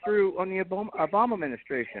pushed through on the Obama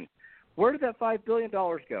administration. Where did that $5 billion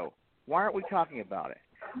go? Why aren't we talking about it?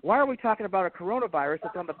 Why are we talking about a coronavirus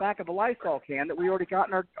that's on the back of a Lysol can that we already got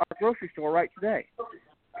in our grocery store right today?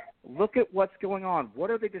 Look at what's going on.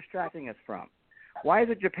 What are they distracting us from? Why is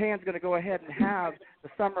it Japan's going to go ahead and have the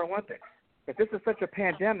Summer Olympics? If this is such a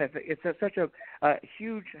pandemic, it's such a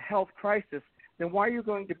huge health crisis, then why are you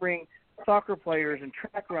going to bring soccer players and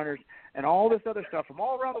track runners and all this other stuff from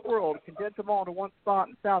all around the world, condense them all into one spot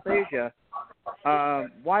in South Asia?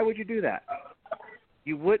 Why would you do that?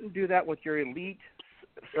 You wouldn't do that with your elite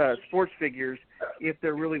sports figures if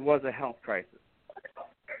there really was a health crisis.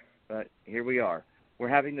 But here we are. We're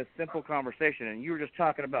having this simple conversation, and you were just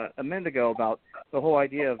talking about a minute ago about the whole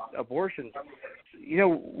idea of abortion. You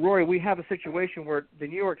know, Rory, we have a situation where the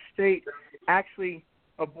New York State actually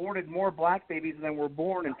aborted more black babies than were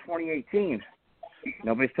born in 2018.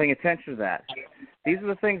 Nobody's paying attention to that. These are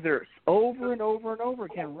the things that are over and over and over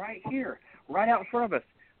again right here, right out in front of us.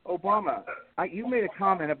 Obama, you made a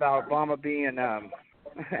comment about Obama being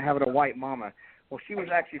having a white mama. Well, she was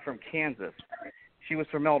actually from Kansas. She was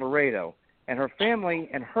from El Dorado. And her family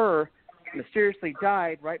and her mysteriously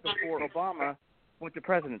died right before Obama went to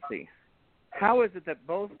presidency. How is it that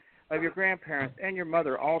both of your grandparents and your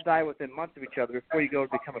mother all die within months of each other before you go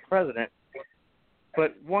to become a president?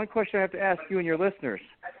 But one question I have to ask you and your listeners,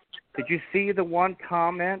 did you see the one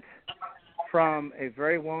comment from a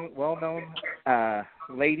very well-known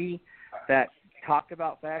lady that talked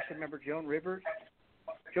about fashion? Remember Joan Rivers?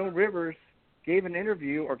 Joan Rivers gave an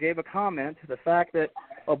interview or gave a comment to the fact that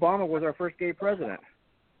Obama was our first gay president.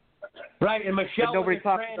 Right, and Michelle. But nobody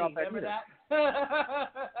talks about that. Remember either. that?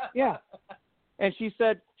 Yeah, and she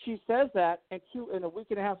says that, and a week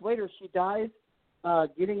and a half later she dies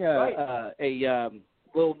getting a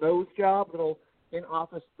little nose job, little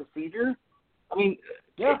in-office procedure. I mean,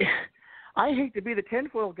 yeah. I hate to be the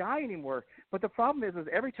tinfoil guy anymore, but the problem is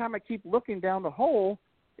every time I keep looking down the hole,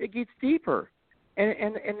 it gets deeper. And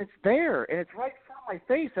it's there, and it's right in front of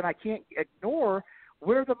my face, and I can't ignore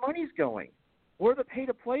where the money's going, where the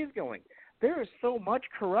pay-to-play is going. There is so much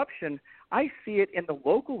corruption. I see it in the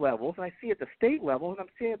local levels, and I see it at the state level, and I'm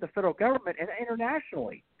seeing it at the federal government and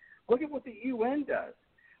internationally. Look at what the UN does.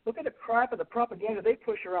 Look at the crap and the propaganda they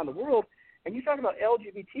push around the world, and you talk about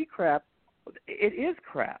LGBT crap. It is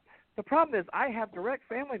crap. The problem is I have direct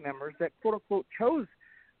family members that, quote-unquote, chose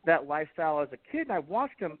that lifestyle as a kid, and I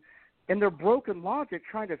watched them in their broken logic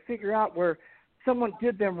trying to figure out where someone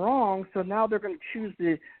did them wrong, so now they're going to choose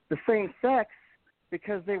the same sex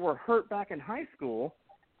because they were hurt back in high school.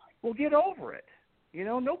 Well, get over it. You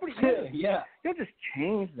know, nobody you'll just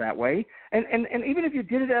change that way. And even if you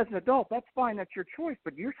did it as an adult, that's fine. That's your choice.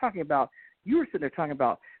 But you were sitting there talking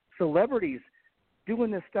about celebrities doing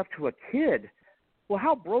this stuff to a kid. Well,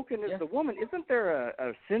 how broken is the woman? Isn't there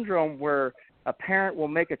a syndrome where a parent will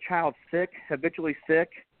make a child sick, habitually sick?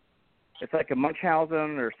 It's like a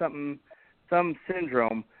Munchausen or something, some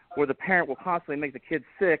syndrome where the parent will constantly make the kid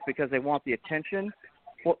sick because they want the attention.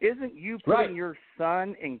 Well, isn't you putting your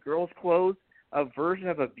son in girls' clothes a version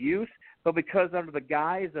of abuse? But because under the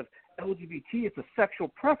guise of LGBT, it's a sexual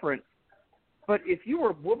preference. But if you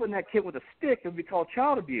were whooping that kid with a stick, it would be called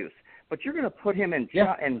child abuse. But you're going to put him in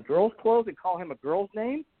girls' clothes and call him a girl's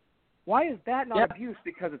name? Why is that not abuse?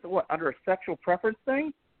 Because it's under a sexual preference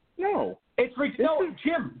thing? No. It's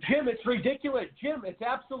Jim, it's ridiculous. Jim, it's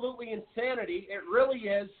absolutely insanity. It really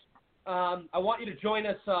is. I want you to join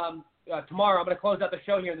us tomorrow. I'm going to close out the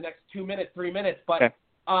show here in the next 2 minutes, 3 minutes. But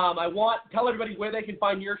tell everybody where they can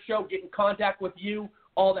find your show, get in contact with you,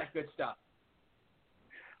 all that good stuff.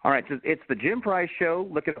 All right, so it's the Jim Price Show.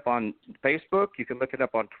 Look it up on Facebook. You can look it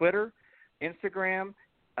up on Twitter, Instagram,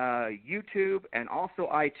 YouTube, and also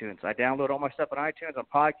iTunes. I download all my stuff on iTunes, on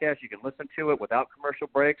podcasts. You can listen to it without commercial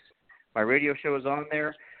breaks. My radio show is on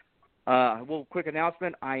there. Quick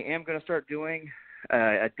announcement, I am going to start doing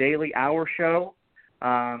a daily hour show.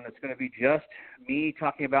 It's going to be just me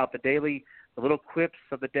talking about the little quips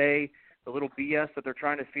of the day, the little BS that they're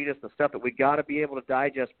trying to feed us, the stuff that we got to be able to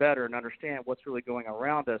digest better and understand what's really going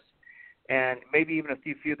around us, and maybe even a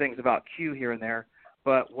few things about Q here and there.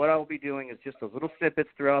 But what I will be doing is just those little snippets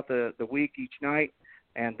throughout the week each night,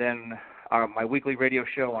 and then my weekly radio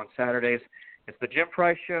show on Saturdays. It's the Jim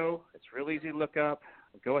Price Show. It's real easy to look up.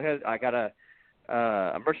 Go ahead. I got a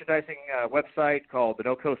merchandising website called the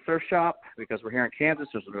No Coast Surf Shop because we're here in Kansas.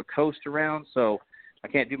 There's no coast around, so I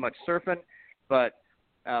can't do much surfing. But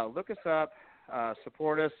look us up,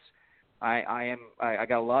 support us. I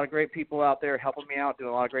got a lot of great people out there helping me out, doing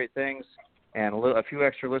a lot of great things, and a few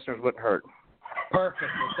extra listeners wouldn't hurt.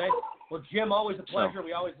 Perfect. Well, Jim, always a pleasure.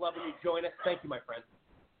 We always love when you join us. Thank you, my friend.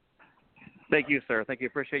 Thank you, sir. Thank you.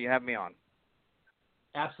 Appreciate you having me on.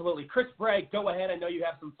 Absolutely. Chris Bragg, go ahead. I know you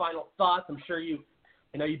have some final thoughts. I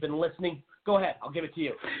know you've been listening. Go ahead. I'll give it to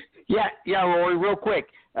you. Yeah, Rory, real quick.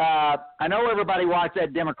 I know everybody watched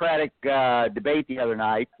that Democratic debate the other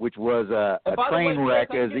night, which was a train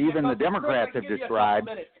wreck, as even the Democrats have described.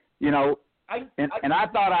 You know, and I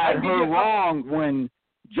thought I had heard wrong when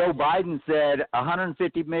Joe Biden said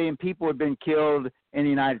 150 million people have been killed in the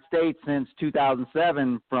United States since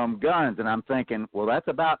 2007 from guns. And I'm thinking, well, that's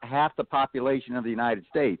about half the population of the United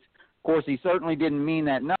States. Of course, he certainly didn't mean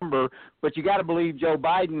that number, but you got to believe Joe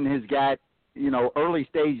Biden has got, early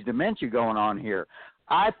stage dementia going on here.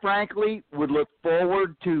 I frankly would look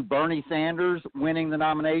forward to Bernie Sanders winning the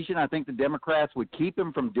nomination. I think the Democrats would keep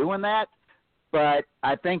him from doing that, but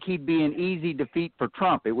I think he'd be an easy defeat for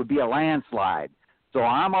Trump. It would be a landslide. So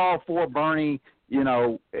I'm all for Bernie,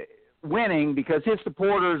 winning, because his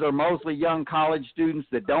supporters are mostly young college students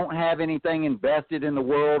that don't have anything invested in the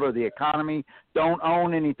world or the economy, don't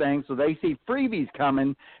own anything, so they see freebies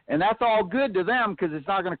coming, and that's all good to them because it's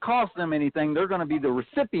not going to cost them anything. They're going to be the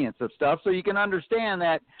recipients of stuff, so you can understand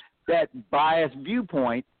that biased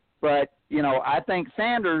viewpoint. But, I think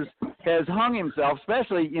Sanders has hung himself,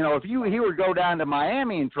 especially, if he were to go down to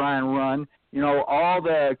Miami and try and run, all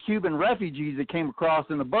the Cuban refugees that came across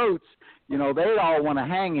in the boats, they all want to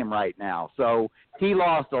hang him right now. So he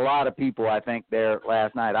lost a lot of people, I think, there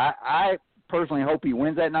last night. I personally hope he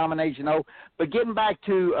wins that nomination, though. But getting back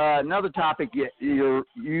to another topic you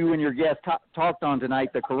and your guest talked on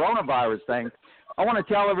tonight, the coronavirus thing, I want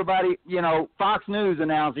to tell everybody, Fox News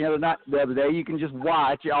announced the other day, you can just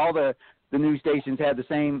watch, all the news stations had the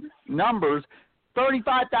same numbers.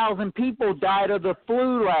 35,000 people died of the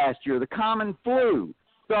flu last year, the common flu.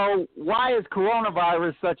 So why is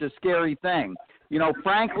coronavirus such a scary thing?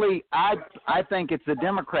 Frankly, I think it's the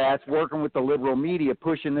Democrats working with the liberal media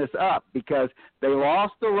pushing this up because they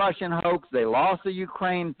lost the Russian hoax. They lost the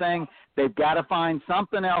Ukraine thing. They've got to find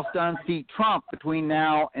something else to unseat Trump between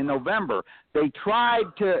now and November. They tried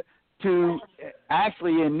to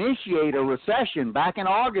actually initiate a recession. Back in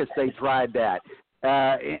August, they tried that.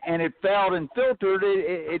 And it failed and filtered.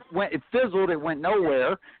 It fizzled. It went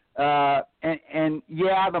nowhere. And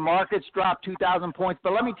the market's dropped 2,000 points.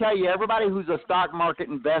 But let me tell you, everybody who's a stock market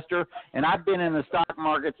investor, and I've been in the stock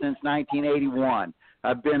market since 1981.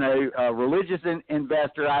 I've been a religious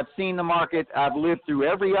investor. I've seen the market. I've lived through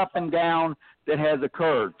every up and down that has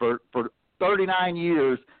occurred for 39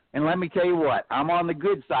 years. And let me tell you what, I'm on the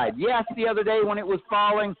good side. Yes, the other day when it was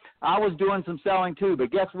falling, I was doing some selling too.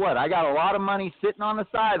 But guess what? I got a lot of money sitting on the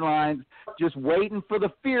sidelines just waiting for the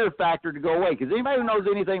fear factor to go away. Because anybody who knows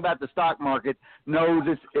anything about the stock market knows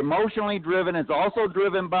it's emotionally driven. It's also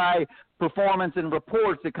driven by performance and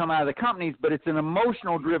reports that come out of the companies, but it's an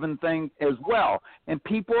emotional driven thing as well. And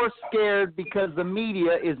people are scared because the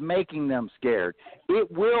media is making them scared.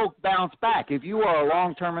 It will bounce back. If you are a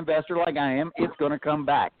long-term investor like I am, it's going to come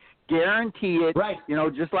back. Guarantee it. Right.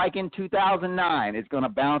 Just like in 2009, it's going to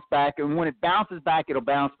bounce back. And when it bounces back, it'll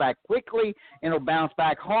bounce back quickly, and it'll bounce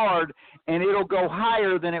back hard, and it'll go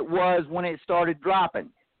higher than it was when it started dropping.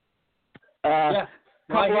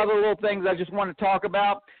 Couple other little things I just want to talk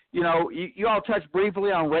about. You all touched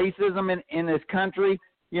briefly on racism in this country.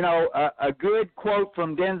 A good quote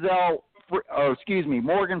from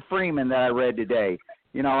Morgan Freeman that I read today.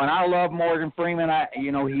 And I love Morgan Freeman.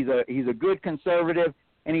 He's a good conservative.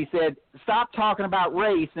 And he said, stop talking about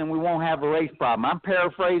race and we won't have a race problem. I'm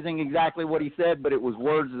paraphrasing exactly what he said, but it was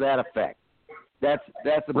words to that effect. That's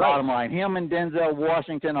the bottom line. Him and Denzel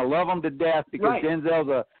Washington, I love them to death because Denzel's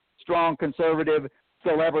a strong conservative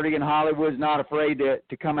celebrity in Hollywood, is not afraid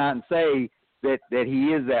to come out and say that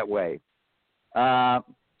he is that way. I'm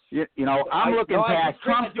looking past.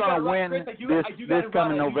 Trump's going to win this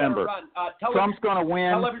coming November. Trump's going to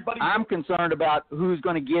win. I'm concerned about who's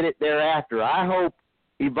going to get it thereafter. I hope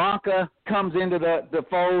Ivanka comes into the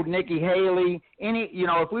fold, Nikki Haley.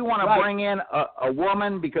 If we want to bring in a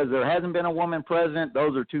woman because there hasn't been a woman president,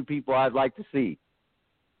 those are two people I'd like to see.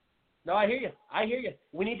 No, I hear you.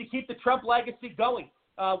 We need to keep the Trump legacy going,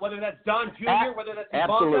 whether that's Don Jr., whether that's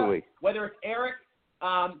Ivanka, whether it's Eric.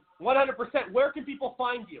 100%. Where can people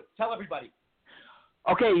find you? Tell everybody.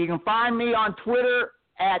 Okay, you can find me on Twitter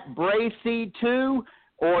at BrayC2,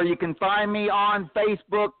 or you can find me on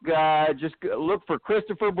Facebook. Just look for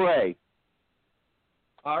Christopher Bray.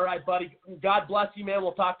 All right, buddy. God bless you, man.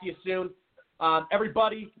 We'll talk to you soon.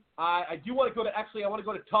 Everybody, I do want to go to – actually, I want to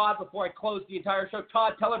go to Todd before I close the entire show.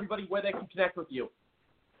 Todd, tell everybody where they can connect with you.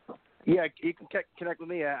 Yeah, you can connect with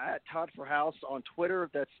me at Todd for House on Twitter.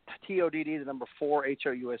 That's TODD, the number 4,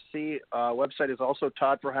 HOUSC. Website is also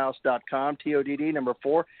toddforhouse.com, TODD, number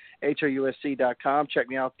 4, HOUSC.com. Check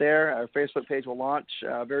me out there. Our Facebook page will launch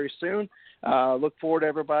very soon. Look forward to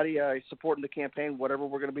everybody supporting the campaign, whatever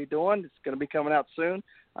we're going to be doing. It's going to be coming out soon.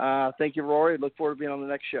 Thank you, Rory. Look forward to being on the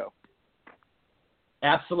next show.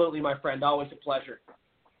 Absolutely, my friend. Always a pleasure.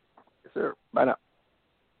 Yes, sir. Bye now.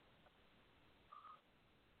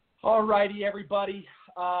 All righty, everybody.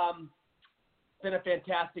 It's been a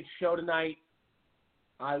fantastic show tonight.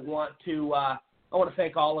 I want to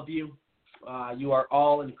thank all of you. You are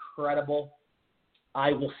all incredible.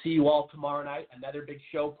 I will see you all tomorrow night. Another big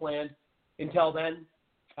show planned. Until then,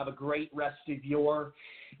 have a great rest of your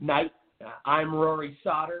night. I'm Rory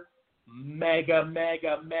Sauter. mega,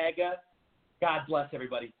 mega, mega. God bless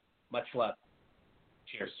everybody. Much love.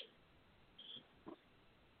 Cheers.